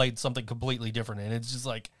 and it played something completely different. And it's just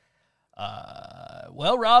like,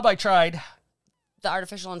 well, Rob, I tried. The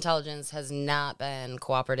artificial intelligence has not been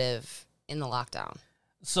cooperative in the lockdown.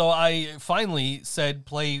 So I finally said,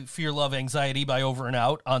 play Fear, Love, Anxiety by Over and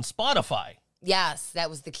Out on Spotify. Yes,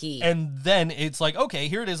 that was the key. And then it's like, okay,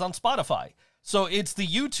 here it is on Spotify. So it's the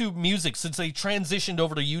YouTube Music, since they transitioned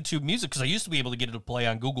over to YouTube Music, because I used to be able to get it to play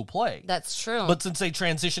on Google Play. That's true. But since they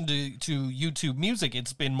transitioned to YouTube Music,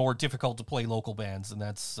 it's been more difficult to play local bands, and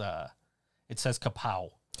that's, it says kapow.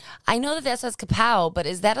 I know that says kapow, but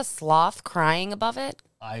is that a sloth crying above it?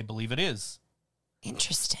 I believe it is.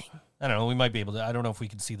 Interesting. I don't know, we might be able to, I don't know if we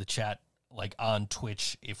can see the chat, like, on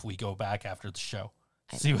Twitch if we go back after the show.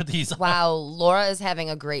 See what these are. Wow, Laura is having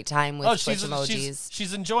a great time with Twitch she's emojis.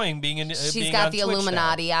 she's enjoying being in. She's being got on the Twitch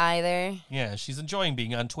Illuminati now. eye there. Yeah, she's enjoying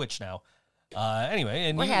being on Twitch now. Anyway,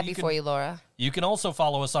 and We're happy you can, for you, Laura. You can also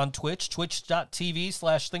follow us on Twitch,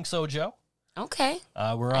 twitch.tv/ThinkSoJoe. Okay.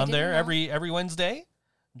 We're I on there didn't know. every Wednesday,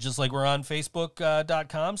 just like we're on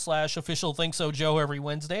Facebook.com/official Think So Joe every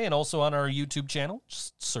Wednesday, and also on our YouTube channel.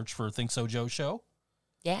 Just search for Think So Joe Show.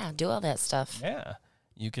 Yeah, do all that stuff. Yeah.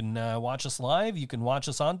 You can watch us live. You can watch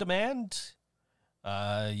us on demand.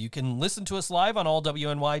 You can listen to us live on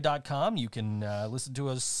allwny.com. You can listen to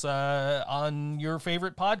us on your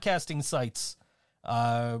favorite podcasting sites,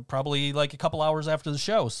 probably like a couple hours after the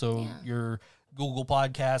show. So your Google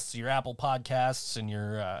Podcasts, your Apple Podcasts, and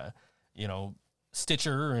your,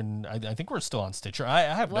 Stitcher. And I think we're still on Stitcher. I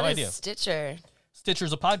have What no is idea. Stitcher?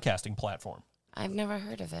 Stitcher's a podcasting platform. I've never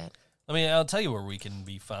heard of it. I'll tell you where we can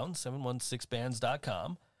be found,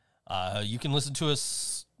 716bands.com. You can listen to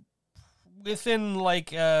us within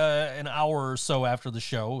like an hour or so after the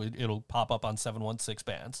show. It'll pop up on 716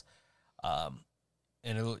 Bands.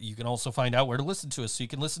 And you can also find out where to listen to us. So you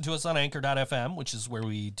can listen to us on Anchor.fm, which is where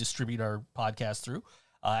we distribute our podcast through.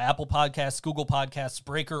 Apple Podcasts, Google Podcasts,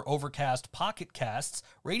 Breaker, Overcast, Pocket Casts,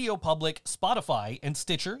 Radio Public, Spotify, and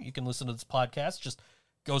Stitcher. You can listen to this podcast. Just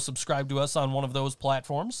go subscribe to us on one of those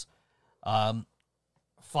platforms.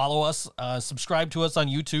 Follow us, subscribe to us on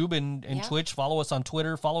YouTube and Twitch. Follow us on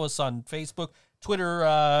Twitter. Follow us on Facebook. Twitter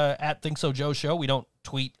at Think So Joe Show. We don't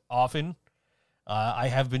tweet often. I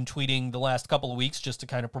have been tweeting the last couple of weeks just to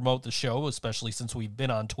kind of promote the show, especially since we've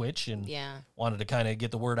been on Twitch and wanted to kind of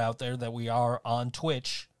get the word out there that we are on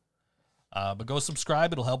Twitch. But go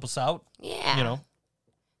subscribe. It'll help us out. Yeah.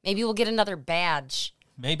 Maybe we'll get another badge.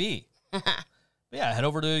 Maybe. Yeah, head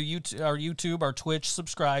over to our YouTube, our Twitch,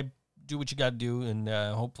 subscribe, do what you got to do, and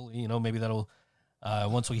hopefully, maybe that'll,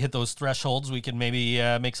 once we hit those thresholds, we can maybe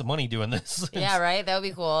make some money doing this. Yeah, right? That would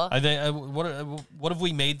be cool. I think, what have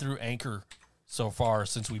we made through Anchor so far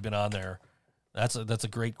since we've been on there? That's a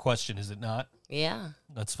great question, is it not? Yeah.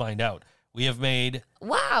 Let's find out. We have made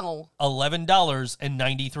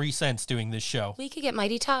 $11.93 doing this show. We could get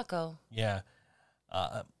Mighty Taco. Yeah.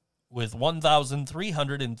 With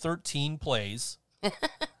 1,313 plays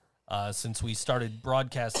since we started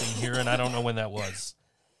broadcasting here, and I don't know when that was.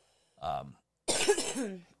 I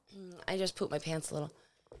just pooped my pants a little.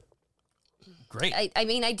 Great. I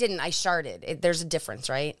mean, I didn't. I sharted. There's a difference,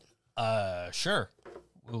 right? Sure.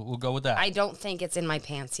 We'll go with that. I don't think it's in my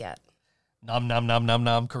pants yet. Nom, nom, nom, nom,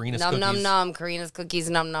 nom. Karina's Nom, cookies. nom, nom. Karina's cookies.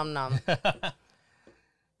 Nom, nom, nom.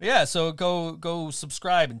 Yeah, so go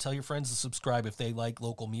subscribe and tell your friends to subscribe if they like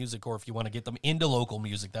local music or if you want to get them into local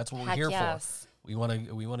music. That's what we're Heck here yes. for. We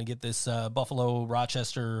want to get this Buffalo,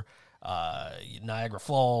 Rochester, Niagara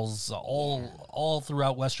Falls, all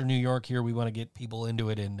throughout Western New York here. We want to get people into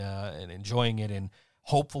it and enjoying it, and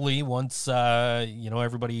hopefully once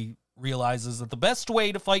everybody realizes that the best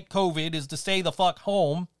way to fight COVID is to stay the fuck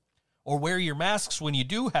home or wear your masks when you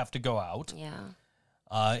do have to go out. Yeah.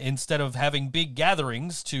 Instead of having big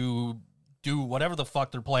gatherings to do whatever the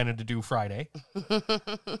fuck they're planning to do Friday.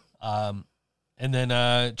 And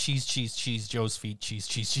then cheese, Joe's feet,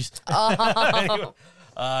 cheese. Oh.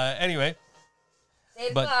 Anyway.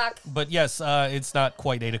 It's 8 o'clock. But yes, it's not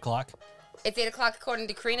quite 8 o'clock. It's 8 o'clock according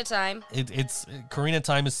to Karina time. It's Karina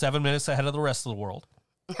time is 7 minutes ahead of the rest of the world.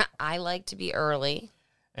 I like to be early.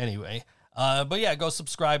 Anyway. But yeah, go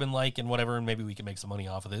subscribe and like and whatever, and maybe we can make some money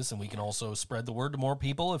off of this, and we can also spread the word to more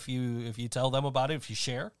people if you tell them about it, if you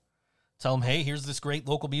share. Tell them, hey, here's this great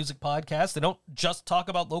local music podcast. They don't just talk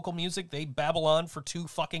about local music. They babble on for 2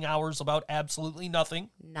 fucking hours about absolutely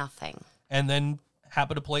nothing. Nothing. And then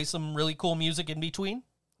happen to play some really cool music in between.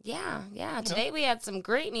 Yeah. Today we had some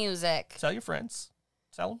great music. Tell your friends.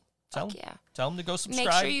 Tell them. Yeah. Tell them to go subscribe.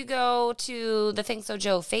 Make sure you go to the Think So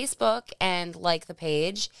Joe Facebook and like the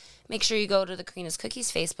page. Make sure you go to the Karina's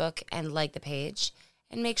Cookies Facebook and like the page.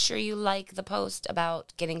 And make sure you like the post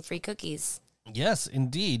about getting free cookies. Yes,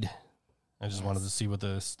 indeed. I just wanted to see what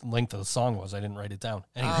the length of the song was. I didn't write it down.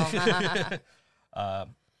 Anyway.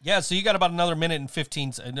 Yeah, so you got about another minute and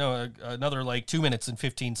 15, another like 2 minutes and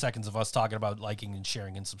 15 seconds of us talking about liking and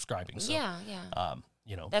sharing and subscribing. So, Yeah.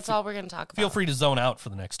 That's all we're going to talk about. Feel free to zone out for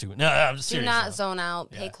the next 2. No, I'm just Do serious. not zone out.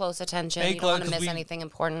 Pay close attention. You don't want to miss anything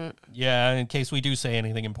important. Yeah, in case we do say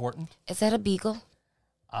anything important. Is that a beagle?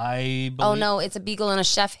 I believe. Oh, no, it's a beagle in a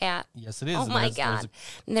chef hat. Yes, it is. Oh, my God.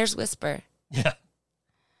 And there's Whisper. Yeah.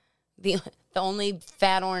 The only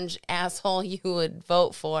fat orange asshole you would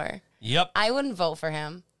vote for. Yep. I wouldn't vote for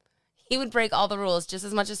him. He would break all the rules just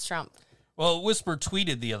as much as Trump. Well, Whisper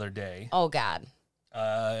tweeted the other day. Oh, God.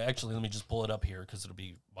 Actually, let me just pull it up here because it'll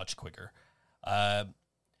be much quicker.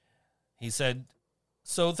 He said,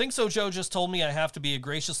 "So Think So Joe just told me I have to be a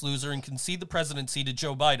gracious loser and concede the presidency to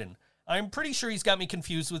Joe Biden. I'm pretty sure he's got me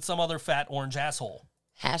confused with some other fat orange asshole.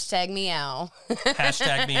 Hashtag meow.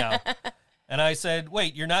 Hashtag meow. And I said,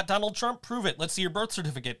 wait, you're not Donald Trump? Prove it. Let's see your birth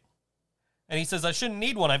certificate. And he says, I shouldn't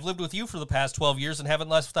need one. I've lived with you for the past 12 years and haven't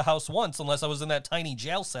left the house once unless I was in that tiny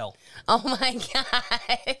jail cell. Oh my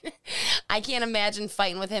God. I can't imagine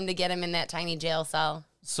fighting with him to get him in that tiny jail cell.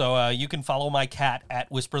 So you can follow my cat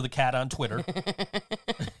at Whisper the Cat on Twitter.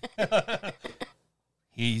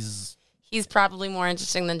 He's probably more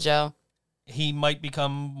interesting than Joe. He might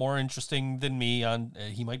become more interesting than me on,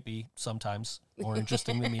 he might be sometimes more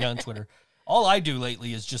interesting than me on Twitter. All I do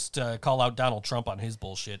lately is just call out Donald Trump on his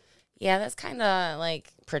bullshit. Yeah, that's kind of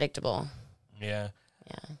like predictable. Yeah.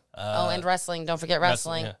 Yeah. And wrestling. Don't forget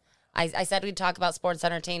wrestling. Yeah. I said we'd talk about sports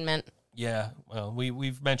entertainment. Yeah. Well,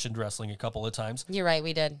 we've mentioned wrestling a couple of times. You're right,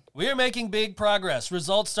 we did. We're making big progress.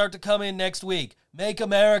 Results start to come in next week. Make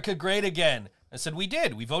America great again. I said, we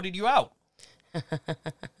did. We voted you out.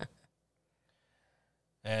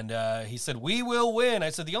 And he said, we will win. I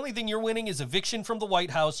said, the only thing you're winning is eviction from the White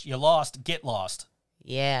House. You lost. Get lost.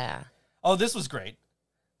 Yeah. Oh, this was great.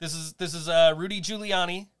 This is Rudy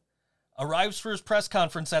Giuliani arrives for his press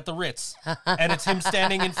conference at the Ritz, and it's him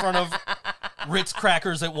standing in front of Ritz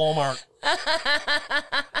crackers at Walmart.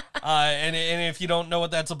 And if you don't know what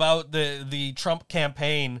that's about, the Trump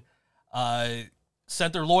campaign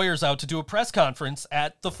sent their lawyers out to do a press conference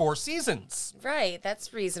at the Four Seasons. Right,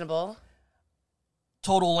 that's reasonable.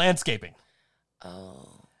 Total Landscaping.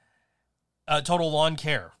 Oh. Total Lawn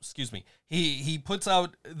Care, excuse me. He puts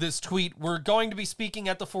out this tweet, we're going to be speaking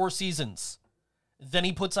at the Four Seasons. Then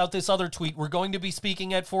he puts out this other tweet, we're going to be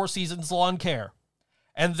speaking at Four Seasons Lawn Care.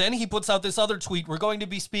 And then he puts out this other tweet, we're going to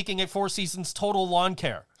be speaking at Four Seasons Total Lawn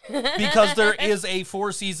Care. Because there is a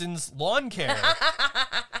Four Seasons Lawn Care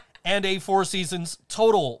and a Four Seasons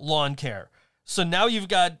Total Lawn Care. So now you've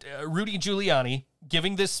got Rudy Giuliani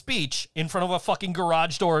giving this speech in front of a fucking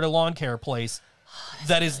garage door at a lawn care place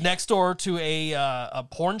that is next door to a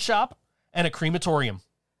porn shop and a crematorium.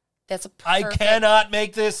 That's a I perfect... cannot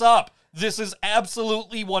make this up. This is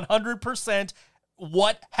absolutely 100%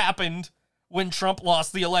 what happened when Trump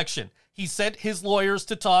lost the election. He sent his lawyers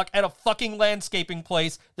to talk at a fucking landscaping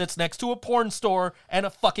place that's next to a porn store and a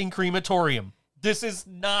fucking crematorium. This is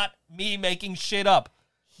not me making shit up.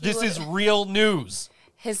 This is real news.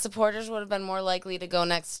 His supporters would have been more likely to go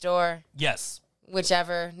next door. Yes.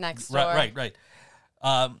 Whichever next door. Right.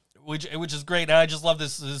 Which is great. And I just love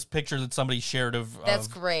this picture that somebody shared of. That's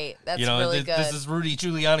great. That's really good. This is Rudy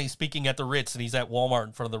Giuliani speaking at the Ritz, and he's at Walmart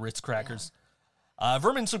in front of the Ritz crackers. Yeah.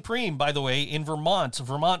 Vermin Supreme, by the way, in Vermont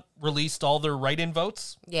released all their write-in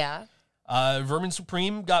votes. Yeah. Vermin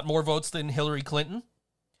Supreme got more votes than Hillary Clinton,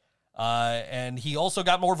 and he also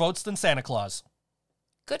got more votes than Santa Claus.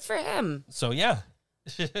 Good for him. So yeah.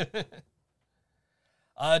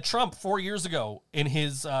 Trump 4 years ago in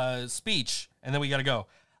his speech, and then we got to go.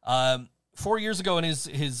 4 years ago in his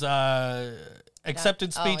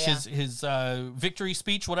acceptance speech, his victory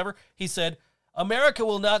speech, whatever, he said, America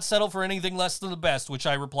will not settle for anything less than the best, which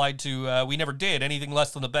I replied to, we never did. Anything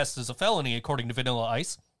less than the best is a felony, according to Vanilla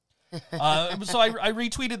Ice. So I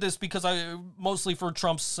retweeted this because mostly for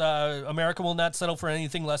Trump's America will not settle for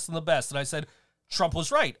anything less than the best. And I said, Trump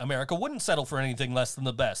was right. America wouldn't settle for anything less than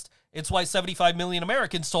the best. It's why 75 million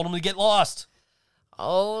Americans told him to get lost.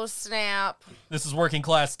 Oh, snap. This is Working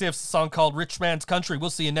Class Stiffs, a song called Rich Man's Country. We'll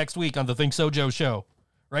see you next week on the Think So Joe Show,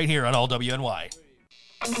 right here on All WNY.